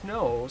 and Chase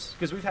knows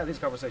because we've had these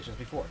conversations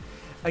before.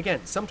 Again,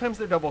 sometimes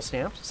they're double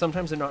stamped,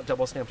 sometimes they're not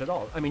double stamped at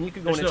all. I mean, you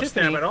could go There's into no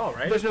Tiffany. stamp at all,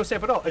 right? There's no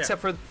stamp at all, Yeah.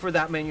 except for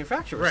that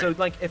manufacturer. Right. So,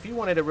 like, if you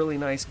wanted a really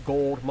nice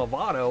gold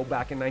Movado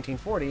back in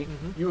 1940,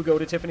 you would go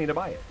to Tiffany to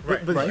buy it.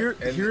 Right. But Right.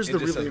 And here's it the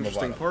just really says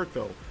interesting Movado. part,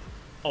 though.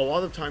 A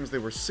lot of times they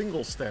were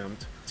single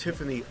stamped,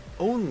 Tiffany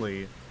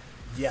only,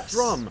 Yes.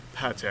 from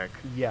Patek,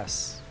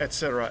 Yes.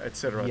 etc.,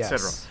 etc., Yes.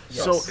 etc.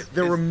 Yes. So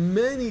there were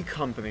many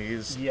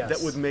companies Yes.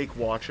 that would make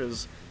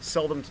watches,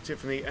 sell them to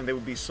Tiffany, and they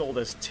would be sold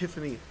as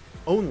Tiffany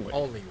only.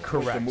 Only one.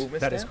 Correct.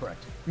 movement That is stamp?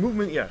 correct.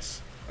 Movement,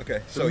 yes.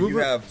 Okay, so you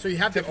movement- have So you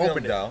have to Tiffany on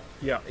open the it. dial.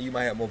 Yeah. And you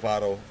might have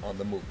Movado on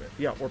the movement.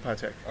 Yeah, or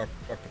Patek. Or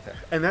Patek.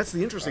 And that's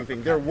the interesting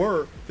thing. There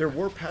were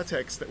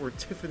Pateks that were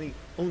Tiffany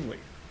only.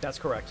 That's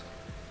correct.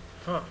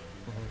 Huh.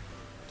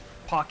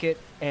 Pocket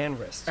and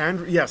wrist.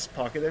 And yes,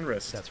 pocket and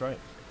wrist. That's right.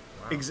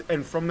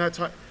 And from that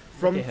time,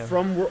 Look at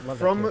him. Love that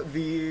from kid.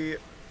 the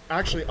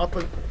actually up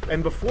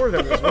and before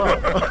them as well.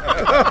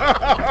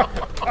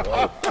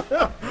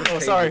 Oh,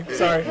 sorry.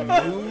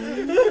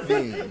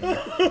 Moving.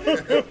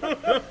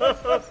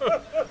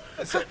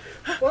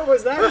 What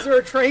was that? Was there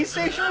a train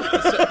station?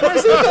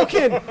 Where's Rico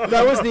kid?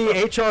 That was the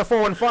HR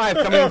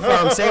 415 coming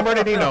from San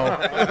Bernardino.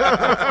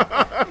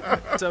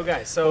 So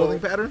guys, Holding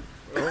pattern?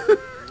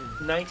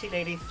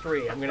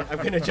 1983. I'm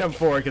gonna jump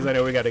forward because I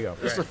know we got to go.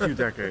 Just a few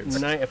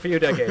decades. A few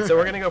decades. So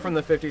we're going to go from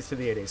the 50s to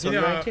the 80s. So You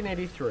know,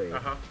 1983,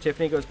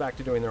 Tiffany goes back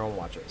to doing their own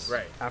watches.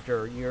 Right.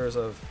 After years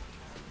of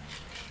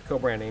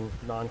co-branding,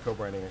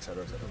 non-co-branding, et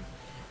cetera, et cetera.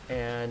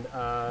 And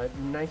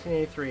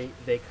 1983,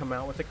 they come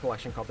out with a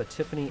collection called the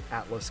Tiffany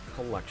Atlas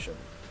Collection.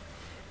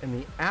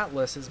 And the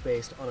Atlas is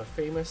based on a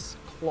famous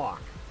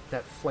clock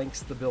that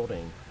flanks the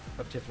building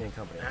of Tiffany and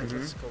Company.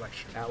 Atlas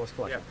collection. Atlas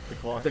Collection. Yeah. The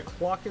clock. The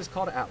clock is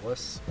called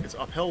Atlas. It's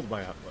upheld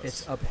by Atlas.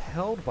 It's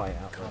upheld by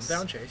Atlas. Calm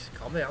down, Chase.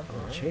 Calm down.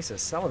 Oh, Chase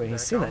is salivating.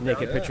 He's Yeah, seen that calm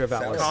naked down. picture of Yeah,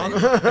 Atlas. Calm.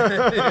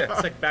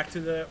 It's like back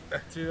to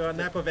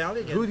Napa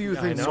Valley again. Who do you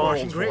think know. sold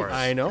Washing for grapes. us?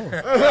 I know.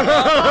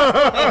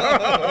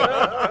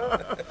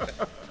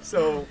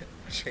 So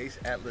Chase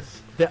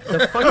Atlas. the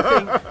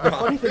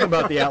funny thing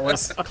about the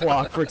Atlas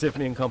clock for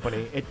Tiffany and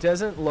Company, it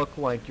doesn't look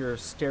like your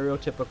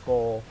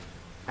stereotypical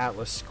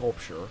Atlas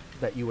sculpture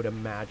that you would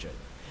imagine.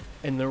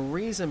 And the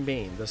reason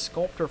being, the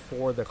sculptor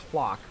for the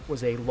clock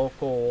was a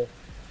local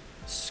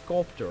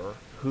sculptor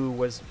who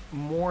was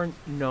more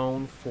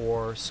known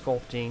for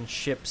sculpting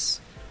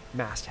ships'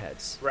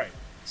 mastheads. Right.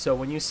 So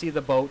when you see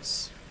the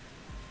boats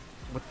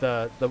with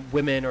the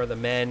women or the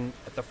men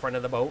at the front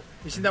of the boat,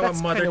 Isn't that what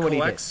that's Mother kinda what he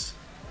did. collects?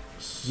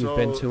 You've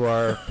been to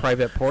our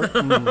private port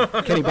in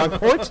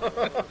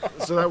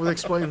Kennebunkport? So that would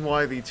explain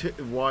why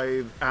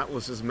why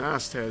Atlas's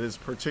masthead is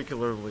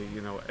particularly,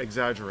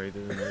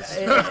 exaggerated in this.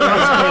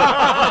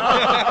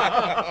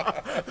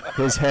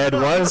 His head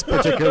was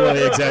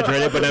particularly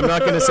exaggerated, but I'm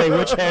not going to say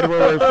which head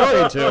we're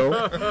referring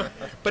to.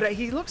 But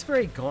he looks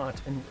very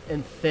gaunt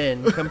and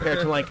thin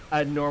compared to like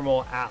a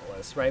normal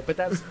Atlas, right? But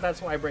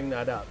that's why I bring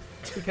that up,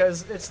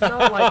 because it's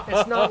not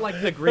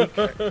like the Greek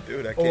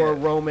Dude, I can't. or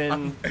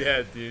Roman.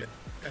 Yeah, dude.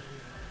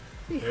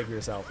 Behave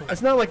yourself.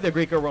 It's not like the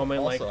Greek or Roman,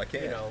 Also, like I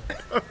can't.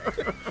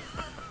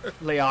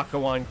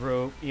 Laocoon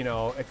group,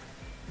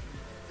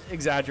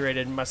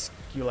 exaggerated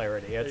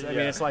muscularity. I mean,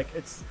 it's like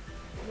it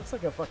looks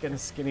like a fucking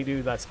skinny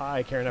dude that's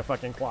high carrying a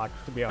fucking clock.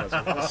 To be honest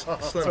with you, that's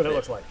what it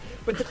looks like.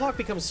 But the clock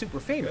becomes super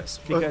famous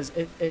because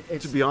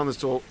it's. To be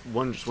honest, just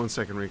one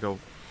second, Rico.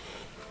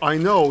 I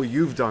know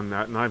you've done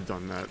that, and I've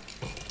done that.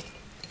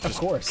 Of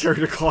course,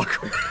 Carried a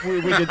clock. we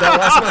did that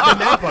last month in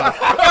Napa.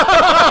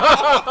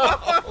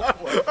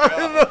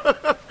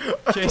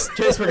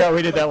 Chase forgot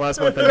we did that last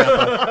month in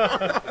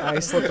Napa. I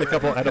slipped a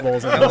couple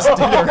edibles in this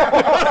dinner.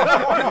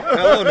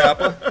 Hello,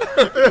 Napa.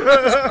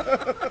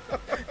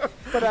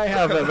 But I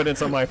have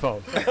evidence on my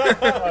phone.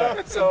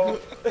 So,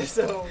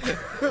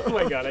 oh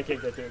my god, I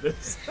can't get through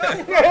this.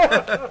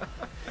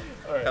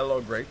 Hello,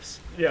 grapes.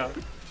 Yeah.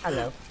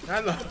 Hello.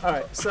 Hello. All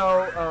right.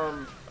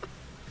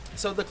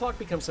 So the clock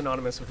becomes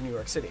synonymous with New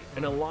York City,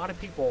 and a lot of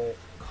people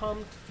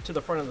come to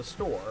the front of the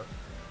store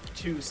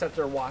to set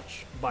their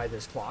watch by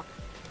this clock.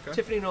 Okay.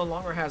 Tiffany no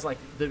longer has like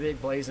the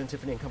big Blaze and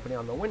Tiffany and Company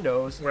on the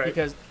windows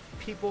because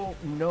people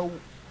know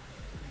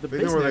the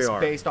They know where they business are.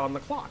 based on the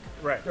clock.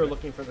 Right. They're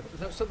looking for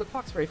so the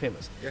clock's very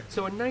famous. Yeah.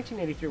 So in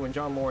 1983, when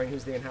John Loring,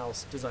 who's the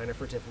in-house designer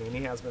for Tiffany, and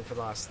he has been for the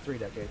last 3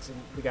 decades, and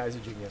the guy's a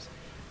genius,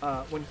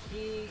 when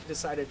he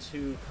decided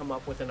to come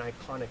up with an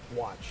iconic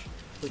watch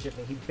for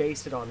Tiffany, he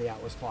based it on the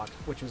Atlas clock,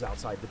 which was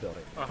outside the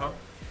building.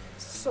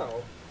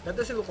 So That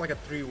doesn't look like a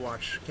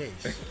 3-watch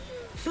case.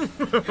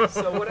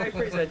 So what I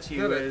present to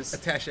you is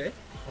attaché.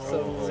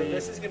 so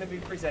this is going to be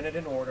presented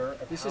in order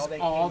of This how is they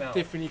all came out.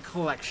 Tiffany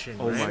collection.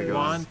 Oh my right?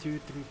 God. 1, 2, 3,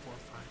 4,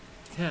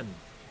 5, 10.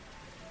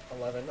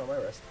 11 on my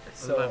wrist.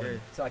 So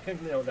 11. so I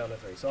couldn't narrow down to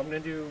 3. So I'm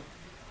going to do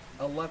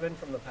 11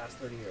 from the past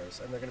 30 years,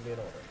 and they're going to be in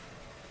order.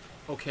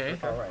 Okay.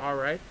 All right. All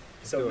right.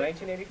 So do it.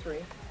 1983,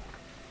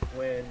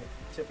 when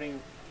Tiffany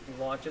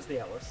launches the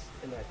Ellis,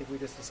 and I think we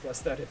just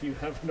discussed that. If you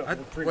have not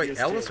the previous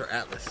Wait, Ellis two. or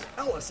Atlas?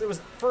 Ellis? It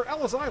was for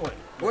Ellis Island.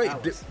 Wait,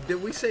 Atlas.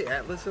 did we say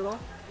Atlas at all?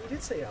 We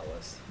did say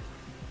Ellis.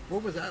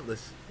 What was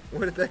Atlas?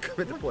 Where did that come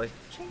into play?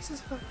 Chase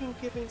is fucking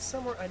giving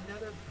Summer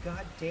another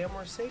goddamn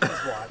Mercedes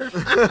watch,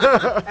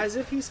 as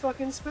if he's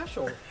fucking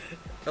special.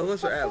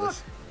 Ellis or The fuck?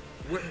 Atlas?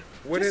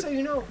 Where Just did so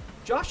you know,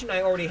 Josh and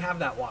I already have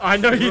that watch. I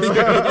know you do.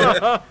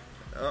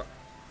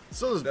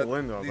 So does That-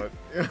 Belinda, the- but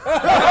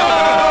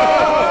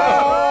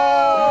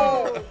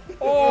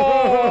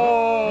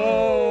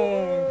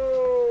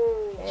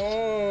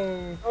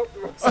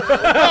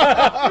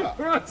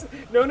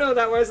No,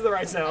 that was the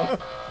right sound.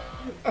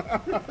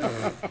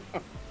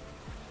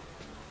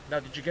 Now,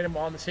 did you get them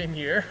all in the same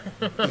year?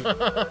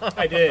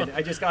 I did.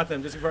 I just got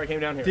them just before I came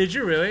down here. Did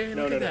you really?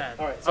 No, Look no, at no. that.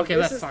 All right. So okay,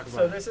 this let's is, talk about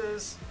so it. this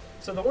is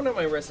so the one on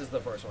my wrist is the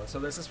first one. So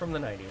this is from the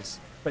 90s.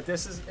 But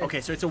this is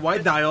Okay, so it's a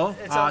white dial.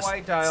 It's a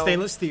white dial,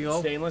 Stainless steel.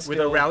 stainless with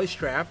steel. a rally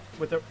strap.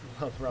 with the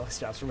rally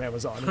straps from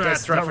Amazon. It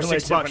That's does right not for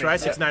relate $6, to right?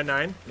 Tiffany.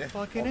 $6.99.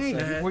 Fucking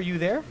Yeah. A. Were you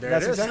there? There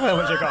That's it is. exactly how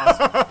much it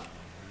costs.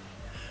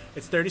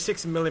 It's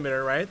 36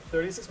 millimeter, right?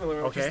 36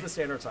 millimeter, which Okay. is the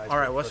standard size. All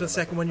right, for what's the them.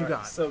 second one you All right,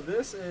 got? So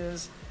this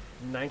is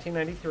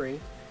 1993.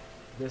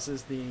 This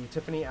is the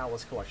Tiffany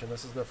Alice collection.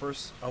 This is their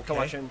first Okay.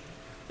 collection,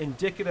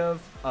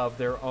 indicative of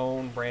their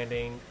own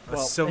branding. A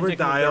silver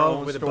indicative of their dial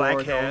own with a store,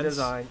 black their own hands.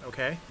 design.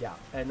 Okay. Yeah,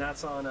 and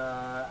that's on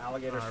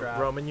alligator strap.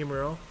 Roman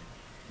numeral.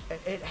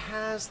 It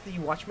has the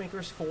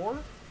Watchmaker's 4,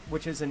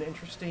 which is an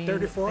interesting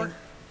 34? thing.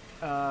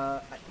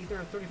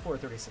 Either 34 or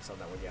 36 on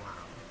that one, yeah.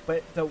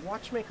 But the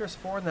Watchmaker's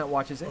 4 in that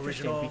watch is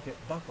interesting. Original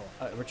buckle.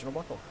 Original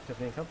buckle,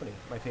 Tiffany & Company,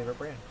 my favorite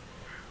brand.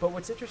 But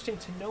what's interesting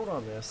to note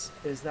on this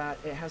is that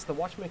it has the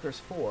Watchmaker's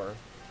 4,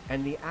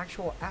 and the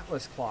actual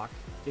Atlas clock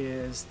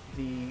is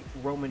the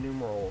Roman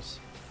numerals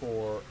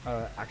for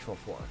actual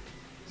 4.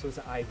 So it's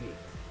an IV.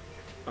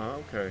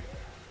 Okay.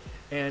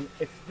 And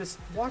if this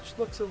watch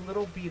looks a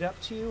little beat up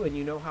to you and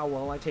you know how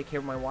well I take care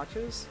of my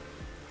watches,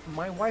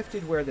 my wife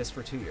did wear this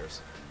for 2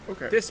 years.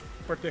 Okay. This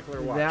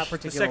particular watch. That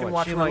particular the second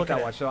watch she we're liked looking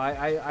that at. watch. So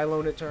I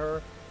loaned it to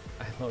her.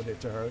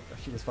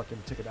 She just fucking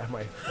took it out of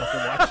my fucking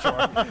watch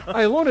drawer.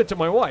 I loaned it to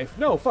my wife.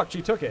 No, fuck,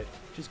 she took it.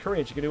 She's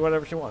Korean. She can do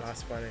whatever she wants.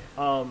 That's funny.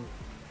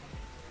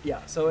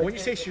 Yeah, so When you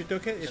say she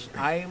took it,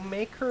 I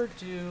make her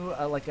do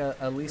like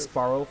a lease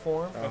borrow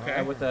form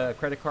Okay. with a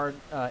credit card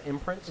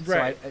imprint.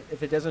 Right. So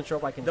if it doesn't show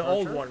up, I can the charge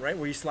old her. one, right?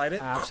 Where you slide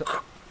it?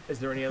 Is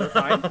there any other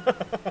kind?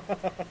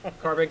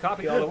 Carbon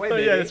copy all the way,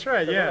 baby. Yeah, that's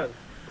right, Come yeah. on.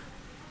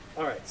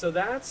 All right, so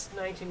that's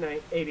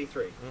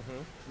 1983.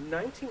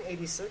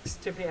 1986,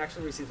 Tiffany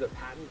actually receives a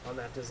patent on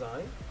that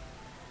design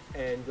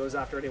and goes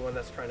after anyone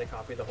that's trying to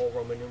copy the whole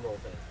Roman numeral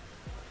thing.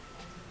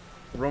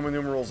 Roman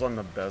numerals on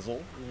the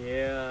bezel.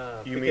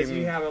 Yeah, You because mean-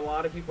 you have a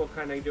lot of people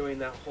kind of doing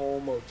that whole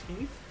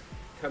motif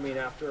coming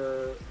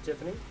after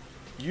Tiffany.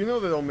 You know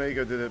that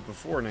Omega did it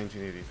before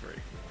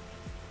 1983.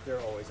 They're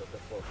always at the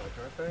forefront,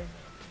 aren't they?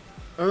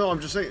 Oh no,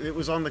 I'm just saying it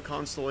was on the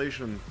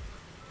Constellation.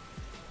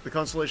 The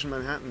Constellation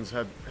Manhattans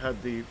had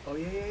the Oh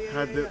yeah.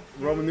 had the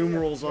Roman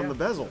numerals on the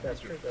bezel.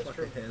 That's true. That's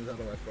true. Hands out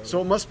of my phone. So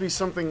it must be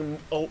something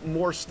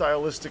more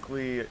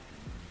stylistically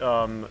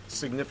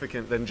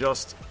significant than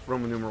just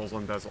Roman numerals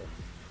on bezel.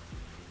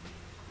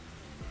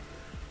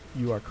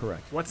 You are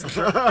correct. What's the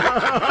third?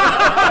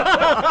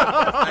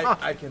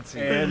 I can see.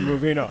 And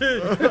moving on.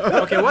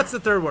 Okay, what's the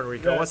third one,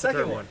 Rico? What's the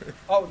second third one?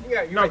 Oh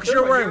yeah, you're No, right. 'cause third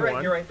you're one, wearing right,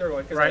 one. You're right, third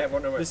one. 'Cause Right. I have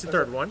one over. This is the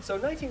third one. So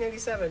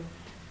 1987.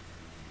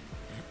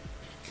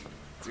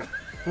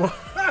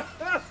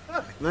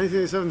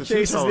 1987, the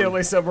Chase is two-tone. the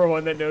only sober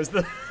one that knows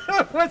the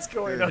what's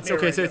going on. It's here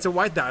okay, right so now. it's a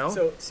white dial.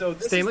 So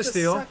this Stainless is the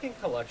steel. second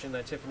collection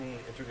that Tiffany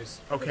introduced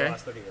over Okay. the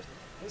last 30 years.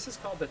 This is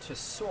called the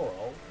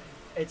Tesoro.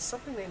 It's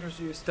something they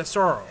introduced the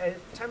Sorrow. at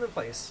time and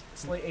place.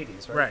 It's late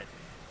 80s, right? Right.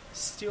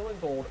 Steel and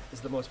gold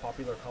is the most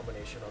popular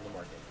combination on the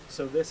market.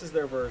 So this is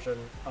their version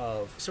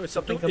of So it's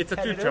something it's a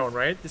competitive. two-tone,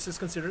 right? This is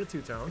considered a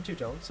two-tone.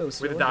 Two-tone. So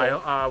steel With a and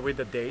gold, dial, with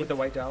the date. with the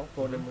white dial,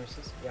 gold and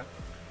mousses. Yeah.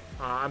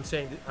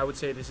 I would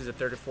say this is a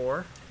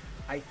 34.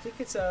 I think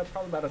it's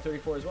probably about a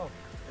 34 as well.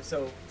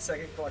 So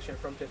second collection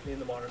from Tiffany in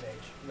the modern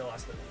age in the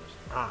last 30 years.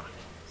 Ah.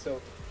 So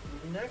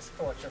next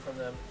collection from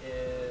them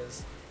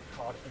is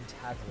called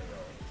Intaglio.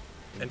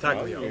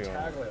 Intaglio.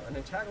 Intaglio. And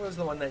Intaglio is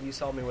the one that you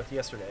saw me with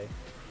yesterday,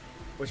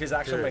 which is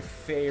actually Dude. my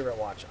favorite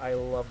watch. I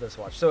love this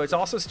watch. So it's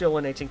also still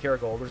in 18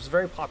 karat gold, which is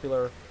very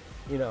popular,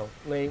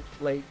 late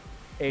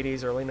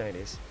 80s, early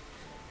 90s.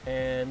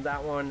 And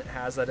that one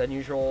has that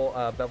unusual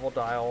bevel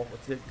dial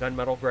with the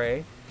gunmetal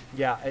gray.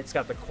 Yeah, it's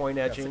got the coin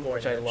That's the edging, coin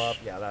which I edge. love.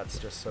 Yeah, that's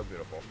just so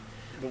beautiful.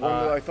 The one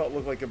that I thought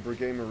looked like a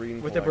Breguet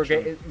Marine With the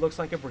collection. Breguet, it looks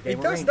like a Breguet It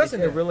does, Marine.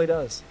 doesn't It it? really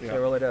does. Yeah. It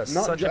really does.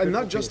 Not, Such a and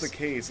not beautiful just the piece.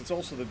 case, it's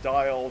also the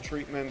dial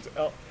treatment.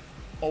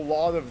 A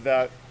lot of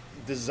that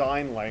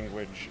design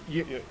language.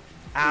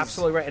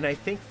 Absolutely right, and I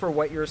think for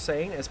what you're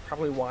saying is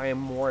probably why I'm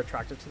more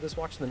attracted to this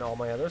watch than all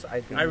my others.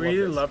 I really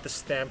this. love the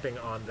stamping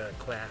on the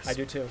clasp. I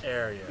do too.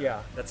 Area.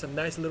 Yeah. That's a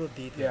nice little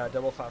detail. Yeah,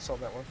 double class on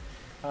that one.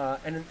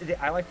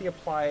 I like the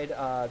applied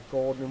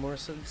gold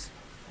numerals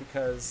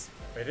because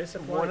It is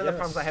applied, one of the yes.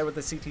 problems I had with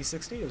the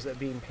CT60 was it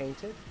being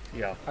painted.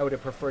 Yeah. I would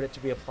have preferred it to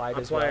be applied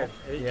as Applied.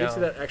 well. It gives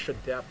you that extra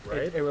depth,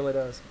 right? It really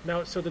does.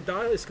 Now, so the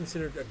dial is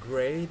considered a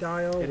gray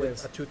dial It with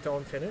is. a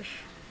two-tone finish.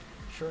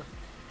 Sure.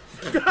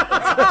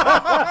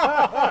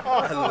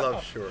 I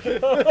love sure.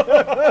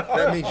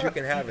 That means you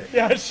can have it.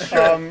 Yeah,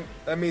 sure.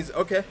 That means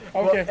okay.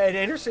 Well, and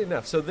interesting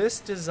enough, so this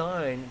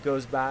design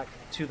goes back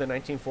to the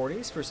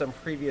 1940s for some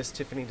previous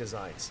Tiffany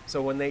designs.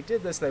 So when they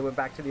did this, they went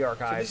back to the So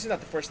archives. this is not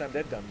the first time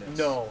they've done this.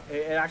 No,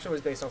 it actually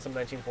was based on some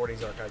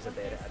 1940s archives that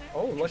they had.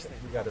 Oh, look,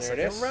 we got a There it second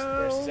is.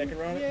 round. There's the second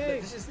round. Yay.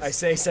 This is- I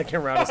say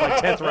second round, it's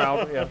like 10th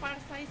round. Yeah. Para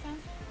size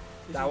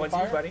This That is one's the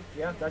you, fire? buddy.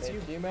 Yeah, that's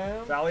Thank you. you,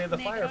 ma'am. Valley of the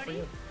Fire for Negroni?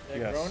 you.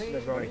 Yes. Negroni.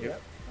 Negroni, Thank you.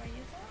 yep. for you,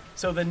 sir.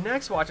 So the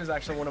next watch is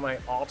actually one of my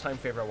all-time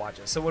favorite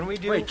watches. So when we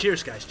do... Wait,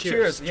 cheers, guys.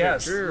 Cheers.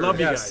 Yes. Love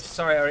you Yes. guys.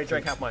 Sorry, I already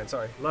drank half mine.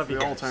 Sorry. Love you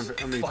The guys.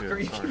 all-time. Me Fuck, are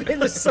too. you Sorry. kidding?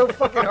 This is so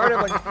fucking hard.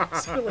 I'm like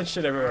spilling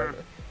shit everywhere.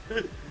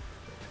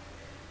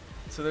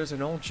 So there's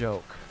an old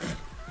joke.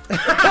 It's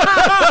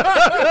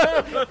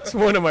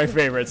one of my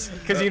favorites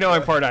because you know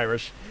I'm part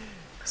Irish.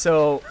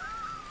 So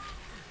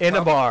in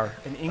a bar,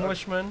 an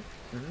Englishman,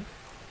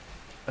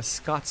 a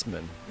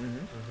Scotsman,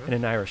 and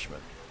an Irishman.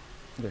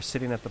 They're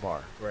sitting at the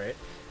bar. Right.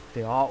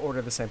 They all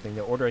order the same thing.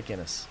 They order a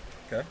Guinness.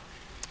 Okay.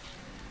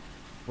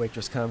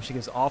 Waitress comes. She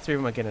gives all three of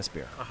them a Guinness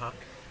beer. Uh-huh.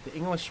 The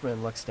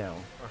Englishman looks down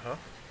Uh-huh.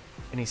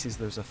 and he sees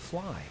there's a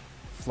fly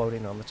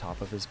floating on the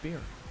top of his beer.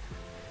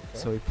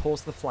 So he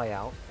pulls the fly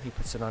out. He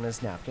puts it on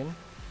his napkin.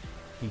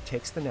 He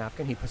takes the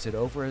napkin. He puts it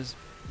over his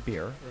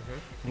beer.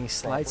 And he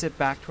slides it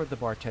back toward the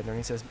bartender and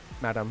he says,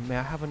 "Madam, may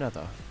I have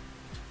another?"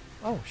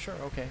 "Oh, sure.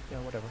 Okay. Yeah,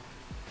 whatever."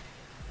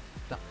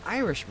 The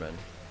Irishman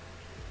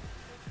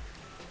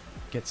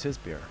gets his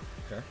beer.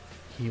 Okay.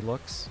 He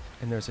looks,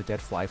 and there's a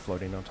dead fly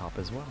floating on top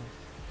as well.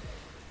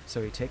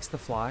 So he takes the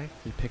fly,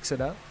 he picks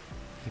it up,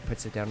 he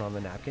puts it down on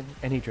the napkin,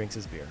 and he drinks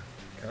his beer.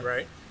 Okay.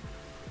 Right.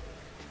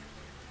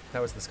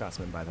 That was the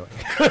Scotsman, by the way.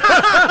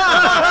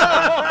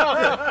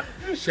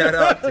 Shout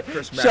out to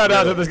Chris Mack. Shout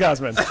out to the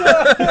Scotsman.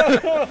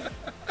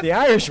 The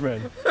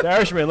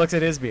Irishman looks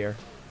at his beer,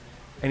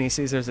 and he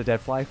sees there's a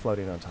dead fly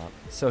floating on top.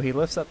 So he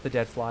lifts up the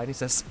dead fly, and he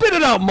says, "Spit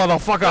it out,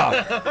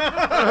 motherfucker!"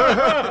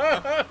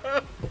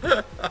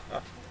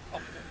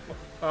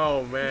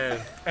 Oh, man.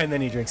 And then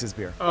he drinks his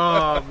beer.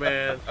 Oh,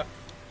 man.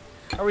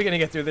 Are we going to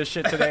get through this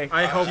shit today?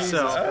 I hope Jesus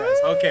so.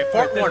 Christ. Okay,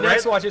 fourth The one,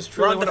 next right? watch is We're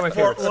truly on one the of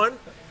my fourth favorites. one?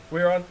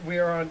 We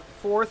are on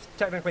fourth,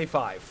 technically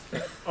five.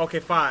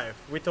 Okay, 5.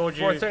 We told you.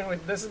 Fourth, technically,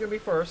 this is going to be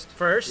first.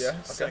 First?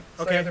 Yeah, Sec- Second,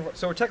 Okay. third,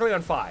 so we're technically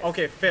on five.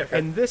 Okay, 5th.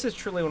 And this is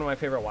truly one of my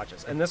favorite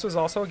watches. And this was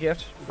also a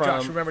gift from...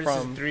 Josh, remember this is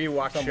a from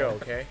 3-watch show, someone.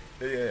 okay?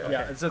 Yeah.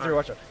 Yeah, it's a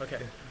three-watch show. Okay.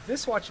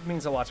 This watch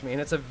means a lot to me,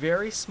 and it's a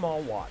very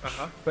small watch.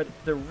 Uh-huh. But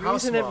the How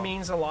reason it small?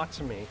 means a lot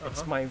to me,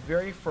 it's Uh-huh. my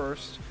very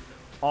first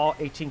all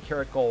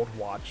 18-karat gold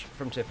watch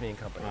from Tiffany and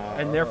Company.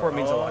 And therefore it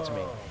means a lot to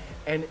me.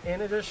 And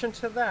in addition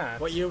to that...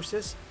 What year was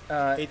this?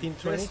 1820?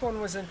 1820? This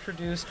one was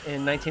introduced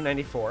in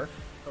 1994.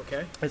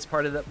 Okay. It's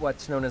part of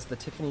what's known as the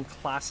Tiffany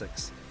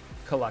Classics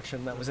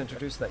collection that was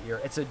introduced that year.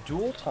 It's a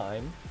dual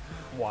time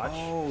watch.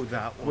 Oh,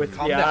 that one. With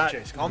Calm yeah, down,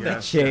 Chase. Calm down.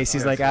 Yes. Chase,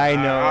 he's like, I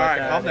know. All what right,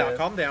 that calm down, is."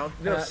 calm down.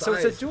 So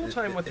it's a Size, dual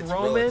time with it's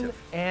Roman relative.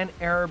 and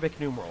Arabic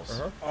numerals.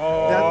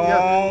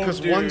 Oh,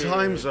 Because one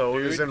time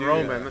zone is in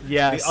Roman,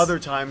 Yes. the other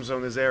time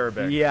zone is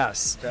Arabic.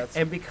 Yes. That's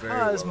And very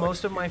because well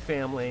most of my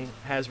family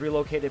has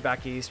relocated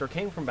back east or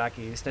came from back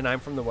east, and I'm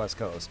from the West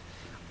Coast,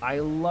 I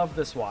love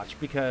this watch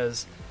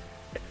because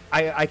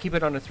I keep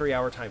it on a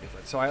 3-hour time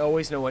difference. So I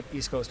always know what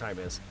East Coast time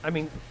is. I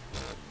mean,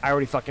 I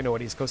already fucking know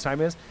what East Coast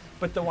time is,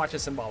 but the watch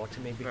is symbolic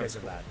to me because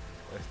of that.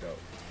 That's dope.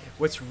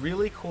 What's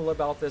really cool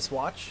about this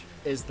watch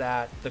is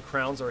that the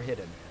crowns are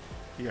hidden.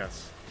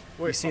 Yes.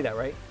 You see that,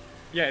 right?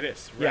 Yeah, it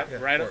is. Yeah.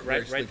 Right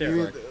Very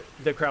there. sleek.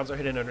 The crowns are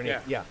hidden underneath.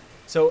 Yeah. Yeah.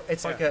 So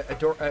it's like a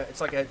door.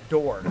 It's like a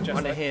door Just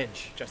on a like-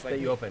 hinge just like that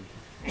you me. open.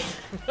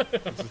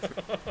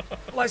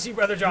 Bless you,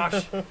 brother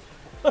Josh.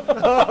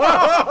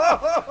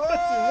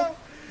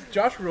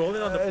 Josh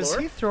rolling on the Is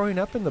floor? he throwing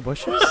up in the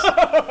bushes?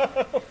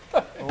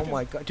 Oh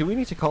my god! Do we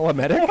need to call a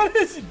medic? What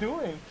is he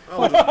doing?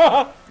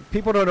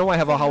 People don't know I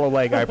have a hollow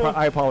leg.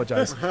 I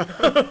apologize.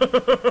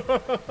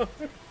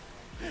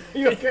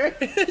 You okay?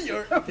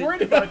 I'm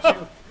worried about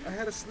you. I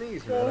had a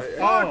sneeze, man.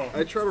 Oh,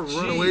 I try to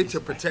run away to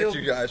protect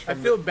you guys I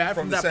from feel bad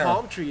from the that sound.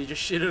 palm tree you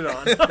just shitted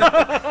on.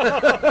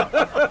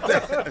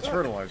 It's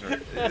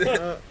fertilizer.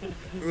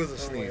 It was a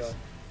sneeze.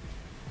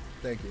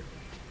 Thank you.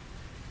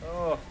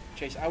 Oh,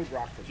 Chase, I would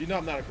rock this. You know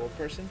I'm not a gold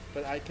person,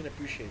 but I can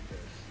appreciate this.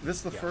 This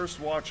is the first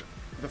watch,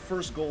 the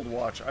first gold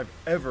watch I've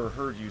ever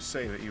heard you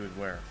say that you would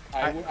wear.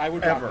 I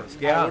would ever. rock this.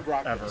 Yeah. I would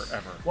rock Ever, this.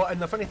 ever. Well, and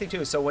the funny thing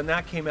too is, so when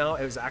that came out,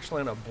 it was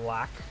actually on a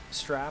black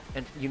strap,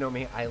 and you know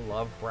me, I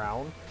love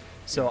brown.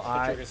 So you were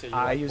I gonna say you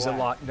I like use black. a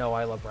lot. No,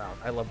 I love brown.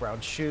 I love brown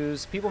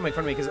shoes. People make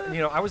fun of me because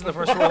I was in the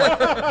first row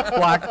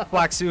like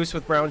black suits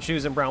with brown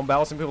shoes and brown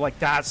belts, and people are like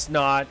that's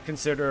not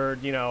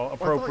considered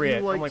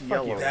appropriate. you I'm liked like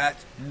fuck you. yellow.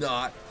 That's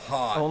not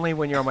hot. Only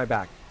when you're on my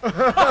back.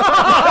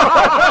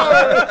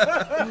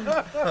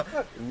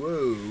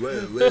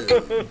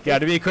 Whoa. Got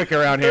to be quick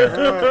around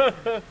here.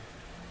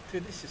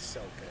 Dude, this is so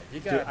good. You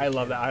Dude, got. I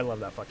love that. I love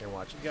that fucking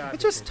watch. gotta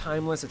It's be just kidding.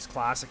 timeless. It's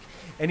classic,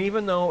 and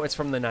even though it's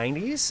from the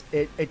 '90s,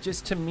 it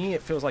just to me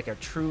it feels like a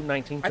true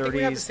 1930s. I think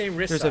we have the same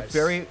wrist There's size. a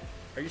very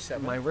Are you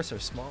 7? my wrists are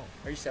small.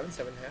 Are you 7,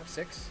 7.5,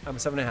 6? I'm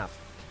 7.5.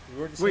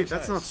 We were the same Wait,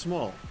 that's size. not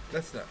small.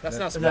 That's not. That's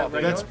not Isn't small. that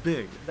regular? That's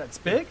big. That's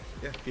big.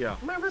 Yeah.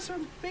 My wrists are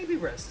baby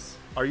wrists.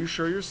 Are you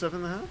sure you're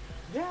 7.5?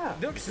 Yeah.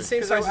 Look, it's the same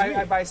 'Cause size as me.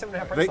 I buy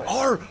 7.5 They bracelets.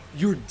 are.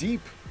 You're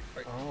deep.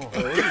 You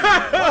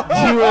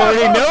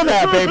already know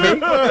that, baby.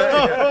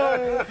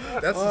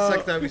 That's the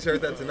second time we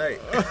shared that tonight.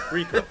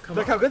 Rico, come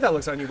Look how good that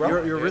looks on you,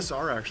 bro. Your wrists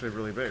are actually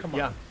really big.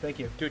 Yeah, thank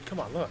you. Dude, come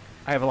on, look.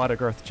 I have a lot of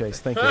girth, Chase.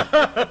 Thank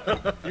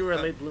you. You were a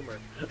late bloomer.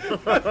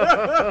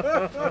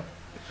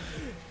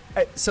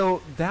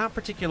 So that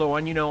particular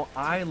one,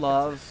 I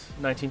love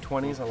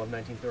 1920s, I love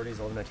 1930s,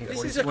 I love 1940s.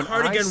 This is a When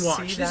cardigan I watch.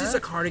 see This is that-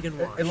 a cardigan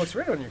watch. It looks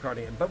great on your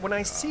cardigan, but when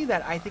I see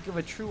that, I think of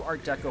a true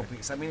Art Deco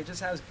piece. I mean, it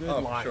just has good Oh,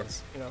 for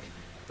lines. sure.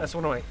 That's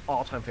one of my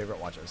all-time favorite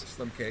watches.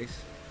 Slim case.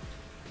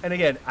 And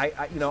again,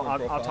 Slim I'll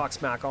profile. talk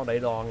smack all day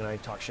long and I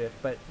talk shit,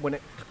 but when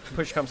it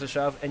push comes to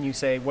shove and you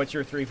say, "What's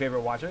your 3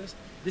 favorite watches?"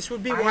 This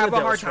would be I one have of a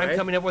those, hard time right?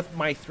 coming up with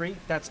my 3.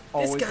 That's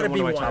always gotta been one be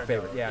of my one top of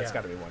favorite. those, Yeah, it's yeah.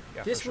 got to be one.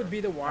 Yeah, This for would sure. be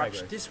the I watch.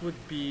 agree. This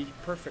would be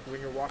perfect when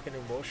you're walking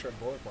in Wilshire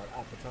Boulevard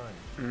at the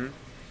time.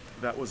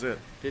 That was it.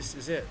 This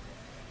is it.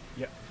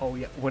 Yeah. Oh,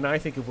 yeah. When I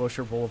think of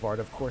Wilshire Boulevard,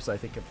 of course I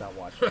think of that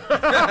watch. What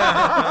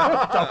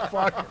the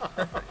fuck?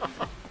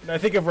 When I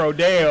think of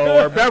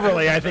Rodeo or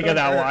Beverly, I think of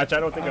that watch. I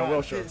don't think of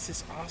Wilshire. This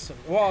is awesome.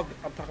 Well,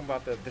 I'm talking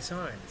about the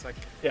design. It's like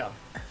Yeah.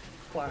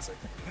 Classic.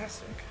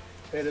 classic.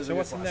 It is. So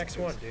what's the next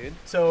one, dude?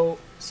 So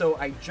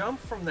I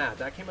jumped from that.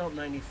 That came out in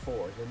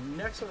 '94. The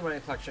next one in my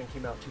collection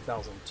came out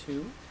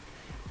 2002,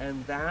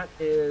 and that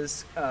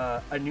is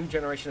a new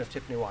generation of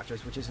Tiffany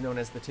watches, which is known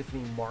as the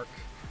Tiffany Mark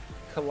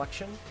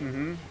collection.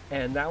 Mm-hmm.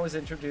 And that was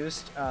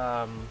introduced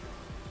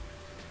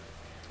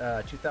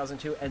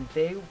 2002, and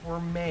they were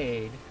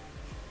made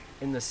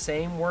in the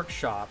same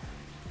workshop.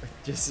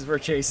 This is where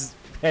Chase's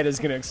head is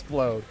going to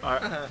explode.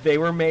 They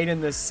were made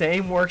in the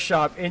same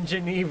workshop in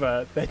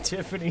Geneva that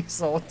Tiffany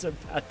sold to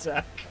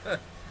Patek.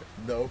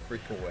 No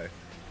freaking way.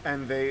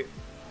 And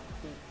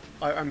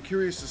I'm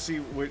curious to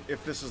see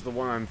if this is the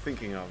one I'm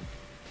thinking of.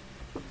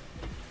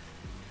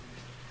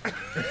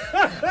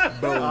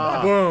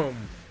 Boom.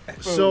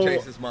 So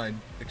Chase's mind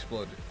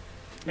exploded.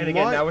 And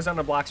again, My- that was on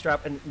a black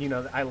strap, and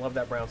I love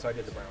that brown, so I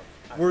did the brown.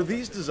 were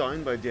these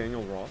designed by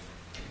Daniel Roth?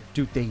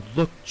 Dude, they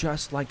look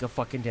just like a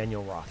fucking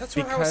Daniel Roth. That's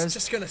what I was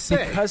just gonna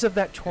say. Because of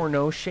that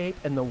Tourneau shape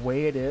and the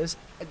way it is,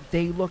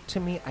 they look to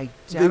me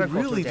identical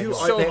really to do. Daniel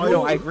So Roth. who-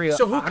 No, I agree.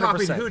 So who 100%.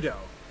 copied who, though?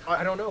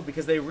 I don't know,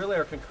 because they really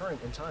are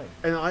concurrent in time.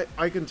 And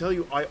I can tell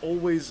you, I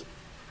always,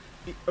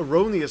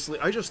 erroneously,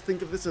 I just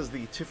think of this as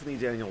the Tiffany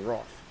Daniel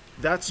Roth.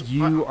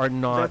 You are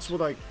not. That's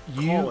what I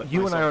call You it and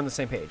I myself. are on the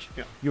same page.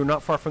 Yeah. You're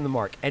not far from the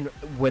mark. And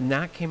when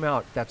that came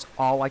out, that's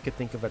all I could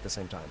think of at the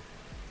same time.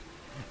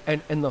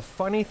 And the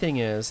funny thing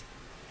is,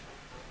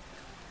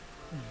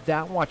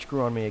 that watch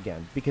grew on me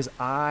again because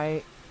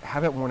I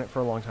haven't worn it for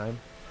a long time.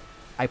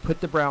 I put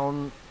the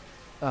brown,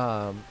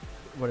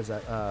 what is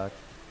that,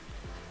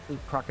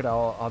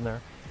 crocodile on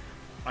there.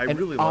 I And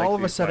really like all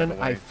of a these, by sudden, the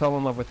way. I fell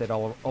in love with it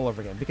all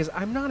over again because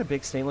I'm not a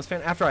big stainless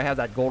fan. After I had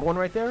that gold one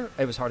right there,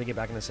 it was hard to get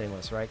back into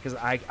stainless, right? Because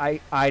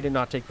I did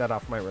not take that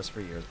off my wrist for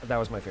years. That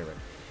was my favorite.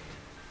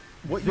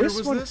 What year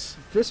was one, this?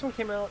 This one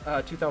came out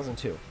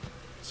 2002.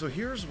 So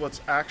here's what's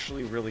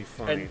actually really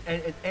funny.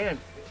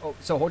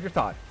 So hold your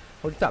thought.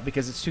 Hold your thought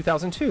because it's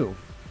 2002.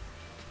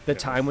 The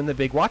time when the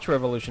big watch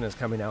revolution is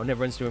coming out and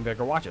everyone's doing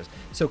bigger watches.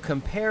 So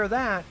compare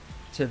that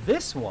to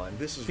this one.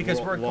 This is because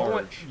we're going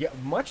large.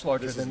 much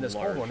larger This than is this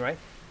large. old one, right?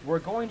 We're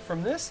going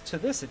from this to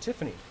this at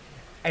Tiffany.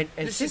 And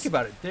This think is-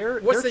 about it.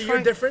 What's they're the year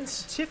trying-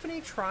 difference?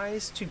 Tiffany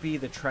tries to be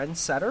the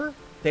trendsetter.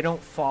 They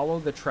don't follow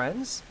the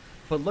trends.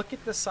 But look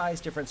at the size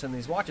difference in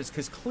these watches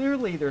because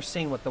clearly they're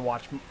seeing what the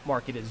watch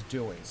market is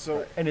doing.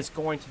 So- and it's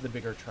going to the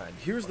bigger trend.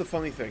 Here's the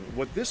funny thing.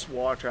 What this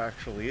watch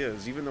actually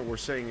is, even though we're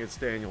saying it's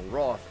Daniel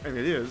Roth, and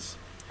it is,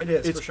 It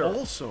is, it's for sure.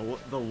 also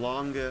the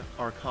Lange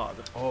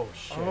Arcade. Oh,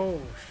 shit. Oh,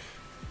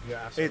 Yeah,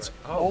 absolutely. It's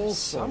right.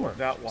 also Summer.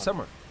 that one.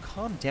 Summer,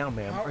 calm down,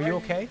 man. how Are you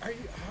okay?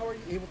 How are you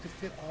able to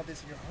fit all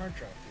this in your hard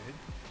drive, dude?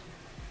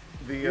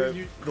 The,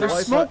 You- the There's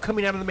Wi-Fi- smoke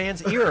coming out of the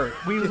man's ear.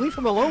 Will you leave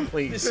him alone, This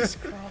please? is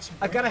cross.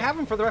 I've got to have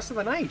him for the rest of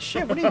the night.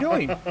 Shit, what are you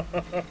doing?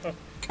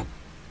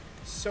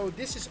 So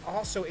this is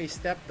also a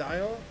step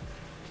dial.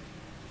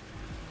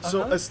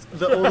 So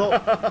although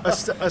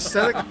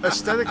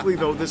aesthetically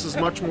though, this is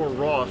much more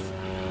Roth.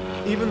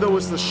 Even though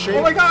it's the shape.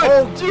 Oh my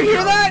God! Do you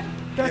hear that?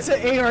 That's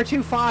an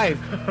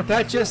AR-25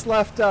 that just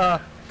left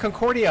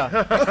Concordia.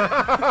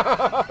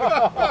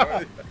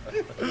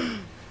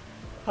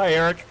 Hi,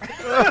 Eric.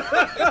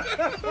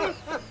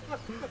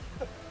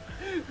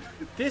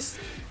 This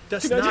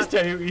does Can I not. just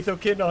tell you,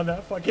 Ethokin on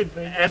that fucking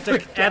thing?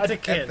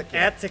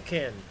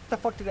 Etikin. What the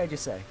fuck did I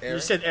just say? You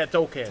said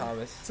etokin.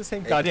 Thomas. It's the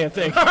same goddamn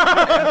thing.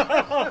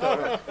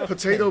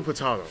 Potato.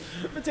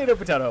 Potato,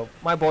 potato.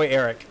 My boy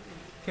Eric.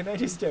 Can I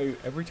just tell you,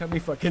 every time he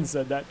fucking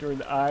said that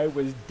I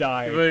was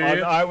dying. Were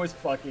you? I was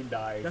fucking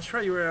dying. That's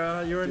right. You were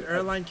an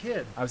airline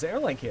kid. I was an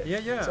airline kid. Yeah,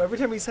 yeah. So every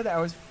time he said that,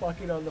 I was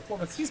fucking on the floor.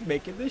 Like, he's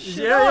making this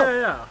shit Yeah, up.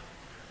 yeah.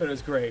 But it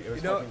was great. It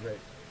was You know- fucking great.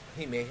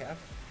 He may have.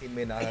 He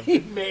may not have. He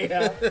may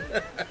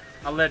have.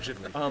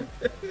 Allegedly.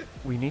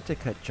 We need to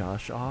cut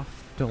Josh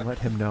off. Don't let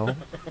him know.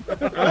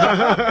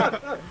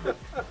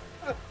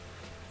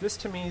 This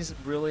to me is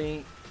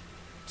really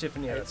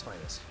Tiffany at its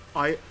finest.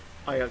 I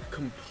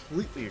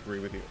completely agree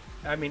with you.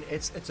 I mean,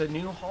 it's a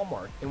new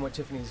hallmark in what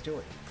Tiffany's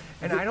doing.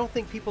 And I don't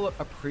think people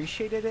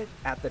appreciated it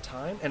at the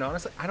time. And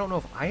honestly, I don't know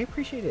if I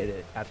appreciated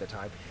it at the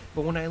time.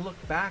 But when I look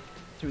back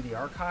through the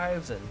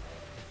archives and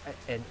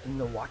and in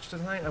the watch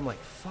design, I'm like,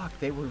 fuck,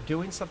 they were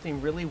doing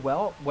something really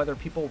well, whether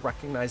people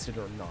recognized it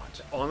or not.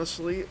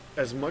 Honestly,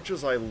 as much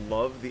as I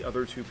love the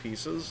other two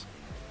pieces,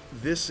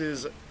 this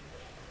is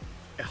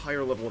a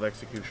higher level of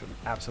execution.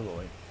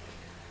 Absolutely.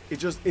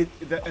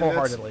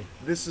 Wholeheartedly.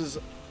 This is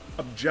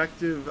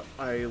objective.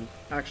 I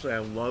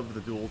love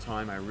the dual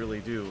time. I really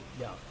do.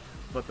 Yeah.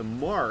 But the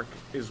mark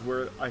is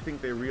where I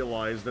think they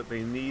realize that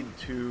they need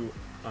to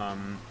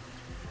have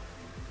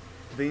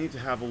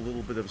a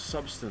little bit of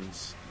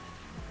substance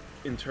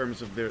in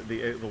terms of the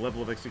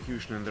level of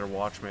execution in their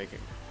watchmaking.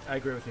 I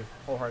agree with you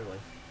wholeheartedly.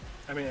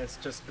 I mean, it's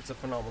a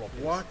phenomenal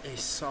piece. What a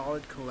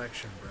solid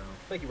collection, bro.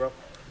 Thank you, bro.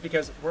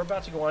 Because we're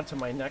about to go on to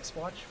my next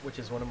watch, which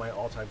is one of my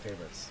all-time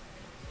favorites.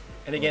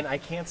 And again, I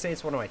can't say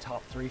it's one of my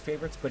top 3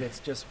 favorites, but it's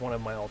just one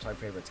of my all-time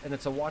favorites. And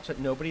it's a watch that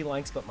nobody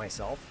likes but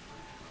myself.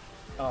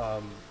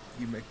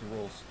 You make the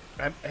rules.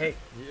 Hey,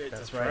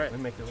 that's right. We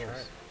make the rules.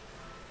 Right.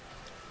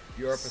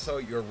 Your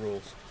episode, your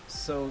rules.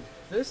 So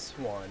this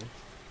one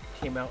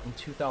came out in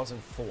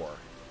 2004.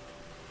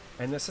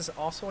 And this is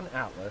also an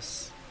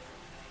Atlas.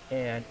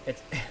 And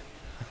it's...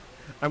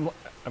 I'm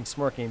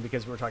smirking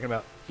because we were talking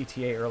about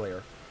ETA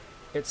earlier.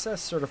 It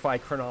says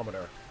certified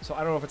chronometer. So I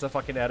don't know if it's a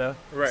fucking ETA.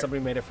 Right.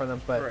 Somebody made it for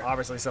them, but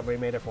obviously somebody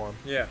made it for them.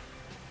 Yeah.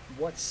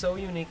 What's so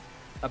unique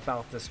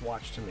about this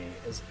watch to me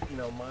is,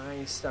 my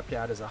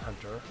stepdad is a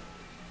hunter,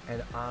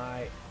 and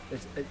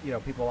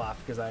people laugh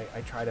because I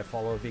try to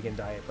follow a vegan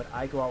diet, but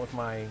I go out with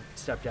my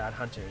stepdad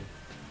hunting.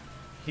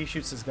 He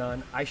shoots his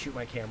gun, I shoot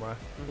my camera.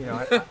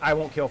 I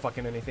won't kill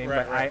fucking anything,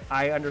 but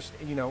I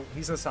understand.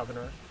 He's a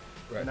Southerner,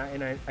 and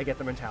I get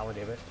the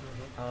mentality of it,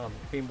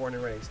 being born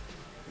and raised.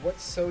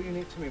 What's so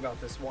unique to me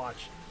about this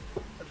watch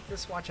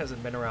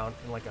hasn't been around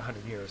in like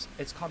 100 years.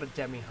 It's called a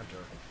demi-hunter.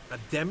 A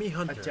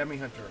demi-hunter? A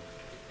demi-hunter.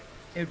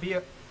 It would be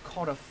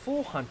called a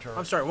full hunter.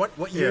 I'm sorry,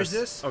 what year is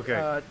this?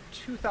 Okay.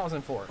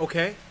 2004.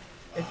 Okay.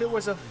 If it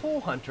was a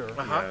full hunter,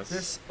 Yes.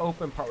 this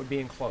open part would be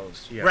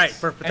enclosed. Yes. Right,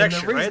 for protection,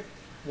 And the reason, right?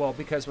 Well,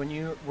 because when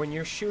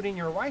you're shooting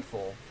your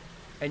rifle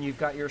and you've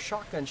got your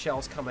shotgun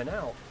shells coming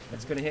out,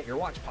 it's going to hit your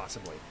watch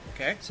possibly.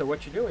 Okay. So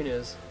what you're doing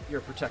is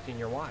you're protecting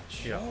your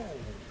watch. Yeah.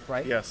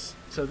 Right? Yes.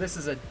 So this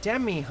is a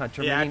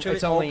demi-hunter, It meaning actually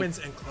it's only opens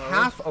and closes.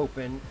 half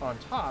open on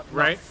top, not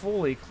Right.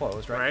 fully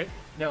closed, right? Right.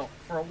 Now,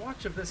 for a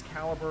watch of this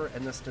caliber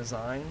and this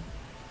design,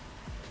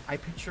 I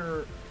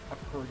picture a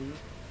Purdy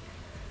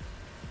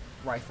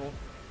rifle,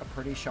 a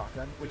Purdy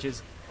shotgun, which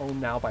is owned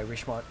now by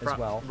Richemont as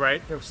well.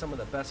 Right. They're some of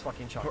the best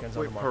fucking shotguns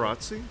on Wait, the market.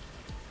 Parazzi?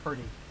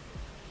 Purdy.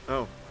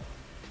 Oh.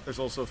 There's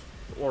also,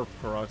 or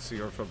Parazzi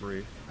or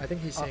Fabry. I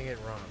think he's saying it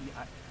wrong.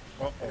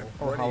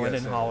 Or Holland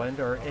and Holland,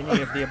 or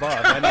any of the above.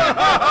 I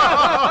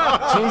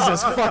mean,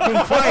 Jesus fucking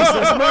Christ,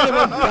 there's more than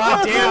one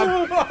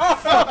goddamn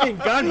fucking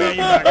gun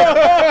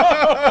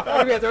manufacturer.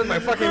 Maybe I throw my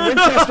fucking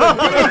Winchester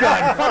BB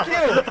gun. Fuck you.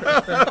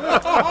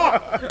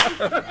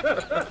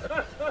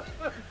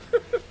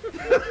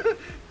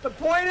 The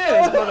point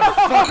is,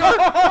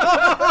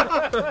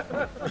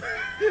 motherfucker.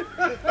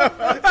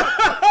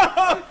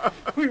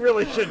 We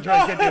really shouldn't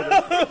try to get into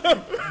this.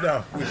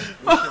 No.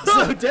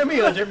 So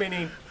demi-hunter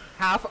meaning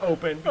half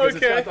open because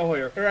it's got the hole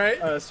here. Right.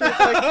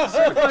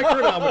 Certified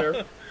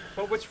chronometer.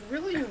 But what's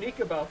really unique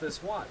about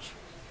this watch,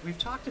 we've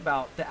talked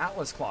about the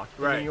Atlas clock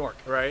in New York.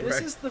 Right.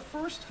 This is the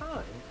first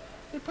time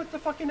they put the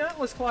fucking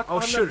Atlas clock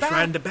on shoot, the back. it's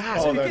right in the back.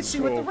 So Oh, you can that's see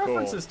what the so cool.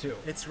 references to.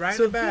 It's right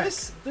So in the back.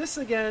 this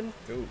again,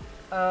 Dude.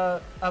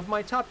 of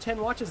my top 10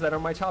 watches that are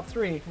my top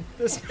 3,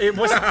 this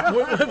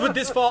Would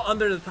this fall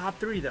under the top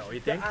 3, though, you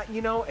think?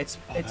 it's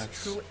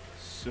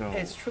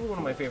truly one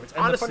of my favorites.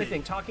 And Honestly. the funny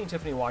thing, talking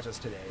Tiffany watches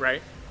today,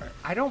 Right.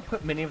 I don't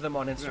put many of them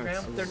on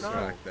Instagram. They're not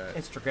like that.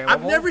 Instagrammable.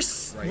 I've never...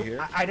 Right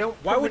here. I don't.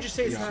 Why put would ma- you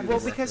say it's not? Well,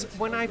 the because reference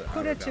when I without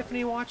put a a doubt.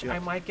 Tiffany watch, I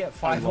might get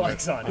 5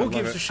 likes on it. Who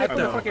gives a shit, I put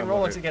though? fucking I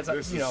love Rolex it. against,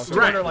 This is so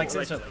 200 Right. likes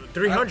Like instantly.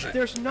 300.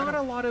 There's not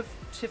a lot of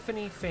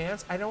Tiffany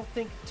fans. I don't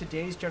think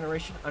today's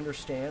generation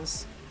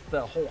understands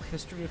the whole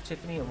history of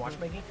Tiffany and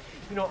watchmaking.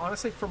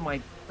 Honestly, for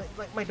my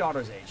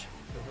daughter's age,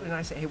 and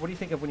I say, hey, what do you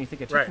think of when you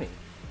think of Right. Tiffany?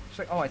 She's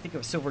like, oh, I think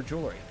of silver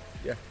jewelry.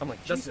 Yeah. I'm like,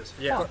 That's- Jesus,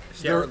 yeah. fuck.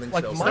 Sterling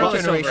Like silver. my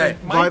generation, Hey,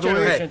 by the way-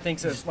 generation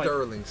thinks of like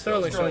Sterling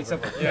sterling silver.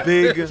 silver. Yeah.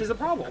 Big Which is a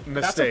problem.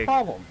 That's a mistake.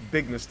 problem.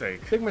 Big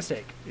mistake. Big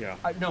mistake. Yeah.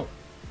 No,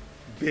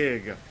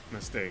 Big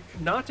mistake.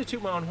 not to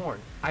toot my own horn.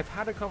 I've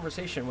had a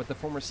conversation with the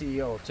former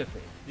CEO of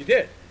Tiffany. You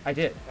did? I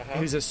did.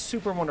 He was a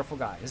super wonderful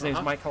guy. His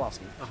name's Mike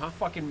Kolowski.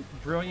 Fucking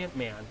brilliant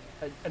man.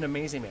 An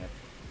amazing man.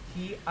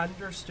 He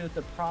understood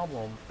the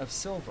problem of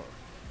silver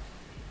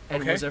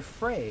and Okay. was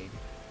afraid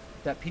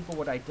that people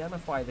would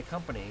identify the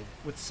company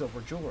with silver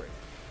jewelry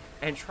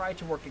and try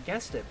to work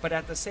against it. But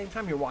at the same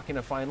time, you're walking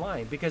a fine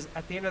line because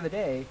at the end of the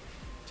day,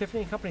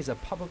 Tiffany & Company is a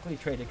publicly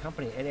traded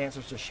company. It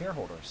answers to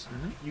shareholders.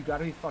 You got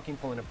to be fucking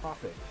pulling a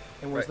profit.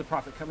 And where's Right. the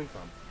profit coming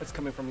from? It's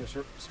coming from your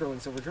sterling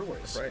silver jewelry.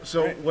 Right.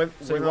 So when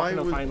So you're walking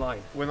a fine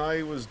line. when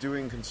I was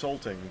doing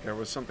consulting, there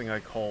was something I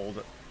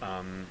called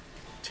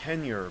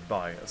tenure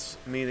bias,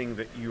 meaning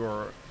that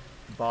your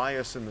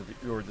bias in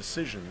your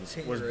decisions was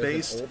Tenure as in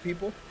based old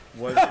people.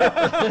 was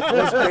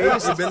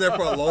based You've been there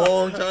for a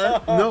long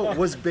time. no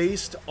was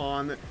based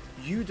on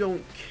you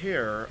don't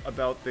care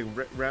about the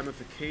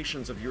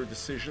ramifications of your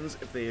decisions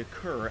if they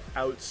occur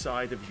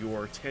outside of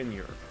your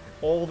tenure.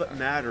 All that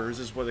matters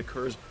is what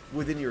occurs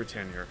within your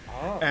tenure.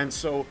 And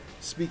so,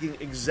 speaking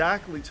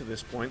exactly to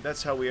this point,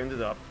 that's how we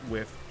ended up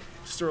with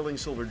sterling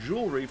silver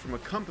jewelry from a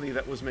company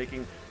that was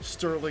making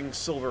sterling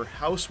silver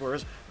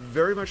housewares,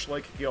 very much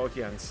like Georg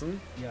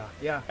Jensen.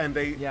 Yeah. And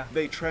they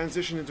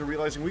transitioned into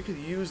realizing we could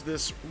use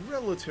this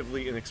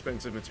relatively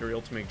inexpensive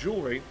material to make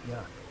jewelry.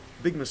 Yeah.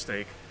 Big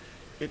mistake.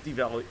 It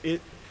devalued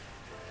it.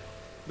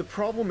 The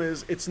problem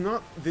is, it's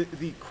not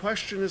the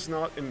question is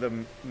not in the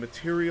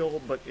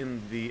material, but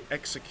in the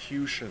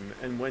execution.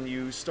 And when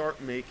you start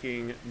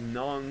making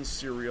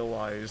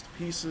non-serialized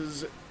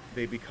pieces,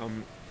 they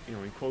become,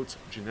 in quotes,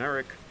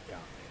 generic. Yeah.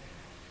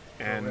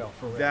 And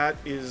For real. that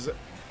is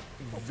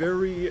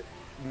very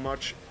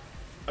much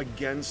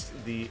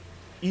against the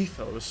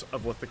ethos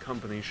of what the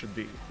company should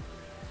be.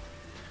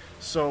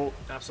 So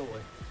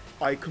Absolutely.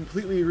 I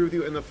completely agree with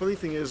you. And the funny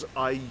thing is,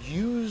 I've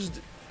used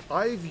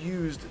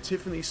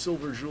Tiffany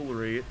silver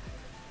jewelry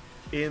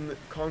in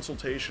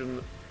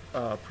consultation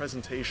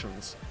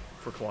presentations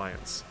for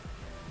clients.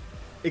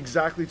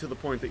 Exactly to the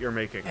point that you're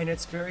making. And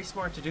it's very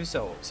smart to do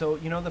so. So,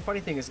 the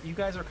funny thing is, you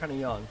guys are kind of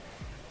young.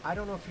 I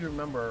don't know if you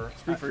remember.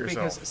 Speak for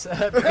yourself.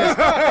 Because, It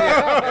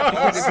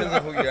depends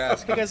on who you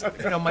ask. because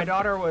my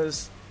daughter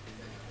was,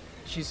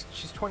 she's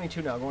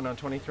 22 now, going on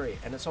 23.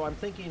 And so I'm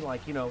thinking,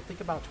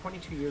 think about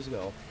 22 years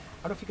ago.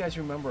 I don't know if you guys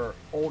remember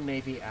Old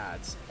Navy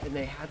ads. And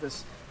they had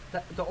this,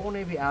 the Old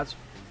Navy ads,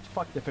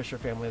 fuck the Fisher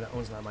family that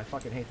owns them. I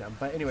fucking hate them.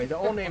 But anyway, the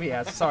Old Navy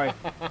ads, sorry.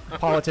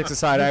 Politics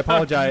aside, I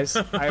apologize.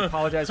 I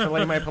apologize for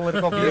letting my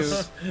political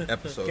views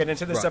Episode get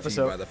into this brought to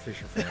you episode. by the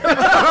Fisher family.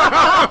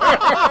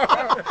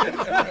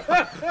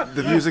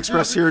 The views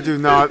expressed here do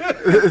not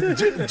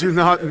do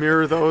not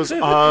mirror those of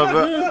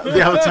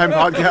the Out of Time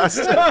podcast.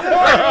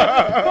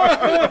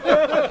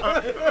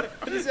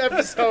 These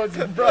episodes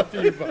are brought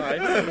to you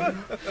by.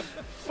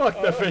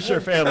 Fuck the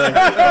Fisher family.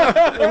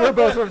 And we're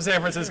both from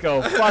San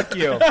Francisco. Fuck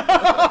you.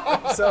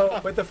 So,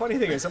 but the funny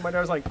thing is, so my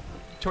daughter's like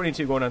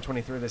 22 going on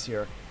 23 this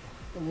year.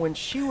 When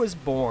she was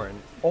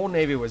born, Old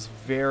Navy was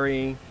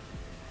very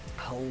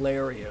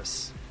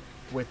hilarious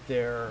with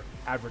their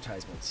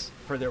advertisements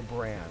for their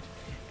brand.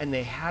 And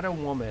they had a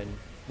woman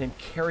named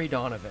Carrie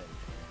Donovan.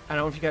 I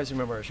don't know if you guys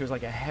remember her. She was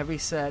like a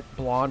heavy-set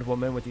blonde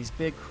woman with these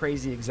big,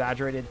 crazy,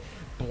 exaggerated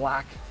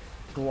black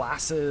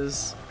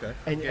glasses. Okay.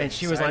 And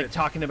she was like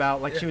talking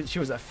about she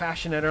was a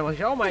fashion editor,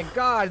 like, oh my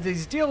god,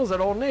 these deals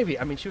at Old Navy.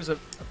 I mean, she was a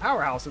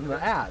powerhouse in the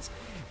ads.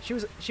 She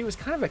was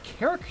kind of a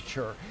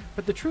caricature,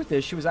 but the truth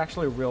is she was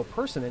actually a real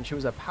person, and she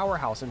was a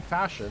powerhouse in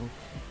fashion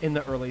in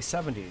the early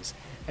 70s.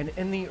 And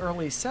in the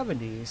early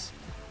 70s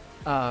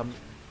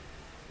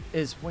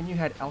is when you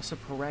had Elsa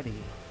Peretti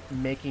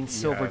making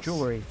silver Yes,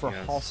 jewelry for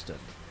yes. Halston.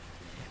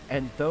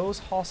 And those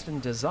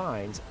Halston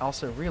designs,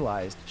 Elsa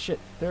realized, shit,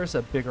 there's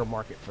a bigger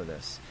market for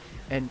this.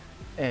 And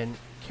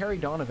Carrie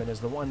Donovan is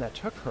the one that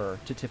took her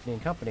to Tiffany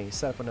 & Company,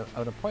 set up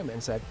an appointment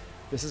and said,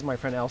 this is my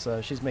friend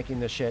Elsa, she's making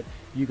this shit,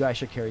 you guys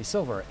should carry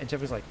silver. And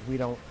Tiffany's like, we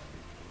don't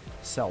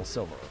sell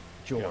silver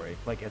jewelry.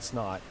 Like, it's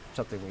not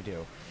something we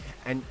do.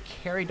 And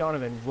Carrie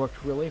Donovan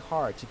worked really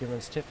hard to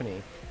convince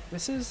Tiffany,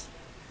 this is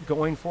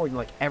going forward.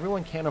 Like,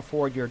 everyone can't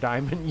afford your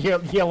diamond,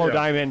 yellow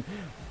diamond,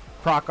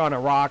 crock on a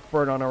rock,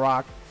 bird on a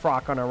rock,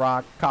 frock on a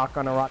rock, cock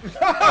on a rock.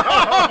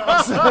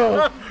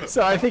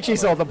 so I think she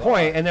sold the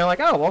point, and they're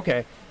like, oh,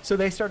 okay. So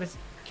they started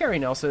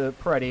carrying Elsa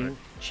Peretti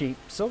cheap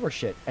silver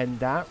shit, and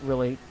that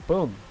really,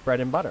 boom, bread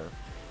and butter.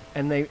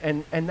 And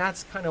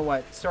that's kind of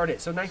what started.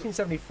 So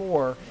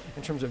 1974,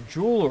 in terms of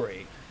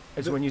jewelry,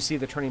 is when you see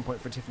the turning point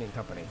for Tiffany &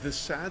 Company. The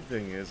sad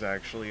thing is,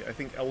 actually, I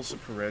think Elsa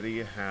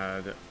Peretti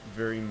had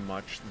very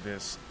much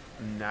this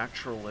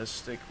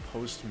naturalistic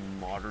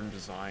postmodern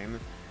design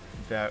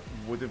that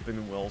would have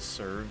been well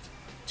served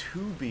to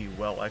be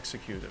well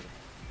executed.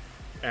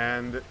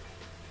 And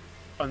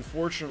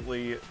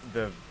unfortunately,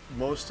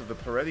 most of the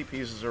Peretti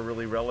pieces are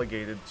really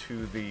relegated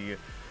to the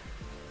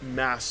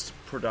mass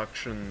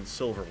production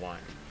silver line.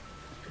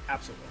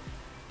 Absolutely.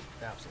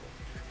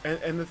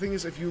 And the thing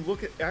is, if you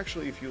look at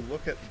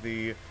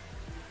the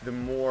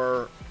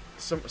more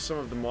some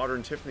of the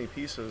modern Tiffany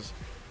pieces,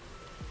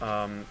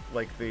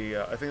 like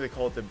I think they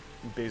call it the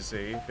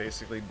baiser,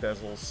 basically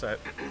bezel set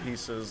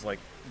pieces, like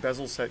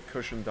bezel set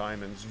cushion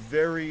diamonds.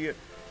 Very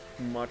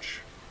much,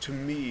 to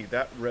me,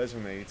 that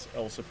resonates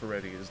Elsa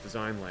Peretti's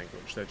design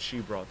language that she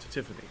brought to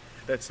Tiffany.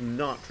 That's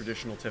not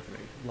traditional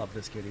Tiffany. Love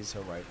this kid, he's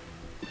so right.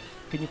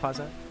 Can you pause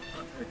that?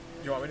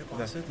 You want me to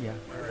pause it? Yeah.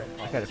 All right.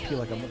 I gotta pee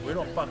like a We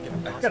don't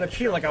fucking. I gotta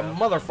pee like a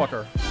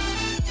motherfucker.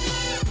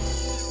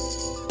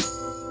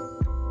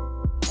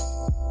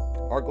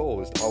 Our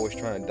goal is to always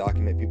try and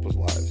document people's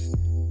lives.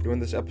 During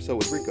this episode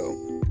with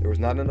Rico, there was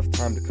not enough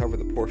time to cover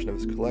the portion of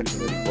his collection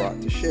that he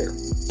brought to share.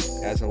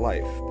 As in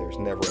life, there's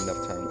never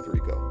enough time with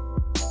Rico.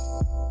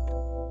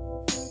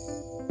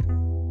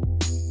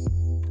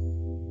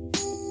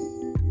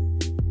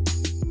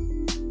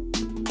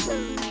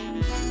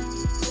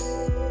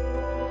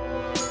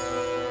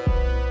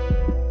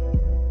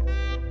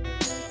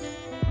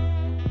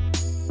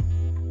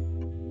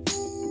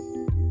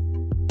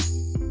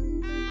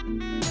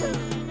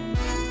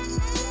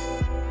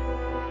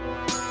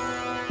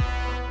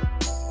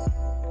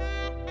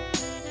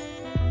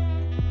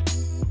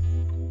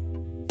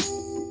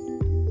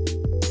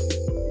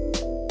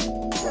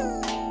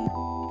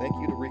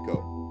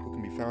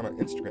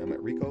 Instagram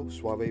at Rico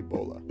Suave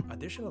Bola.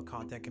 Additional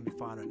content can be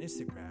found on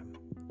Instagram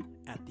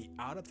at The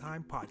Out of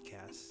Time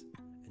Podcast,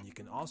 and you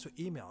can also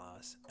email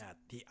us at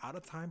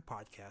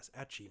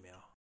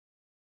theoutoftimepodcast@gmail.com.